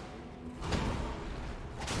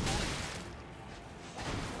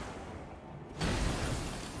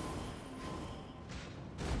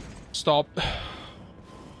 Stop.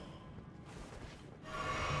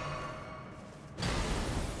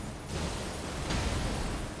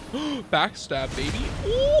 Backstab, baby.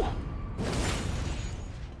 Ooh!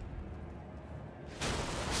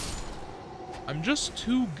 I'm just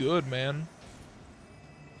too good, man.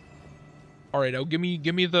 All right, now give me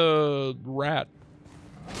the rat.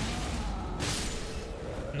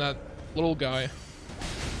 And that little guy.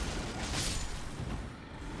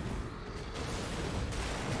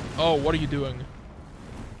 Oh, what are you doing?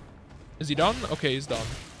 Is he done? Okay, he's done.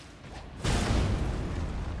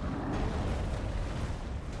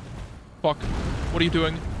 Fuck. What are you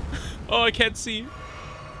doing? Oh, I can't see.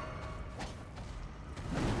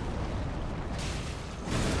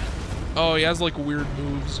 Oh, he has like weird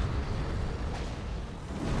moves.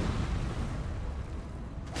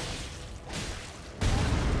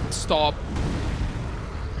 Stop.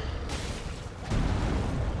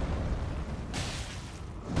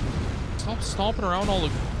 Stop stomping around all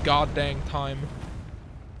the goddamn time.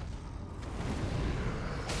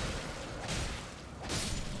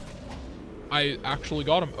 I actually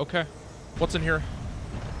got him. Okay. What's in here?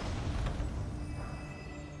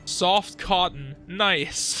 Soft cotton.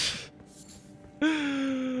 Nice.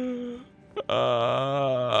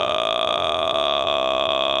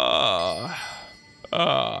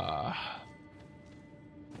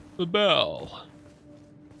 The bell.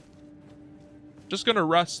 Just gonna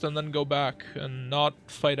rest and then go back and not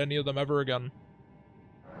fight any of them ever again.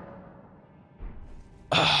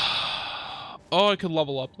 Oh, I could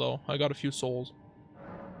level up though. I got a few souls.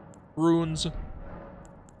 Runes.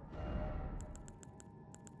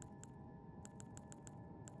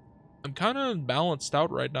 I'm kind of balanced out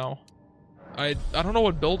right now. I don't know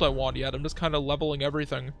what build I want yet. I'm just kind of leveling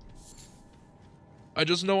everything. I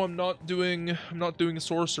just know I'm not doing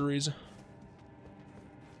sorceries.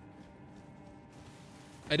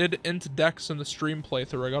 I did int dex in the stream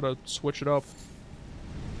playthrough. I gotta switch it up.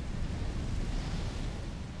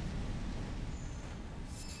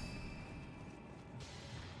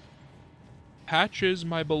 Patches,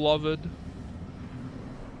 my beloved.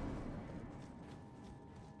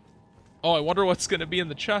 Oh, I wonder what's gonna be in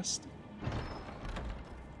the chest.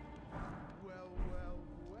 Well.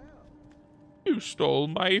 You stole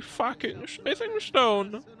my fucking smithing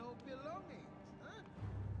stone. Personal belongings, huh?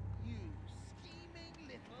 You scheming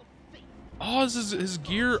little thief. Oh, this is his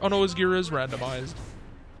gear. Oh no, his gear is randomized.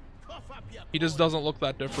 Cough up your He just doesn't look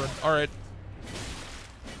that different. Alright.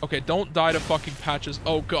 Okay, don't die to fucking patches.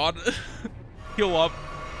 Oh god. Heal up.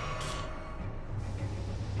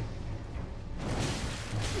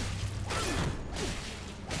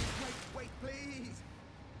 Wait, please.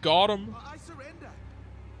 Got him. I surrender.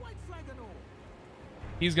 White flag and all.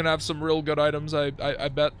 He's gonna have some real good items, I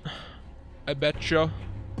bet. I betcha. Well,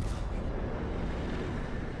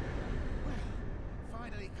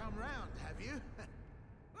 finally come round, have you?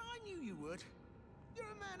 I knew you would. You're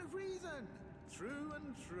a man of reason. True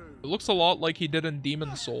and true. It looks a lot like he did in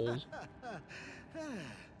Demon Souls.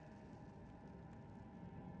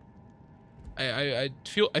 I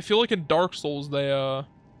feel like in Dark Souls they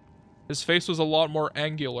his face was a lot more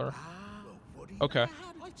angular. Okay.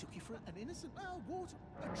 I took you for an innocent water,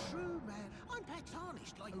 a true man. I'm back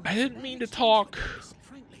tarnished like I didn't mean to talk.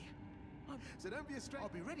 Frankly. So don't be a stranger.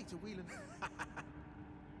 I'll be ready to wheel and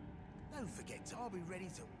don't forget, I'll be ready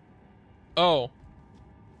to. Oh.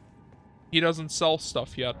 He doesn't sell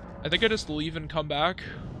stuff yet. I think I just leave and come back.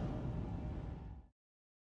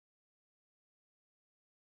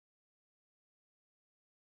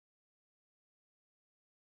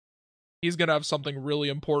 He's gonna have something really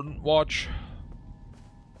important. Watch.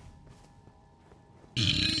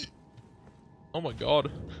 Oh my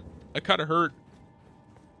god. That kind of hurt.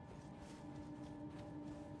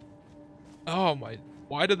 Oh my.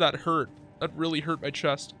 Why did that hurt? That really hurt my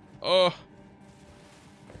chest. Ugh.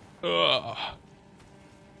 Ugh.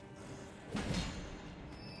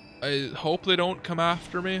 I hope they don't come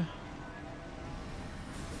after me.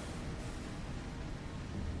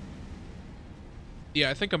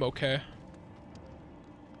 Yeah, I think I'm okay.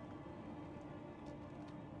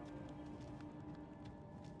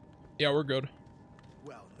 Yeah, we're good.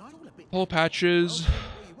 Well, not all a bit. Pull patches. Well,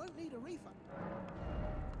 you won't need a refund.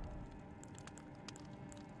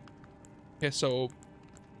 Okay, so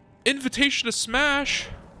invitation to smash.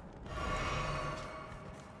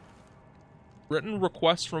 Written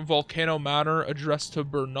request from Volcano Manor addressed to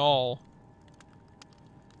Bernal.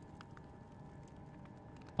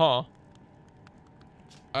 Huh.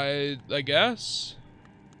 I guess.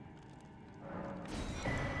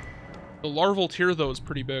 The larval tier though is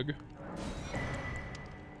pretty big.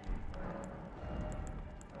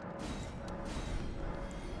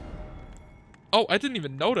 Oh, I didn't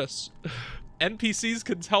even notice. NPCs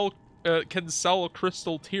can sell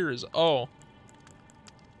crystal tiers. Oh.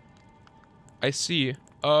 I see.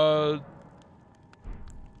 Huh.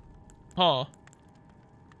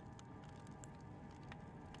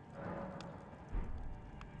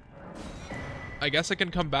 I guess I can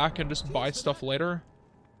come back and just buy stuff later.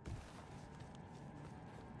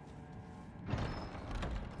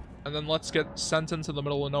 And then let's get sent into the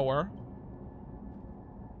middle of nowhere.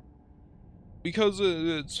 Because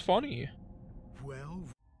it's funny. Well.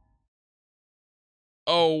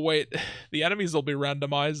 Oh, wait. The enemies will be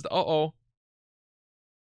randomized. Uh-oh.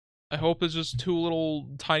 I hope it's just two little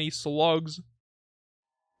tiny slugs.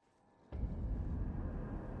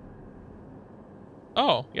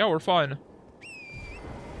 Oh, yeah, we're fine.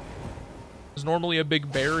 There's normally a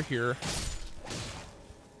big bear here.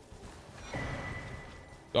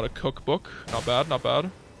 Got a cookbook. Not bad, not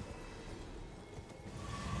bad.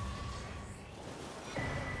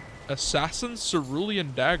 Assassin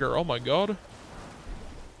Cerulean Dagger. Oh my god.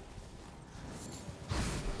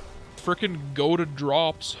 Frickin' goated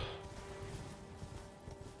drops.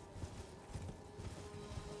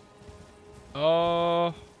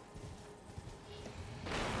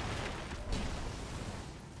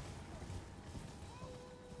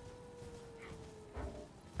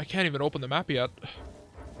 I can't even open the map yet.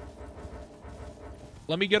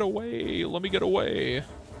 Let me get away. Let me get away.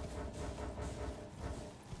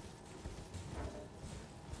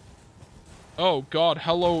 Oh god,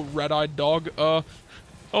 hello red-eyed dog.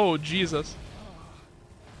 Oh Jesus.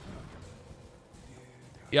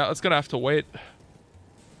 Yeah, it's gonna have to wait.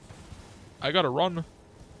 I gotta run.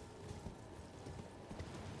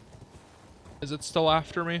 Is it still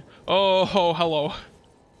after me? Oh, hello.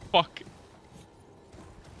 Fuck.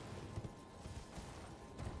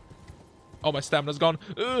 Oh, my stamina's gone.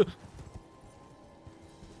 Ugh.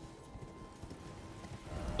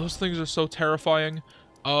 Those things are so terrifying.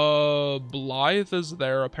 Blythe is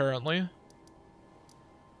there, apparently.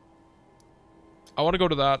 I want to go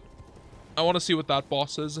to that. I want to see what that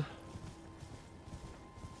boss is.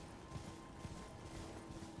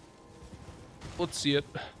 Let's see it.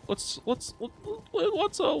 Let's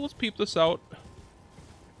peep this out.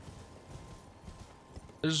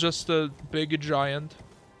 There's just a big giant.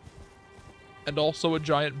 And also a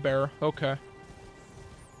giant bear. Okay.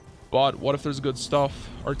 But what if there's good stuff?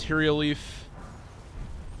 Arteria leaf.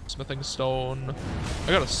 Smithing stone.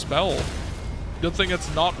 I got a spell. Good thing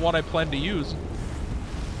it's not one I plan to use.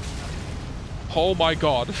 Oh my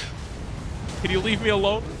god. Can you leave me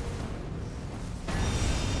alone?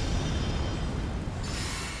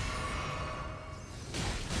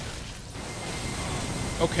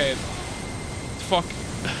 Okay. Fuck.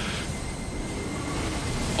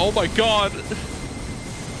 Oh my god.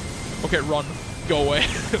 Okay, run. Go away.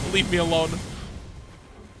 Leave me alone.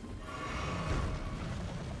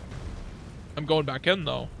 I'm going back in,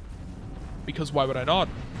 though. Because why would I not?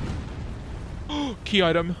 Key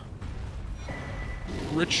item.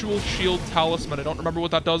 Ritual Shield Talisman. I don't remember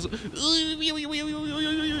what that does.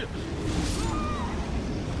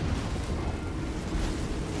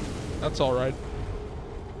 That's alright.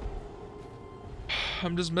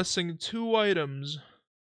 I'm just missing 2 items.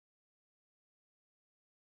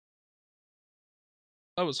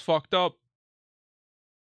 That was fucked up.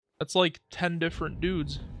 That's like 10 different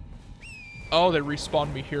dudes. Oh, they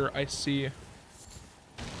respawned me here. I see.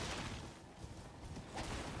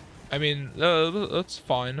 I mean, that's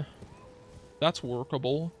fine. That's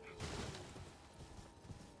workable.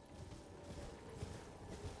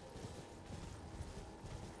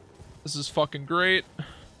 This is fucking great.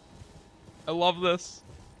 I love this.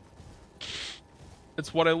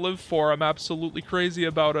 It's what I live for. I'm absolutely crazy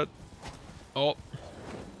about it. Oh.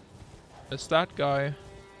 It's that guy.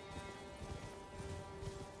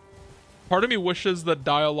 Part of me wishes that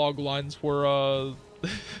dialogue lines were,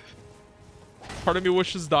 Part of me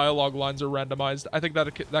wishes dialogue lines are randomized. I think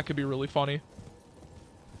that could be really funny.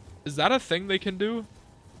 Is that a thing they can do?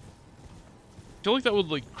 I feel like that would,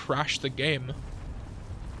 like, crash the game.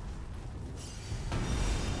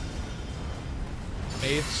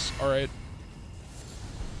 Ace. Alright.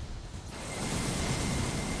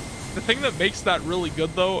 The thing that makes that really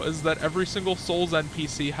good, though, is that every single Souls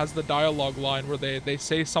NPC has the dialogue line where they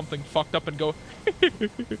say something fucked up and go...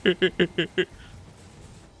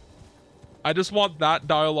 I just want that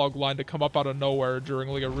dialogue line to come up out of nowhere during,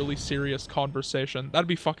 like, a really serious conversation. That'd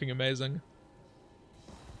be fucking amazing.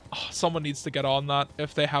 Oh, someone needs to get on that,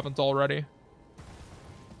 if they haven't already.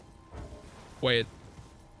 Wait.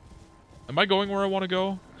 Am I going where I want to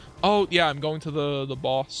go? Oh, yeah, I'm going to the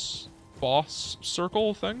boss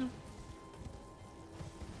circle thing.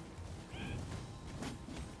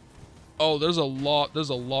 Oh, there's a lot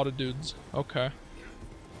of dudes. Okay.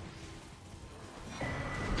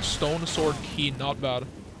 Stone sword key, not bad.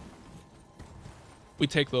 We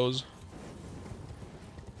take those.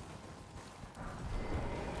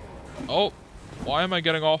 Oh, why am I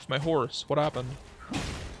getting off my horse? What happened?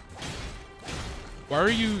 Why are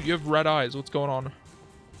you have red eyes? What's going on?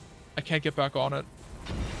 I can't get back on it.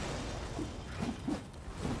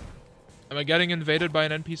 Am I getting invaded by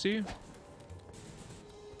an NPC?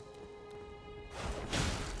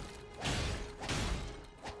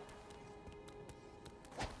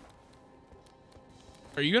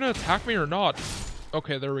 Are you gonna attack me or not?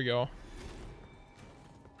 Okay, there we go.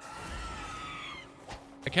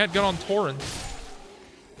 I can't get on torrent.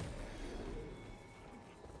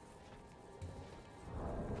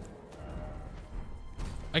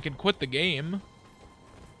 I can quit the game.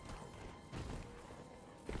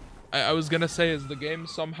 I was gonna say, is the game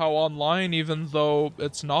somehow online even though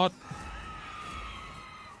it's not?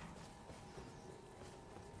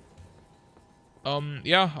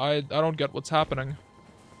 Yeah, I don't get what's happening.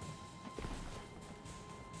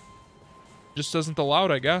 Just isn't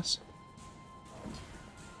allowed, I guess.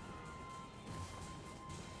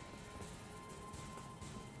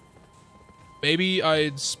 Maybe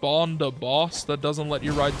I spawned a boss that doesn't let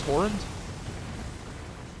you ride torrent?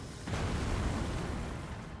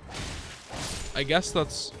 I guess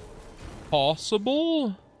that's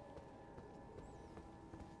possible?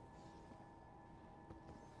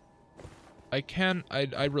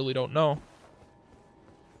 I really don't know.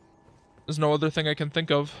 There's no other thing I can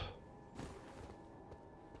think of.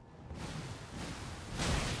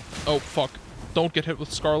 Oh, fuck. Don't get hit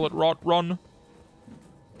with Scarlet Rot. Run.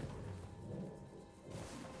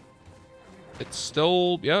 It's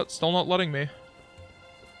still... yeah, it's still not letting me.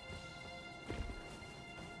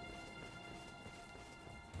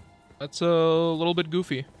 That's a little bit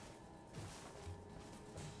goofy.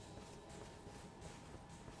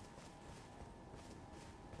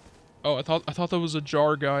 Oh, I thought that was a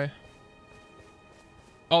jar guy.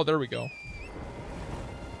 Oh, there we go.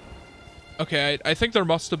 Okay, I think there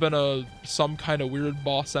must have been some kind of weird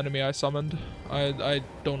boss enemy I summoned. I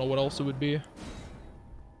don't know what else it would be.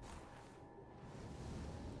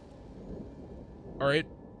 Alright.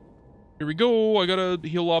 Here we go. I gotta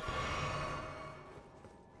heal up.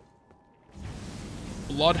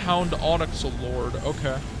 Bloodhound Onyx Lord.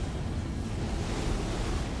 Okay.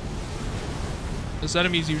 This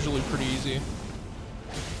enemy's usually pretty easy.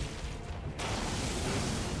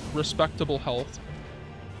 Respectable health.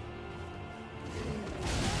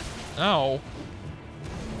 Ow.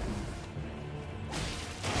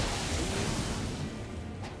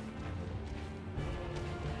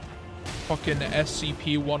 Fucking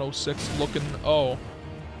SCP-106 looking... oh.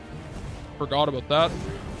 Forgot about that.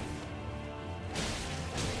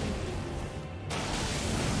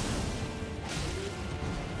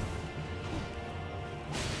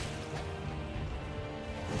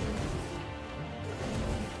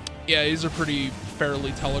 Yeah, these are pretty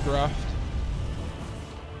fairly telegraphed.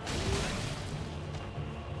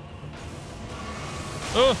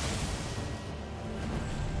 Ugh.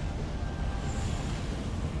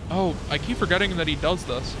 Oh, I keep forgetting that he does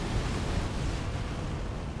this.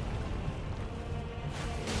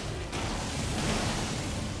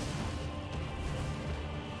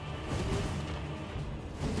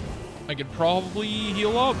 I could probably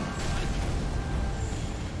heal up.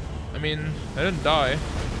 I mean, I didn't die.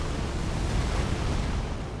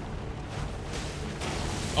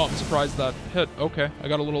 Oh, I'm surprised that hit. Okay, I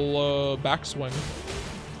got a little backswing.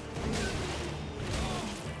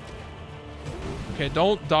 Okay,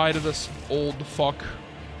 don't die to this old fuck.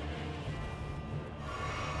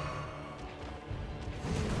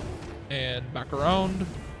 And back around.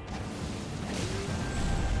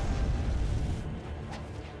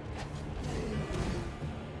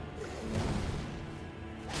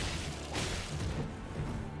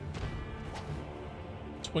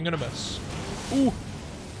 Swing and a miss. Ooh.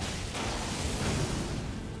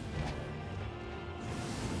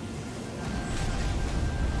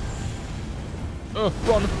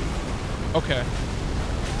 Run. Okay.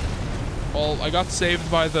 Well, I got saved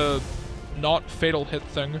by the not fatal hit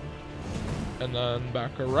thing. And then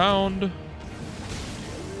back around.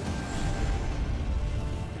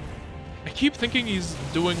 I keep thinking he's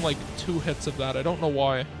doing like 2 hits of that. I don't know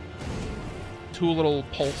why. 2 little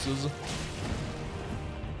pulses.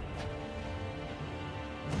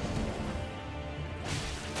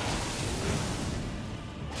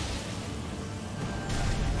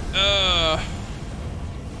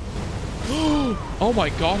 Oh my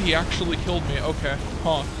god, he actually killed me. Okay,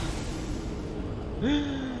 huh.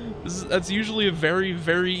 That's usually a very,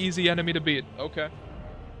 very easy enemy to beat. Okay.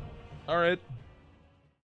 Alright.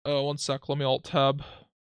 1 sec, let me alt-tab.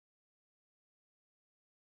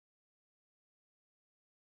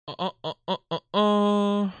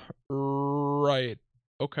 Right.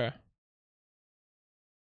 Okay.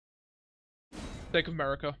 Sake of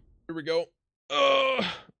America. Here we go.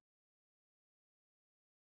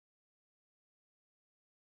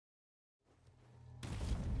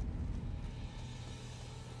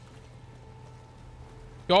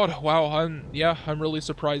 God, wow, I'm really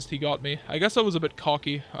surprised he got me. I guess I was a bit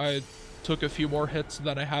cocky. I took a few more hits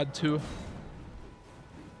than I had to.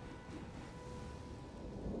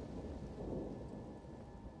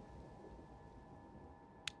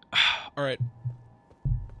 Alright.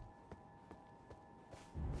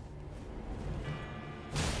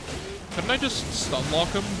 Couldn't I just stun lock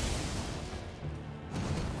him?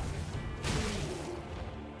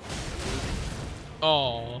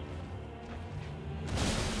 Oh.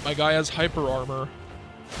 My guy has hyper armor.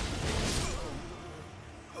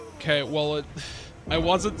 Okay, well I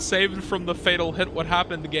wasn't saved from the fatal hit. What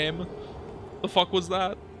happened, game? The fuck was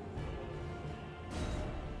that?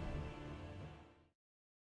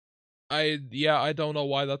 I don't know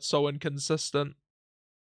why that's so inconsistent.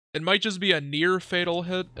 It might just be a near fatal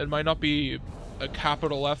hit. It might not be a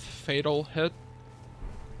capital F fatal hit.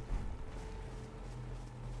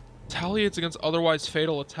 Retaliates against otherwise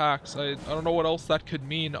fatal attacks. I don't know what else that could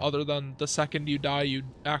mean other than the second you die, you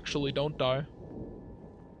actually don't die.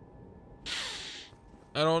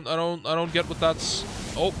 I don't get what that's...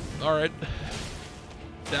 Oh, alright.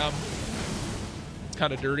 Damn. It's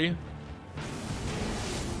kind of dirty.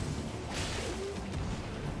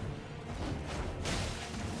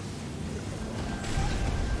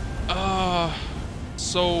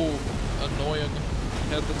 So annoying.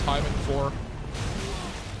 I had the timing for.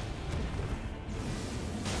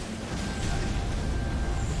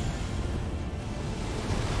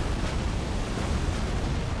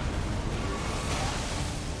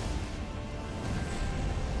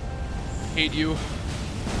 Hate you.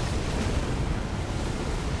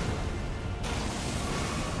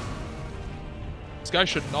 This guy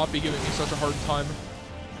should not be giving me such a hard time.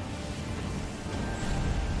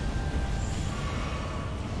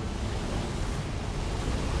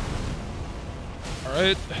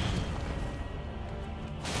 Alright.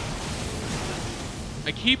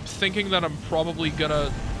 I keep thinking that I'm probably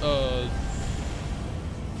gonna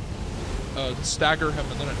stagger him,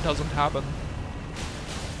 and then it doesn't happen.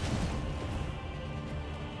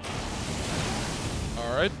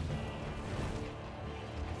 Alright.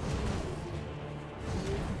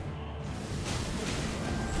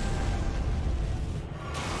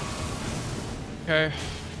 Okay.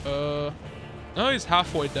 No, he's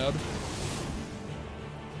halfway dead.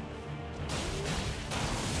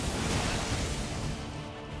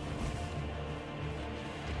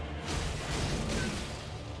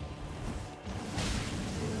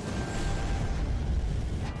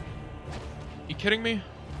 You kidding me?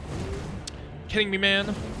 Kidding me,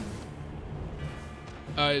 man?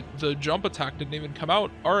 The jump attack didn't even come out.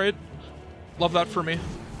 Alright. Love that for me.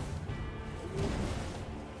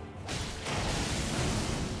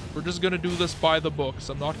 We're just gonna do this by the books.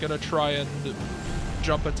 I'm not gonna try and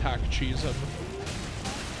jump attack cheese him.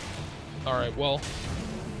 Alright, well.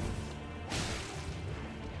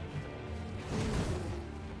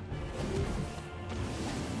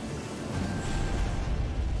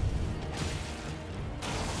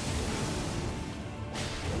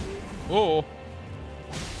 Oh.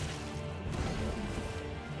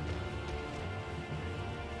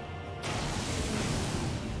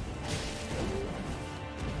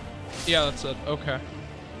 Yeah, that's it. Okay.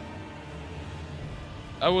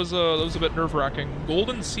 That was a bit nerve-wracking.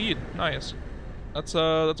 Golden seed, nice. That's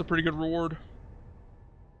a pretty good reward.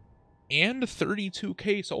 And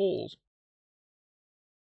 32k souls.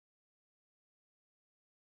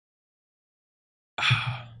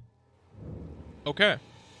 Okay.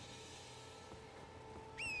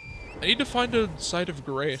 I need to find a site of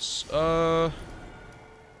grace.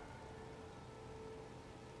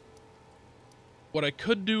 What I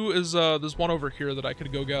could do is, there's one over here that I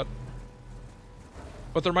could go get.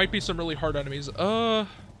 But there might be some really hard enemies. I'll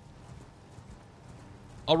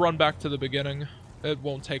run back to the beginning. It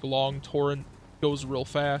won't take long. Torrent goes real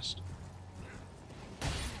fast.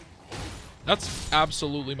 That's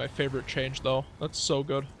absolutely my favorite change, though. That's so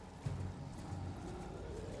good.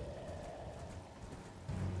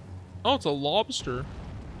 Oh, it's a lobster.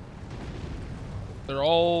 They're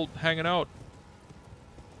all hanging out.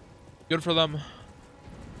 Good for them.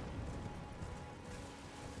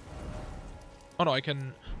 Oh no, I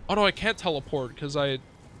can... Oh no, I can't teleport because I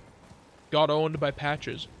got owned by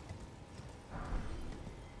patches.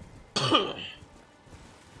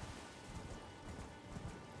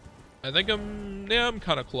 I think I'm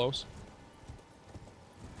kind of close.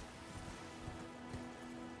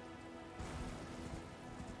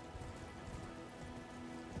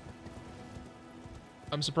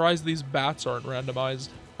 I'm surprised these bats aren't randomized.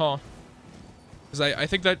 Huh. Because I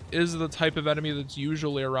think that is the type of enemy that's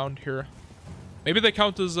usually around here. Maybe they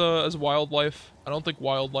count as wildlife. I don't think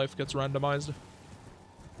wildlife gets randomized.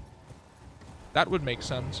 That would make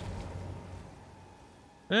sense.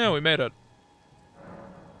 Yeah, we made it.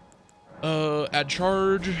 Add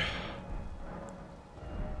charge.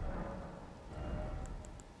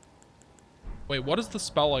 Wait, what is the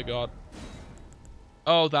spell I got?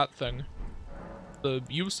 Oh, that thing. The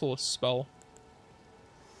useless spell.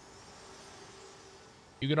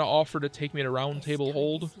 You gonna offer to take me to round table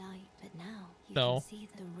hold? No.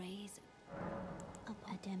 If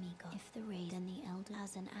the raid and the elder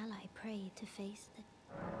as an ally pray to face the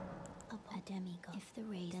if the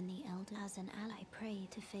raid and the elder as an ally pray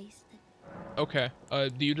to face the Okay.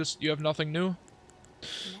 You have nothing new?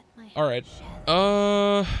 Alright.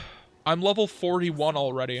 I'm level 41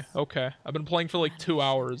 already. Okay. I've been playing for like 2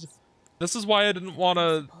 hours. This is why I didn't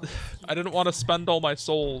wanna spend all my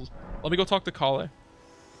souls. Let me go talk to Kale.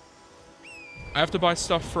 I have to buy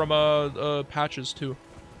stuff from patches too.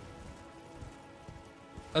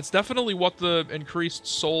 That's definitely what the increased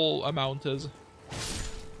soul amount is.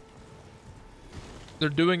 They're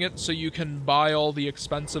doing it so you can buy all the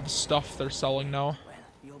expensive stuff they're selling now.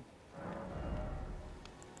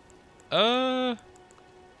 Oh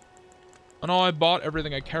no, I bought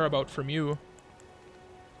everything I care about from you.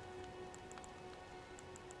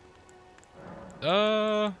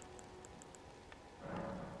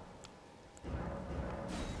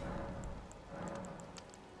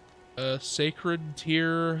 Sacred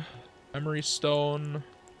Tear, Memory Stone.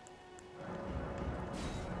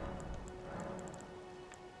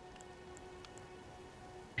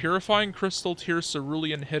 Purifying Crystal Tear,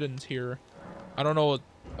 Cerulean Hidden Tear. I don't know what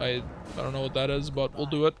I don't know what that is, but we'll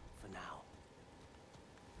do it.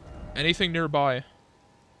 Anything nearby?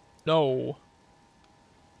 No.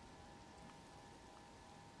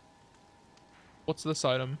 What's this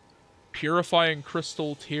item? Purifying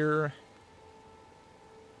Crystal Tear.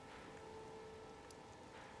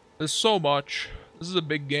 There's so much. This is a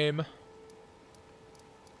big game.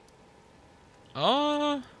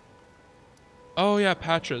 Oh yeah,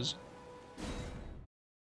 patches.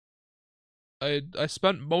 I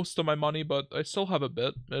spent most of my money, but I still have a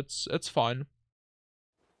bit. It's fine.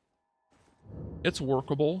 It's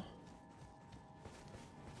workable.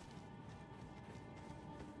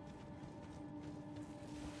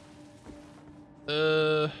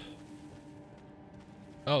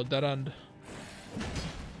 Oh, dead end.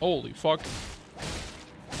 Holy fuck.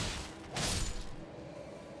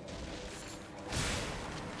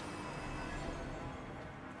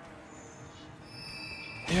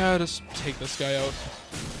 Yeah, just take this guy out.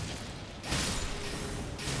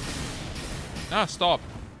 Ah, stop.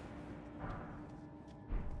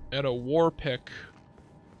 And a war pick.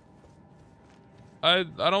 I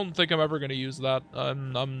don't think I'm ever gonna use that.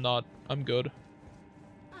 I'm not. I'm good.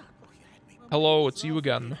 Hello, it's you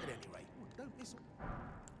again.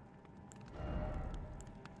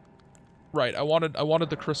 Right, I wanted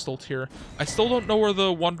the crystal tier. I still don't know where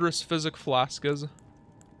the wondrous physic flask is.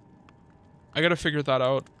 I gotta figure that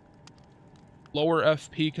out. Lower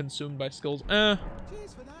FP consumed by skills. Cheers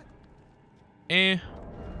for that. Eh.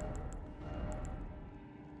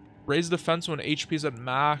 Raise defense when HP's at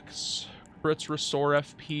max. Crits restore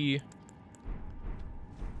FP.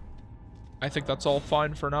 I think that's all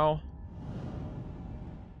fine for now.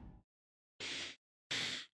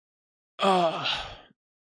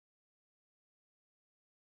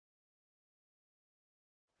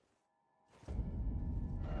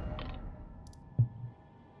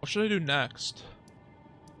 What should I do next?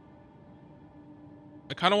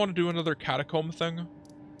 I kind of want to do another catacomb thing.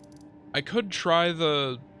 I could try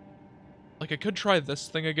the... Like, I could try this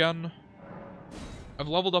thing again. I've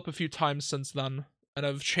leveled up a few times since then, and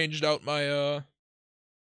I've changed out my,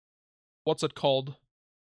 what's it called?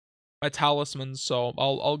 My talismans, so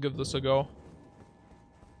I'll give this a go.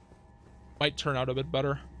 Might turn out a bit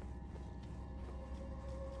better.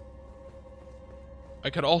 I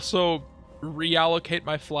could also reallocate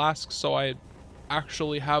my flasks so I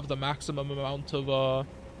actually have the maximum amount of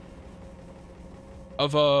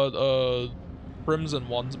crimson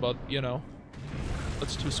ones, but you know,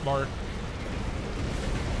 that's too smart.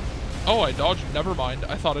 Oh, I dodged. Never mind.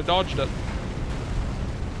 I thought I dodged it.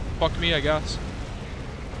 Fuck me, I guess.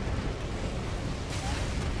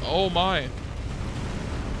 Oh my.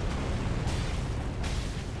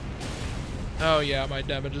 Oh yeah, my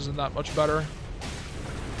damage isn't that much better.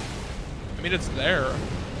 I mean, it's there.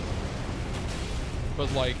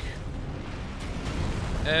 But like...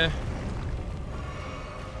 Eh.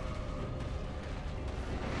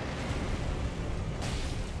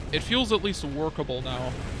 It feels at least workable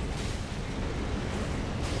now.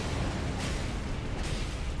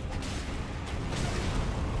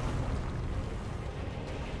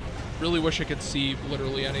 Really wish I could see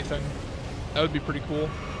literally anything. That would be pretty cool.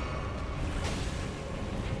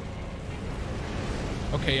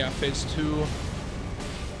 Okay, yeah, phase 2.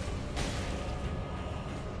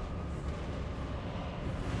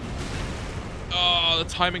 Oh, the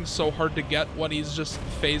timing's so hard to get when he's just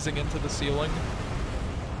phasing into the ceiling.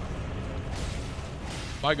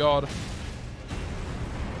 My god.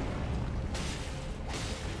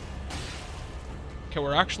 Okay,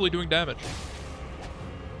 we're actually doing damage.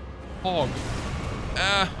 Hog.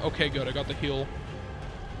 Ah, okay, good. I got the heal.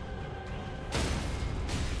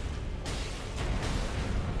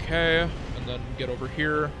 Okay, and then get over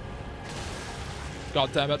here.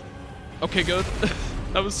 God damn it. Okay, good.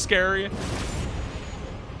 That was scary.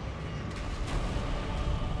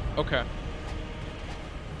 Okay.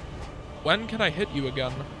 When can I hit you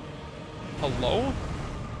again? Hello?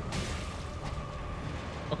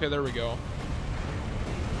 Okay, there we go.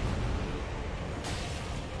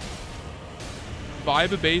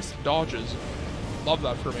 Vibe-based dodges. Love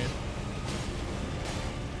that for me.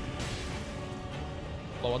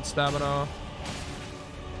 Low on stamina.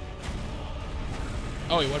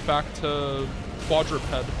 Oh, he went back to quadruped.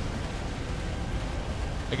 I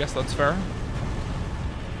guess that's fair.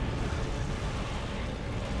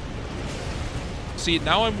 See,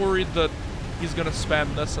 now I'm worried that he's gonna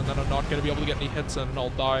spam this and then I'm not gonna be able to get any hits in and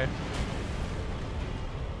I'll die.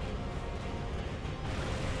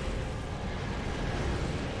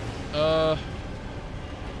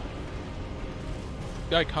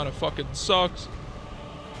 Guy kind of fucking sucks.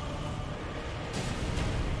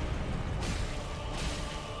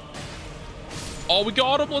 Oh, we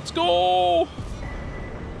got him. Let's go.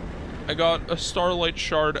 I got a Starlight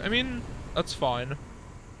Shard. I mean, that's fine.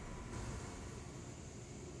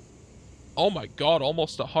 Oh my god,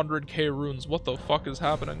 almost 100k runes. What the fuck is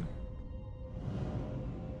happening?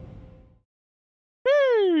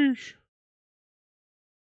 Sheesh.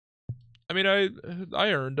 I mean,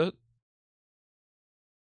 I earned it.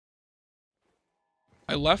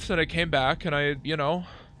 I left and I came back and I, you know,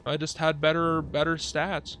 I just had better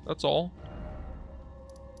stats. That's all.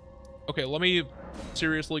 Okay, let me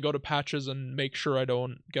seriously go to patches and make sure I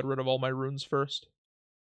don't get rid of all my runes first.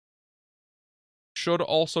 Should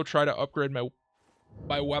also try to upgrade my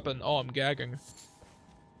weapon. Oh, I'm gagging.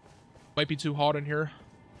 Might be too hot in here.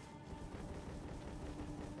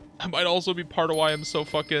 That might also be part of why I'm so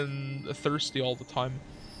fucking thirsty all the time.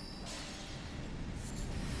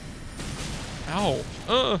 Ow.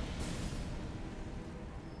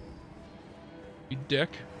 You dick.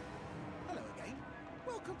 Hello again.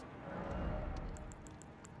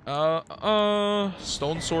 Welcome.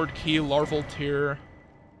 Stone Sword Key, Larval Tier.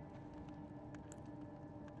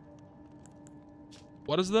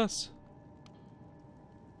 What is this?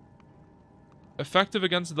 Effective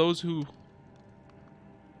against those who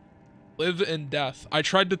live in death. I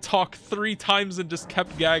tried to talk 3 times and just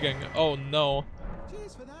kept gagging. Oh no.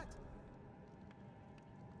 Cheers for that.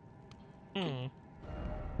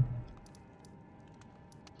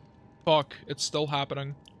 Fuck, it's still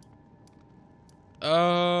happening.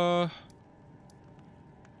 Also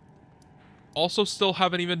still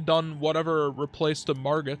haven't even done whatever replaced a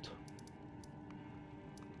Margit.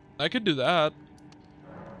 I could do that.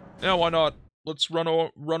 Yeah, why not? Let's run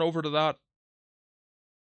over to that.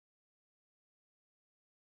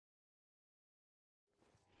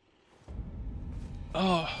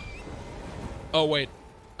 Oh. Oh wait.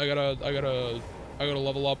 I gotta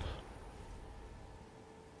level up.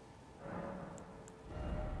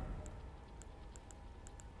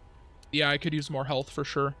 Yeah, I could use more health for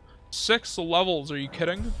sure. 6 levels, are you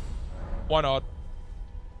kidding? Why not?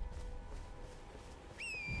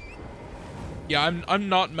 Yeah, I'm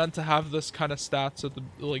not meant to have this kind of stats at the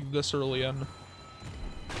like this early in.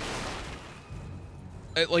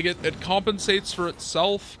 It compensates for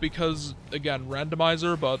itself because again,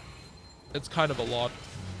 randomizer, but it's kind of a lot.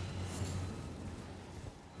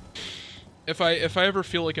 If I ever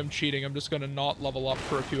feel like I'm cheating, I'm just gonna not level up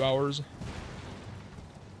for a few hours.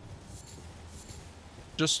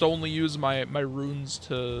 Just only use my runes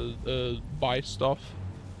to buy stuff.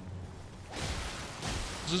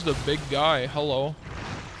 This is a big guy. Hello.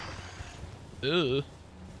 Ew.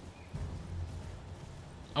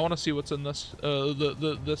 I want to see what's in this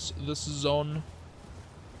this zone.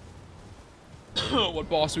 What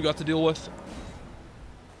boss we got to deal with?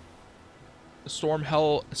 Storm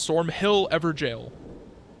Hill Everjail.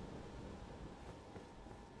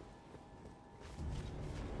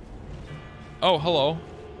 Oh, hello.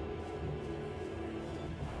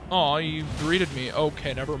 Aw, you greeted me.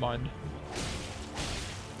 Okay, never mind.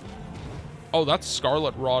 Oh, that's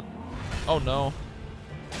Scarlet Rot. Oh no.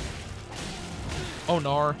 Oh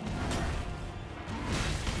nar.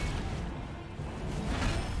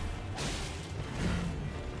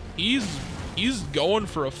 He's going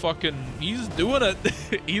for a fucking... He's doing it.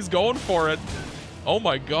 He's going for it. Oh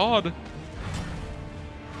my god.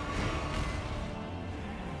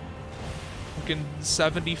 Fucking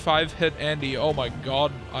 75 hit Andy. Oh my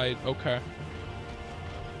god. Okay.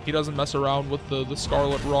 He doesn't mess around with the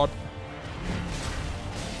Scarlet Rot.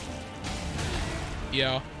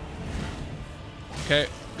 Yeah. Okay,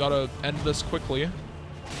 gotta end this quickly.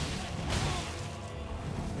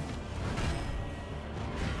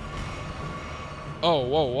 Oh,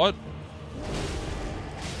 whoa, what?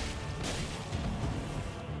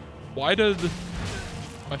 Why did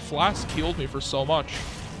my flask healed me for so much?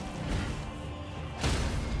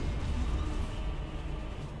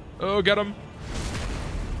 Oh, get him.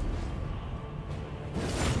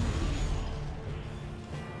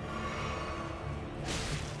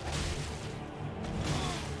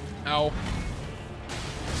 Ow.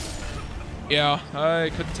 Yeah,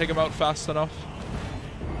 I couldn't take him out fast enough.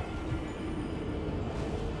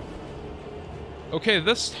 Okay,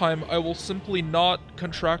 this time I will simply not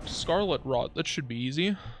contract Scarlet Rot. That should be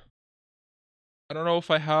easy. I don't know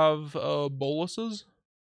if I have boluses.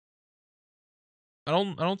 I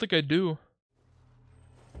don't think I do.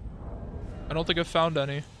 I don't think I've found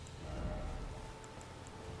any.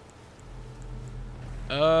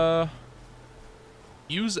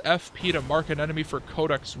 Use FP to mark an enemy for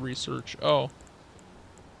codex research. Oh.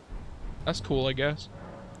 That's cool, I guess.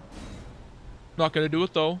 Not gonna do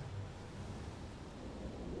it though.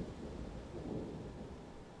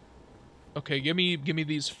 Okay, give me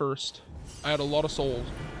these first. I had a lot of souls.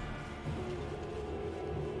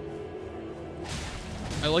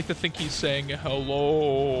 I like to think he's saying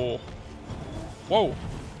hello. Whoa.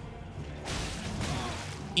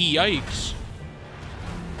 Yikes.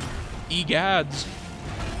 Egads.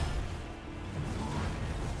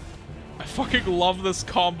 I fucking love this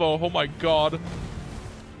combo. Oh my god.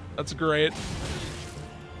 That's great.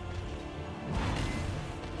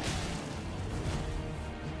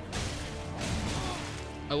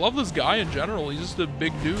 I love this guy in general. He's just a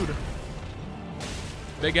big dude.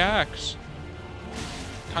 Big axe.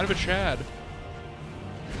 Kind of a Chad.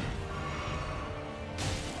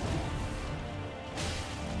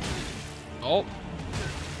 Oh.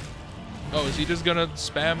 Oh, is he just gonna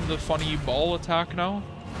spam the funny ball attack now?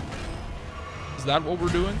 Is that what we're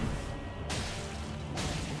doing?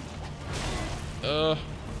 Oh,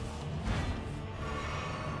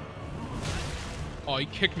 he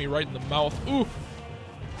kicked me right in the mouth. Ooh.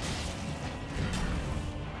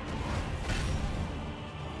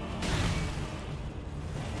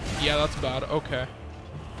 Yeah, that's bad. Okay.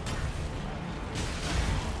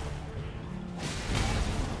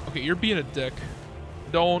 Okay, you're being a dick.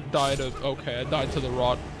 Don't die to... Okay, I died to the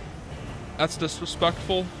rot. That's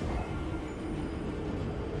disrespectful.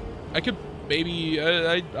 I could maybe...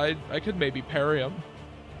 I could maybe parry him.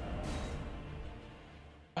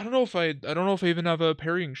 I don't know if I even have a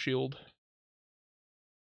parrying shield.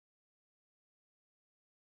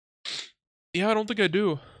 Yeah, I don't think I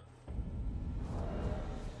do.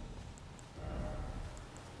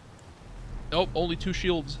 Nope, only 2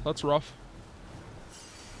 shields. That's rough.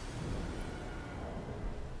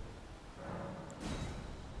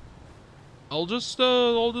 I'll just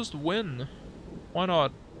win. Why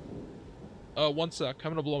not? 1 sec.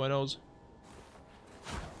 I'm gonna blow my nose.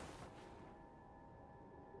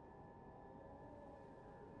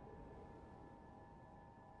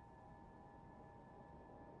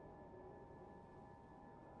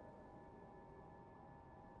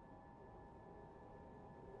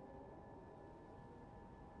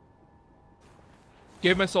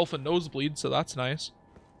 Gave myself a nosebleed, so that's nice.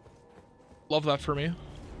 Love that for me.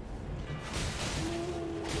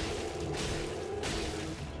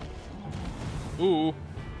 Ooh.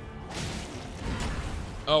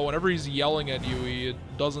 Oh, whenever he's yelling at you, he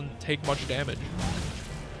doesn't take much damage.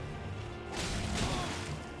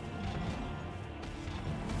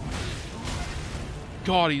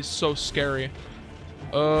 God, he's so scary.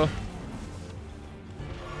 I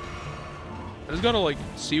just gotta, like,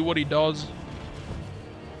 see what he does.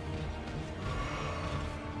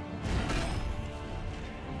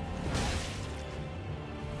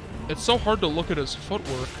 It's so hard to look at his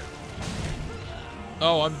footwork.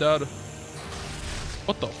 Oh, I'm dead.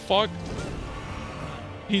 What the fuck?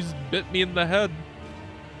 He's bit me in the head.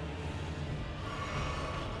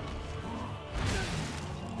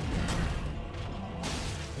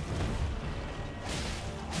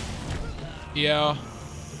 Yeah.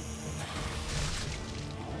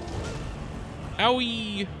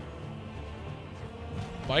 Owie.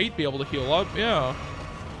 Might be able to heal up, yeah.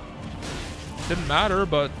 Didn't matter,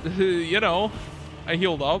 but, you know, I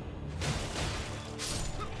healed up.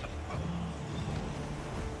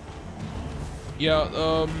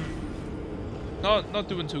 Yeah, not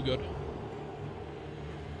doing too good.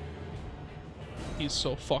 He's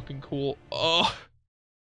so fucking cool. Ugh.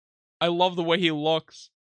 I love the way he looks.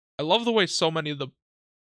 I love the way so many of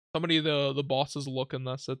the bosses look in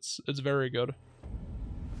this. It's very good.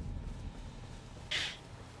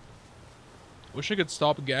 Wish I could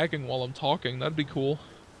stop gagging while I'm talking. That'd be cool.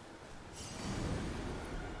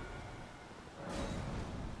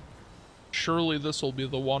 Surely this will be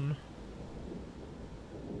the one.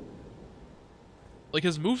 Like,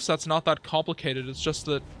 his moveset's not that complicated. It's just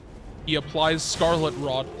that he applies Scarlet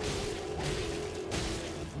Rod.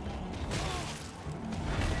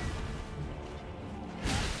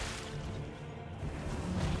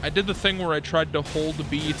 I did the thing where I tried to hold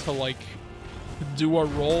B to, like, do a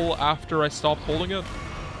roll after I stopped holding it.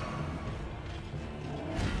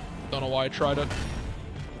 Don't know why I tried it.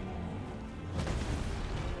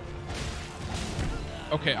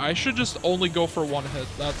 Okay, I should just only go for 1 hit.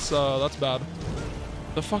 That's bad.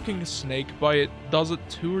 The fucking snake bite does it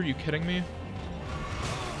too? Are you kidding me?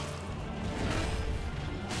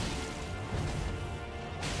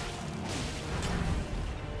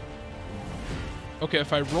 Okay,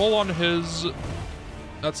 if I roll on his...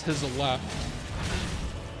 That's his left.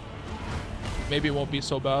 Maybe it won't be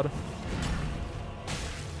so bad.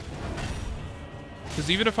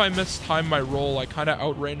 Because even if I mistime my roll, I kind of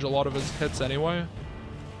outrange a lot of his hits anyway.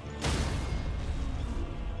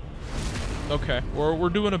 Okay, we're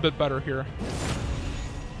doing a bit better here.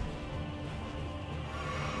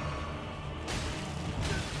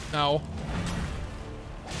 Ow.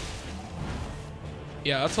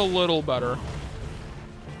 Yeah, that's a little better.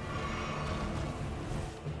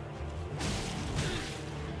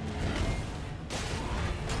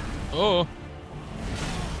 Oh.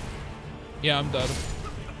 Yeah, I'm dead.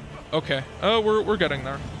 Okay. We're getting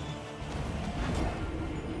there.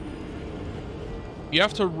 You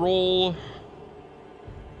have to roll...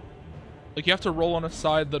 Like, you have to roll on a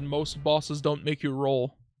side that most bosses don't make you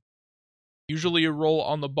roll. Usually you roll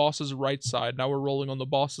on the boss's right side. Now we're rolling on the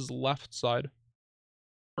boss's left side.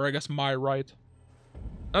 Or I guess my right.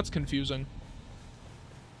 That's confusing.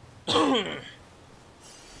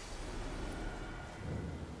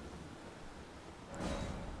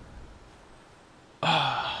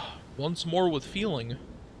 Once more with feeling.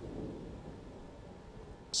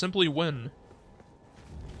 Simply win.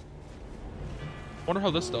 Wonder how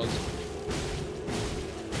this does.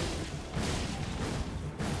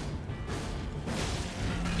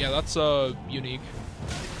 Yeah, that's unique.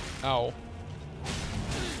 Ow.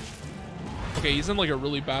 Okay, he's in like a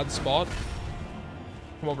really bad spot.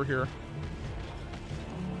 Come over here.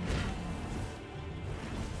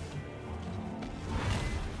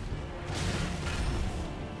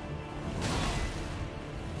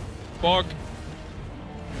 Fuck.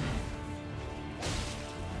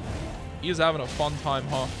 He is having a fun time,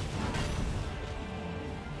 huh?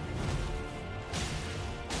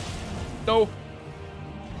 No.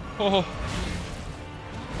 Oh.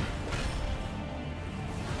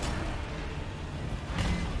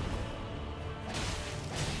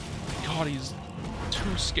 God, he's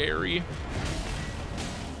too scary.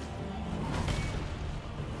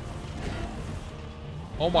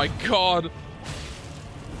 Oh my god.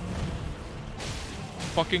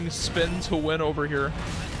 Fucking spin to win over here.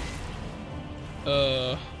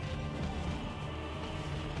 Oh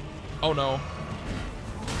no.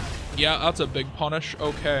 Yeah, that's a big punish.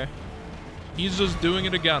 Okay. He's just doing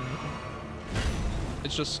it again.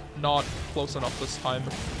 It's just not close enough this time.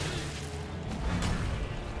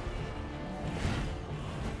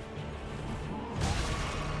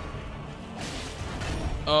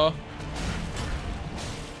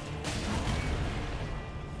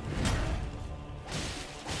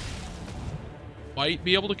 Might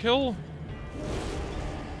be able to kill.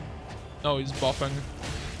 No, he's buffing.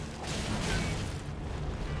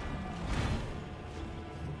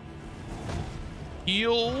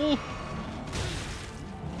 Heal.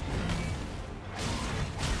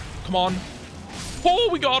 Come on. Oh,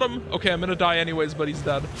 we got him. Okay, I'm gonna die anyways, but he's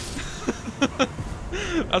dead.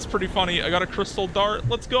 That's pretty funny. I got a crystal dart.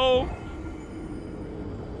 Let's go.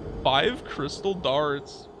 5 crystal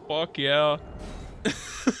darts. Fuck yeah.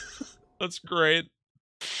 That's great.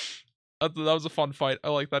 That was a fun fight. I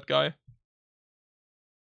like that guy.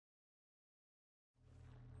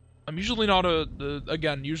 I'm usually not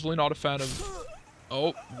usually not a fan of...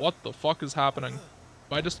 Oh, what the fuck is happening? Am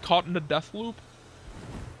I just caught in a death loop?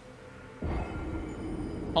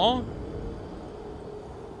 Huh?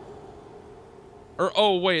 Or,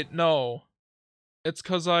 oh, wait, no. It's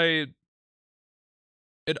because it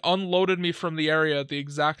unloaded me from the area at the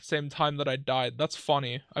exact same time that I died. That's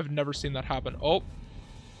funny. I've never seen that happen. Oh.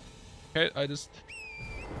 Okay, I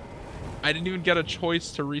didn't even get a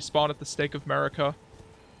choice to respawn at the Stake of America.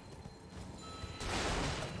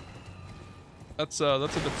 That's a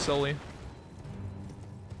bit silly.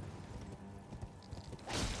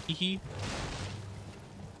 Hee.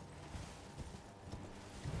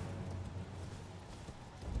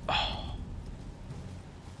 Oh.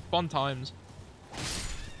 Fun times.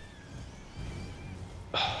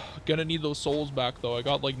 Gonna need those souls back though. I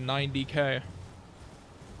got like 90k.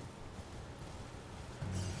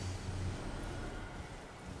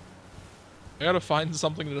 I gotta find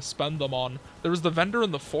something to spend them on. There was the vendor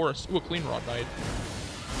in the forest. Ooh, a clean rod knight.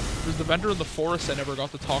 There's the vendor in the forest I never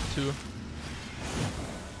got to talk to.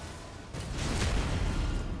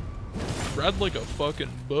 Read like a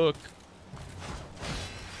fucking book.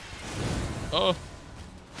 Oh.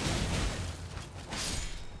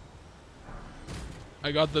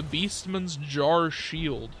 I got the Beastman's Jar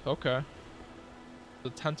Shield. Okay.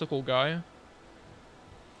 The tentacle guy.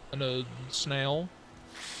 And a snail.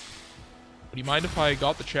 Do you mind if I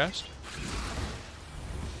got the chest?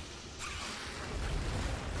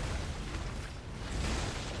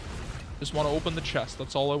 Just want to open the chest.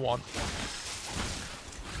 That's all I want.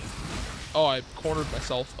 Oh, I cornered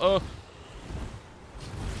myself.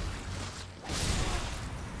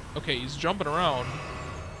 Okay, he's jumping around.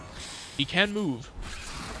 He can move.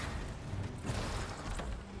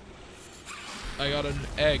 I got an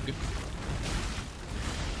egg.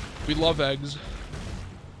 We love eggs.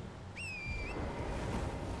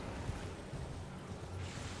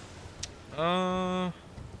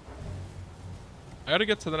 I gotta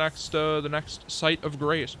get to the next site of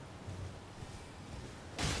grace.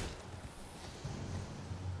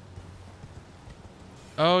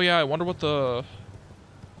 Oh yeah, I wonder what's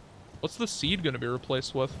the seed gonna be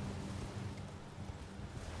replaced with?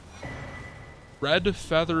 Red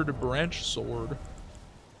feathered branch sword.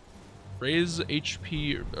 Raise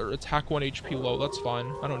HP or attack 1 HP low. That's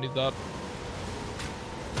fine. I don't need that.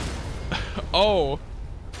 Oh.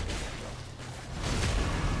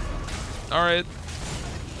 Alright.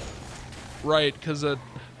 Right, because it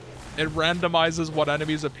randomizes what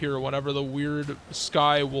enemies appear whenever the weird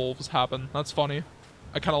sky wolves happen. That's funny.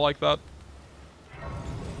 I kind of like that.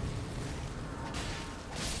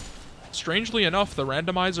 Strangely enough, the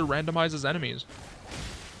randomizer randomizes enemies.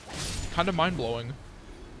 Kind of mind-blowing.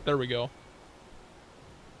 There we go.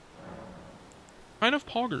 Kind of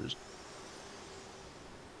poggers.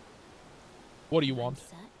 What do you want?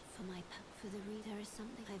 For the reader is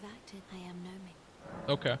something I've acted. I am knowing.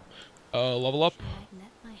 Okay. Level up.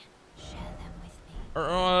 Share them with me.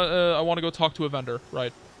 I want to go talk to a vendor.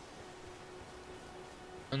 Right.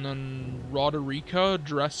 And then Roderica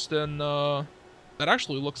dressed in, that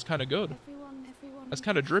actually looks kind of good. Everyone That's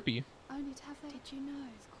kind of drippy. only to have did you know?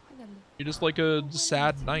 It's quite a You're just like a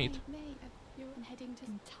sad knight. You're heading to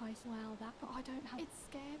entice well that, but I don't have it's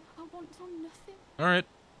scary. I want on nothing. Alright.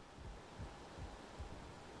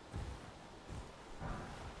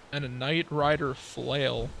 And a Night Rider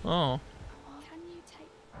flail. Oh. Can you take?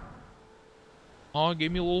 Oh,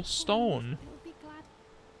 gave me a little stone. It'll be glad.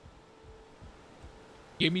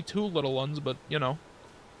 Gave me 2 little ones, but you know.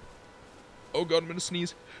 Oh god, I'm gonna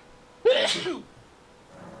sneeze.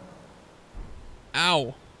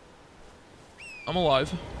 Ow. I'm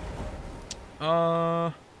alive.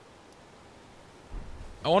 I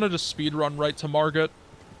wanted to speedrun right to Margit.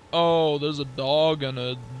 Oh, there's a dog and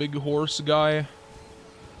a big horse guy.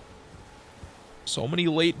 So many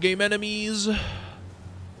late game enemies.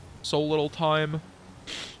 So little time.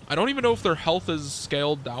 I don't even know if their health is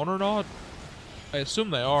scaled down or not. I assume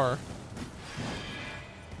they are.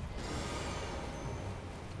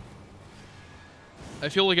 I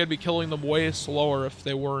feel like I'd be killing them way slower if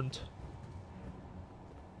they weren't.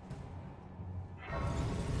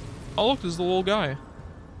 Oh look, there's the little guy.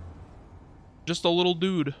 Just a little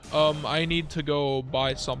dude. I need to go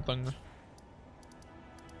buy something.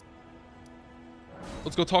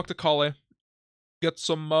 Let's go talk to Kale. Get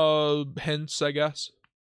some, hints, I guess.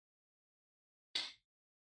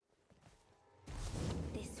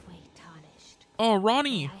 This way, tarnished. Oh,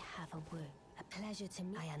 Ronnie! I have a word. A pleasure to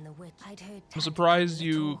meet. I am the witch. I'd heard I'm surprised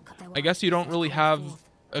you... I guess you don't really have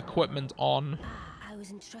equipment on. I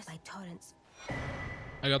was entrusted by torrents.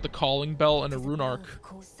 I got the calling bell and a rune arc.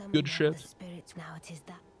 Good shit. Now it is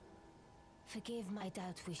that. Forgive my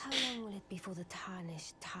doubt wish. How long will it be for the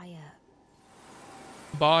tarnished tire?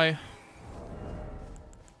 Bye.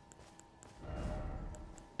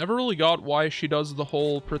 Never really got why she does the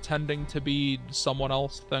whole pretending to be someone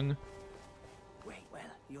else thing. Wait, well,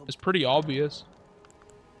 you're It's pretty obvious.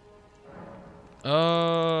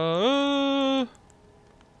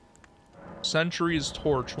 Century's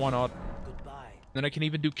torch, why not? goodbye. Then I can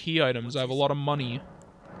even do key items. I have a lot of money.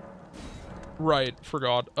 Right,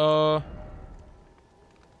 forgot. Goodbye.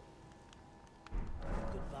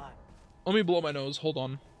 Let me blow my nose, hold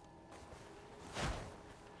on.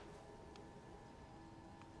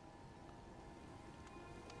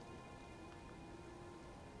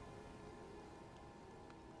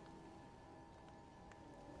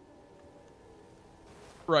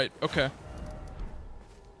 Right, okay.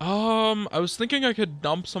 I was thinking I could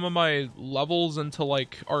dump some of my levels into,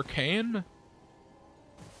 like, Arcane.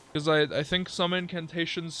 Because I think some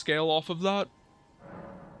incantations scale off of that.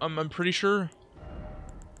 I'm pretty sure.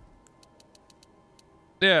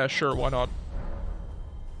 Yeah, sure, why not?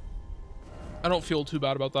 I don't feel too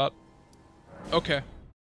bad about that. Okay.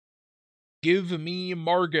 Give me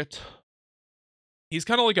Margit. He's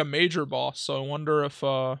kind of like a major boss, so I wonder if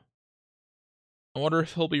he'll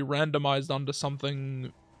be randomized onto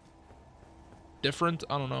something different.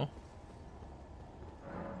 I don't know.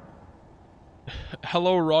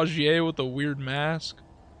 Hello, Rogier with a weird mask.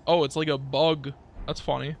 Oh, it's like a bug. That's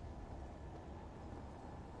funny.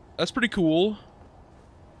 That's pretty cool.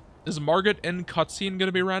 Is Margit in cutscene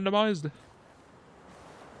gonna be randomized?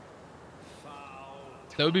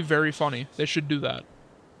 That would be very funny. They should do that.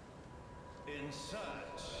 In search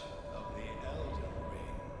of the Elden Ring.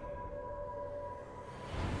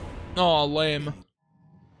 Oh, lame.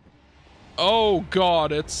 Oh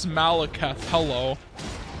god, it's Malekith. Hello.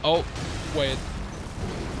 Oh, wait.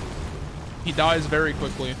 He dies very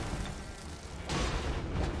quickly.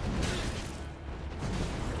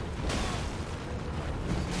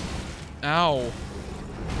 Ow.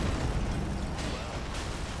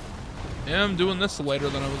 Yeah, I'm doing this later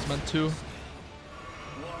than I was meant to.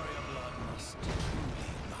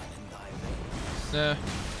 Eh.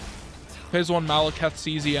 Phase 1 Malekith's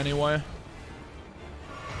easy anyway.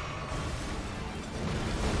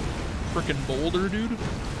 Frickin' boulder, dude.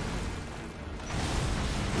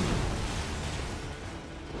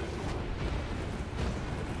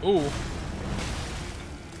 Ooh.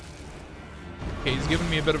 Okay, he's giving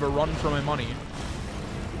me a bit of a run for my money.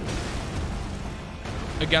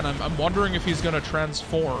 Again, I'm wondering if he's gonna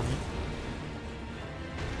transform.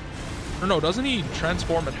 Or no, doesn't he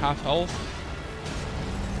transform at half health?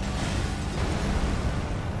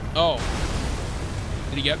 Oh.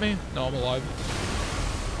 Did he get me? No, I'm alive.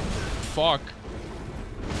 Fuck.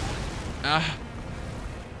 Ah.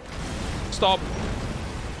 Stop.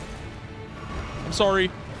 I'm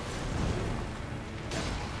sorry.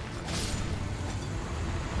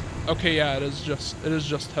 Okay, yeah, it is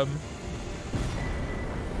just him.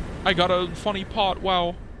 I got a funny pot,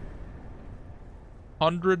 wow.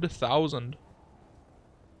 100,000.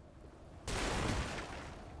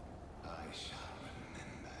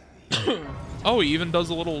 Oh, he even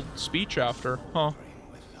does a little speech after, huh?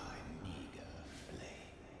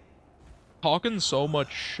 Talking so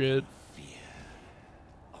much shit.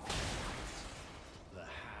 The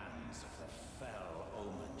hands of the fell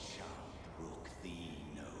omen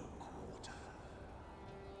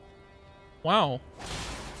Wow.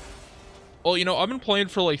 Well, you know, I've been playing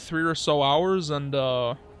for like 3 or so hours, and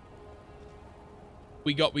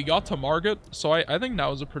we got to Margit, so I think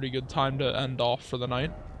now is a pretty good time to end off for the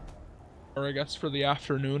night. Or I guess for the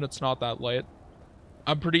afternoon, it's not that late.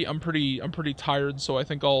 I'm pretty tired, so I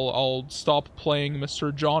think I'll stop playing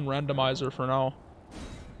Mr. John Randomizer for now.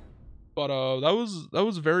 But that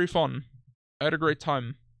was very fun. I had a great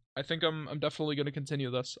time. I think I'm definitely gonna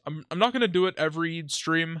continue this. I'm not gonna do it every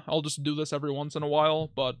stream. I'll just do this every once in a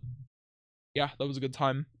while, but yeah, that was a good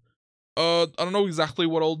time. I don't know exactly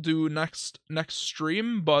what I'll do next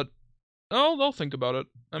stream, but I'll think about it.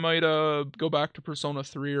 I might go back to Persona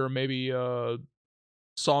 3 or maybe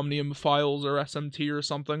Somnium Files or SMT or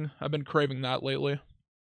something. I've been craving that lately.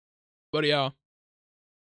 But yeah.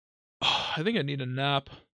 I think I need a nap.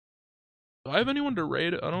 Do I have anyone to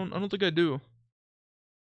raid? I don't think I do.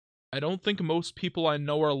 I don't think most people I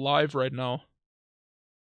know are live right now.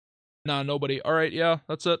 Nah, nobody. Alright, yeah,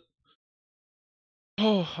 that's it.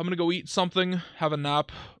 Oh, I'm gonna go eat something, have a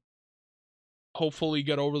nap. Hopefully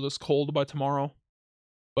get over this cold by tomorrow.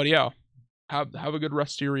 But yeah, have a good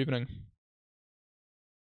rest of your evening.